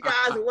was 3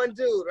 guys and 1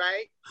 dude,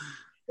 right?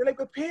 They're like,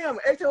 but Pam,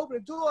 every time I open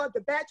the door, the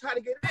bat tried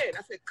to get in.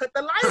 I said, cut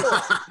the light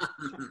off.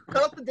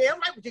 Cut off the damn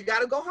light, but you got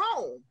to go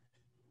home.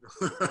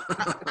 An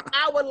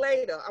hour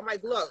later, I'm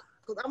like, look,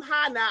 because I'm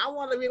high now. I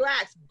want to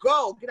relax.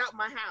 Go. Get out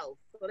my house.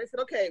 So they said,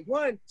 okay,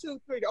 1,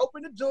 2, 3. They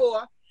opened the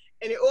door,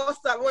 and they all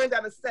started running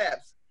down the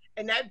steps.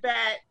 And that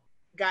bat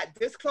got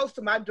this close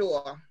to my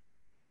door,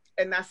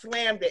 and I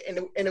slammed it,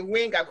 and the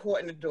wind got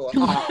caught in the door.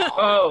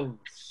 Oh,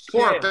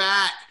 poor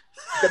bat.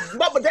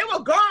 But they were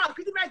gone.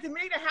 Could you imagine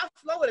me, the house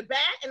floor with a bat,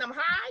 and I'm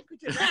high?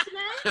 Could you imagine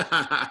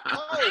that?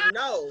 Oh,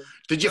 no.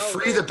 Did you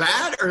free the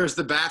bat, or is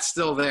the bat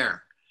still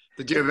there?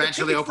 Did you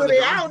eventually open the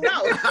door? I don't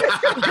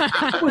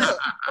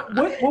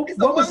know.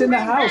 What was in the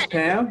house,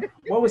 Pam?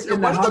 What was in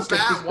the house? What did the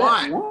bat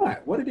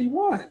want? What did he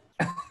want?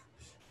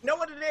 You know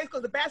what it is?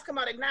 Because the bats come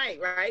out at night,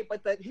 right?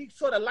 But he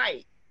saw the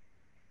light.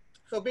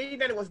 So being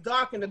that it was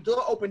dark and the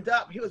door opened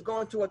up, he was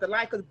going toward the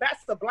light. Because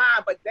bats are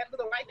blind, but that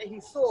little light that he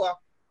saw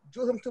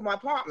drew him to my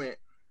apartment.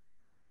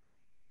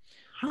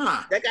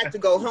 Huh. They got to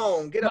go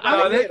home. Get up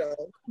out of here,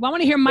 though. Well, I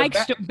want to hear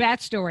Mike's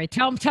bat story.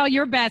 Tell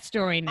your bat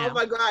story now. Oh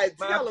my God,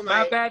 tell him.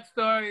 My bat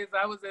story is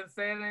I was in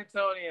San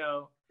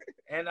Antonio,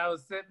 and I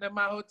was sitting in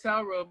my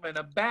hotel room, and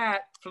a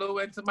bat flew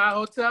into my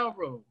hotel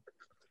room.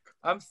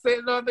 I'm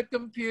sitting on the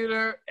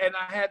computer, and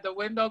I had the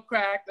window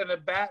cracked, and a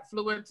bat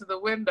flew into the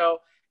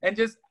window, and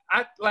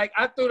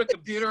I threw the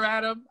computer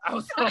at him. I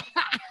was like,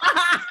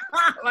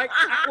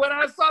 when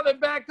I saw the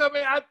bat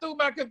coming, I threw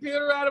my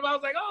computer at him. I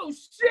was like, oh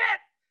shit!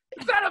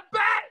 Is that a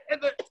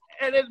bat?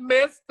 And it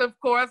missed, of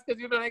course,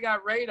 because they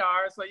got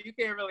radar, so you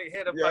can't really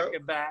hit a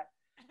fucking bat.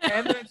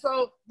 And then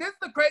so this is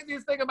the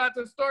craziest thing about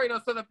this story,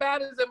 though. So the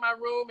bat is in my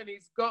room, and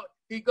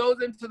he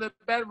goes into the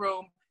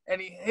bedroom,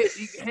 and he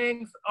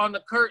hangs on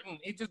the curtain.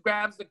 He just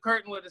grabs the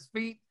curtain with his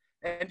feet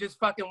and just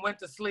fucking went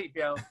to sleep,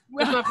 yo.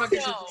 This motherfucker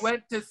just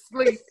went to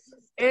sleep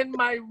in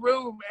my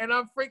room, and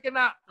I'm freaking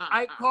out.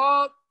 I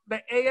called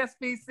the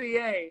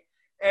ASPCA,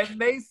 and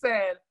they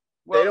said,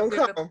 well, they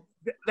don't come.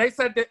 They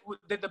said,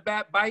 did the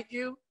bat bite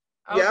you?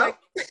 I was like,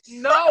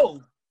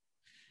 no.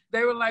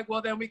 They were like,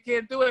 well, then we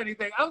can't do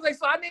anything. I was like,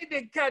 so I need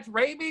to catch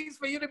rabies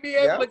for you to be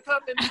able to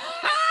come and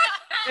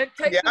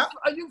take this?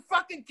 Are you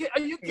fucking kidding? Are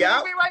you kidding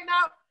me right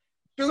now?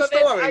 True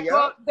story,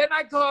 then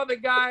I called the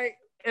guy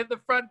in the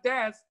front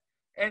desk,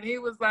 and he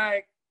was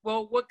like,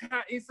 well, what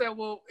kind? He said,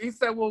 well,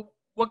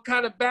 what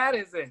kind of bat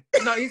is it?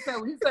 No, he said,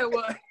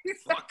 well,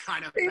 what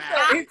kind of bat?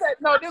 He said,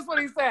 no, this is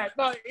what he said.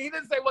 No, he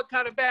didn't say what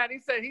kind of bat. He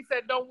said,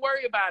 don't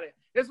worry about it.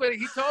 This way,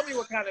 he told me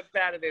what kind of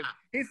bat it is.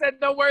 He said,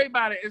 don't worry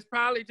about it. It's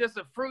probably just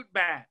a fruit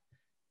bat.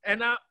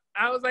 And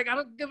I was like, I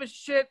don't give a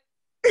shit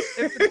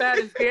if the bat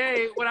is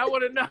gay. What I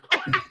want to know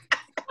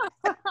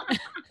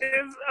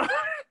is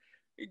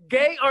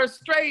gay or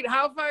straight,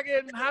 how do I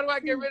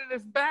get rid of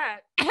this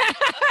bat?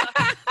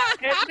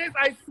 And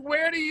I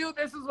swear to you,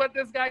 this is what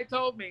this guy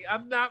told me.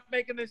 I'm not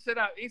making this shit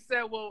up. He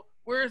said, well,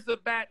 where's the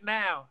bat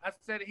now? I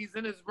said, he's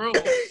in his room.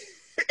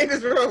 In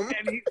his room.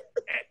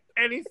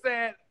 And he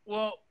said,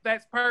 well,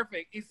 that's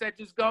perfect. He said,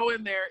 just go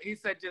in there. He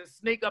said, just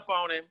sneak up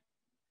on him.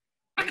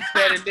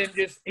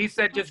 He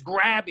said, just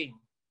grab him.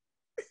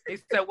 He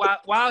said,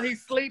 while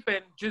he's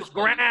sleeping, just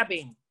grab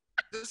him.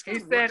 He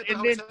said,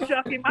 and then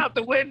chuck him out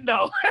the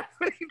window. That's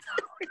what he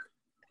told me.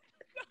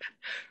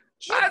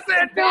 I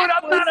said, dude,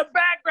 I'm not a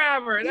bat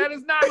grabber. That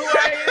is not who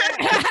I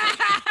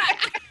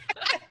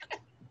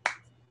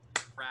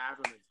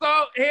am.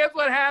 So here's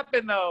what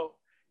happened, though.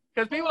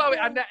 Because people always,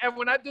 and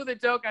when I do the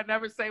joke, I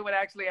never say what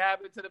actually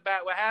happened to the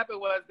bat. What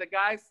happened was the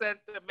guy sent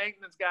the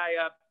maintenance guy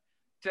up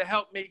to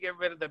help me get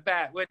rid of the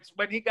bat, which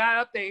when he got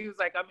up there, he was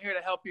like, I'm here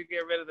to help you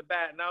get rid of the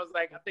bat. And I was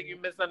like, I think you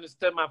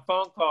misunderstood my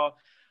phone call.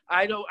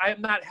 I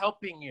am not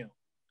helping you.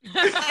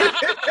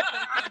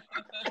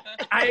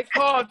 I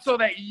called so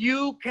that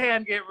you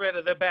can get rid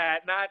of the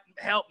bat, not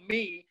help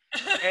me.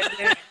 And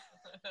then,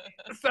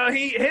 so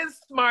his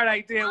smart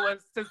idea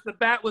was, since the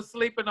bat was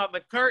sleeping on the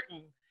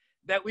curtain,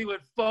 that we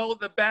would fold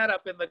the bat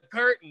up in the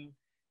curtain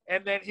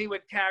and then he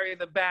would carry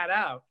the bat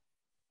out.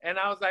 And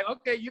I was like,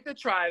 okay, you could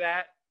try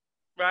that.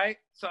 Right?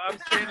 So I'm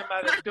standing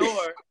by the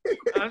door.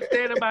 I'm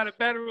standing by the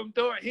bedroom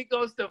door. He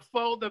goes to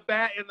fold the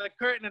bat in the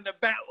curtain and the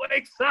bat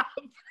wakes up.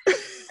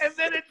 And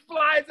then it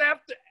flies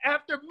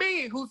after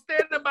me, who's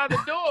standing by the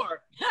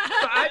door. So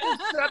I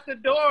just shut the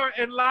door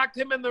and locked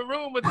him in the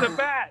room with the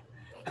bat.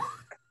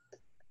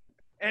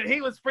 And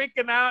he was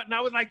freaking out. And I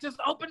was like, just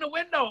open the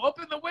window. Let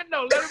him out the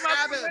window.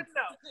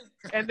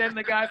 And then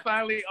the guy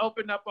finally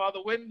opened up all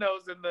the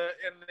windows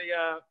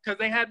because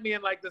they had me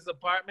in like this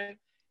apartment.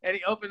 And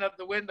he opened up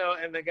the window,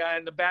 and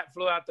the bat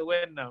flew out the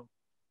window.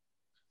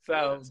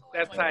 So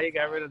that's how he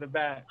got rid of the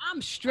bat.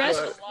 I'm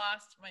stressed. I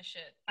lost my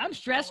shit. I'm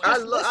stressed. I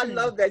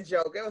love that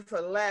joke. It was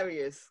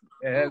hilarious.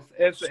 Yeah,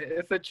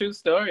 it's a true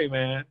story,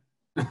 man.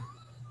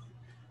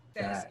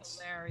 That's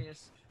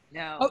hilarious.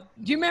 No. Oh,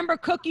 do you remember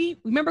Cookie?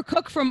 Remember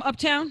Cook from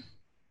Uptown?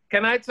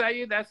 Can I tell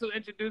you, that's who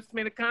introduced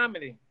me to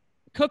comedy.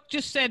 Cook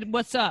just said,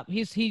 "What's up?"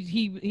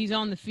 He's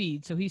on the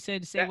feed, so he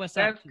said to say, "What's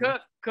up?" That's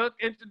Cook. Cook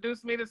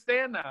introduced me to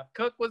stand up.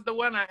 Cook was the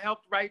one I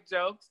helped write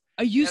jokes.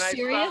 Are you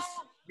serious?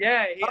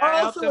 I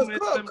helped him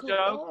with some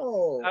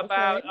jokes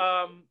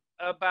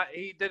about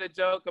he did a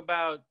joke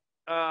about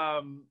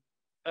a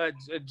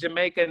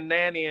Jamaican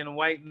nanny in a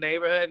white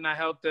neighborhood, and I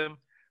helped him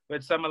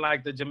with some of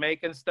like the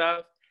Jamaican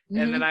stuff.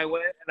 Mm-hmm. And then I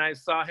went and I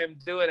saw him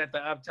do it at the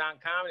Uptown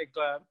Comedy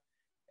Club,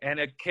 and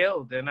it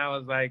killed. And I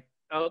was like,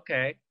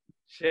 okay,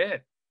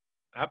 shit.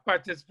 I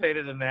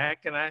participated in that.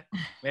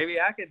 Maybe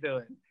I could do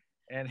it.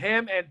 And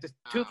him and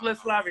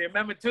Toothless Lover.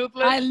 Remember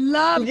Toothless? I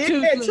love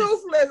Toothless.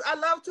 Toothless. I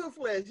love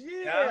Toothless.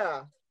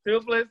 Yeah.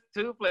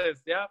 Toothless.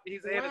 Yep.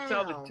 He's here to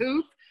tell the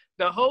tooth,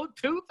 the whole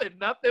tooth, and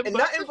nothing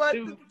but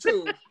the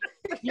tooth.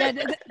 Yeah,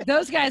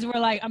 those guys were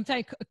like, I'm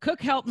telling you,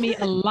 Cook helped me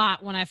a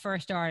lot when I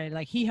first started.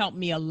 Like, he helped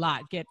me a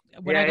lot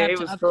when I got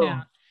to Uptown.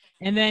 Cool.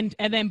 And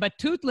then, but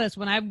Toothless,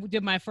 when I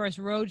did my first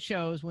road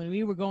shows, when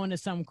we were going to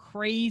some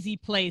crazy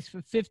place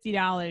for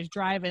 $50,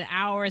 driving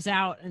hours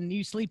out, and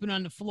you sleeping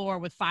on the floor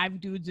with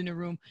 5 dudes in a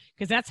room,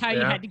 because that's how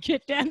you had to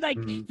get down,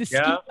 like the ski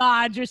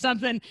lodge or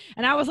something.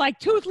 And I was like,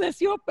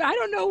 Toothless, I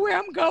don't know where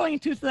I'm going.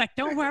 Toothless, like,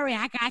 don't worry,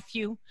 I got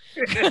you.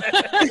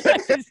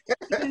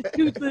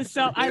 Toothless,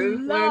 so I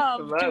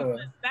love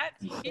Toothless.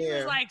 He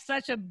was like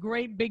such a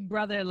great big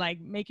brother,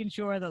 like making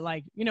sure that,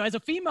 like, as a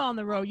female on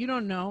the road, you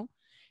don't know.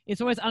 It's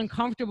always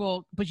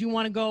uncomfortable, but you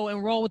want to go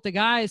and roll with the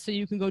guys so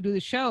you can go do the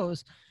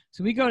shows.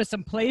 So we go to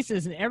some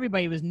places and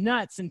everybody was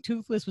nuts. And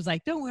Toothless was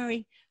like, don't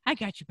worry, I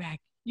got your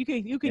back. You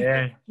can, you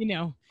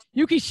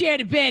can share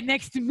the bed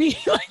next to me.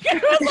 Like,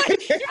 it was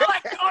like, you're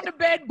like on the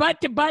bed,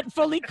 butt to butt,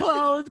 fully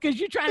clothed, because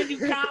you're trying to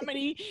do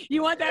comedy.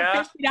 You want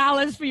that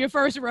 $50 for your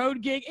first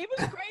road gig. It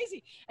was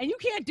crazy. And you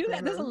can't do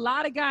that. There's a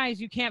lot of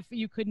guys you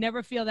could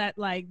never feel that,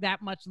 like,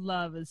 that much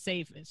love and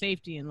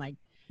safety and like,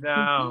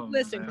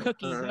 Toothless and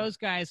Cookie, those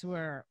guys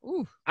were.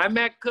 Ooh. I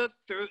met Cook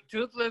through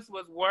Toothless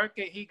was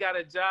working. He got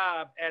a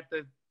job at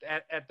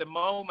the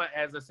MoMA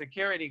as a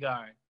security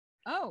guard.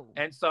 Oh.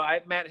 And so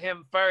I met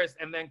him first,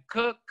 and then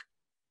Cook,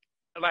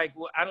 like,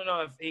 I don't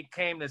know if he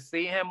came to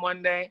see him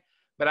one day,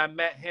 but I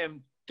met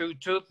him through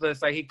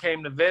Toothless. Like, he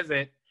came to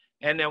visit,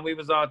 and then we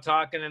was all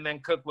talking, and then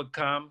Cook would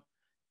come,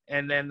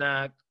 and then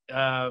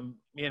come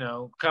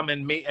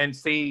and meet and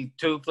see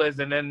Toothless,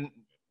 and then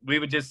we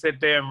would just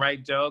sit there and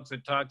write jokes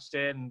and talk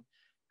shit and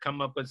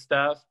come up with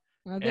stuff.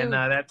 And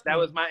that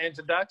was my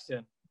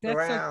introduction. That's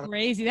around. So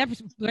crazy.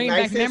 That's bringing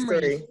Nice back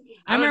memories.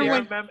 I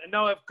don't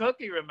know if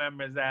Cookie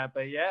remembers that,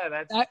 but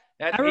yeah,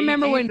 I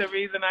remember he's the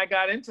reason I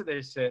got into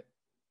this shit.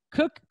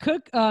 Cook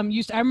I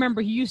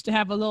remember he used to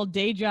have a little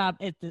day job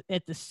at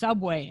the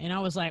Subway, and I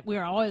was like, we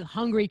were always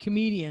hungry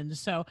comedians,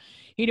 so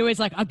he'd always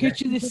like, I'll get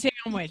you this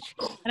sandwich,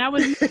 and I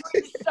was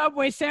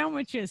Subway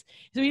sandwiches,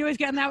 so he always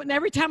got that. And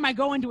every time I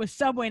go into a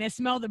Subway and I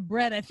smell the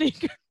bread, I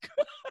think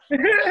when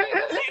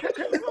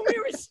we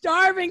were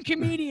starving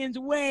comedians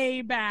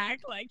way back,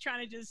 like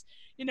trying to just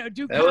do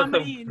that comedy.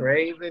 Was some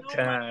crazy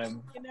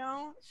time.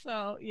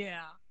 So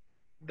yeah.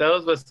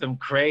 Those were some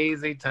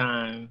crazy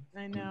times.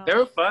 I know. They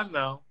were fun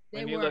though. They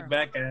when you were. look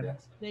back at it.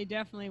 They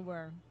definitely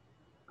were.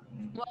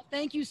 Well,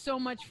 thank you so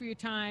much for your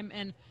time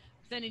and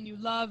sending you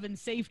love and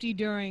safety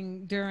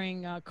during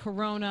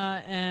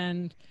Corona,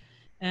 and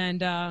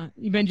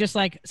you've been just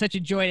like such a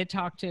joy to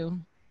talk to,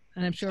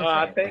 and I'm sure.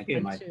 Thank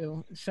you, Mike.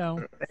 Too.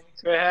 So.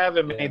 Thanks for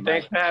having me.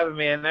 Thanks for having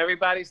me, and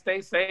everybody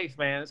stay safe,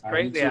 man. It's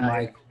crazy out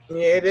here. Yeah,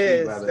 it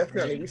is.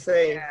 Definitely be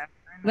safe. Yeah.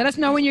 Let us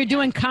know when you're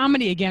doing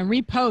comedy again.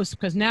 Repost,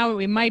 because now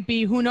it might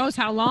be who knows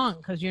how long,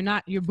 because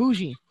you're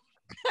bougie.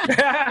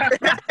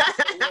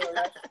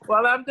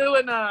 Well, I'm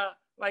doing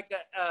like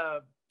a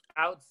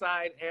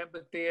outside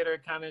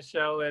amphitheater kind of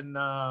show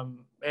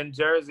in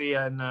Jersey,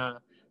 and I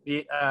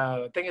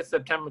think it's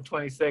September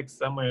 26th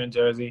somewhere in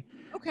Jersey.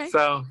 Okay.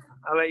 So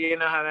I'll let you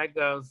know how that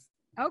goes.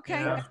 Okay.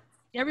 You know?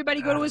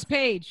 Everybody go to his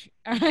page.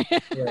 All right.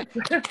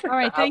 All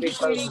right. Thank you,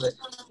 sweetie.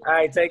 All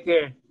right. Take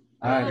care.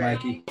 All right,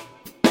 Mikey.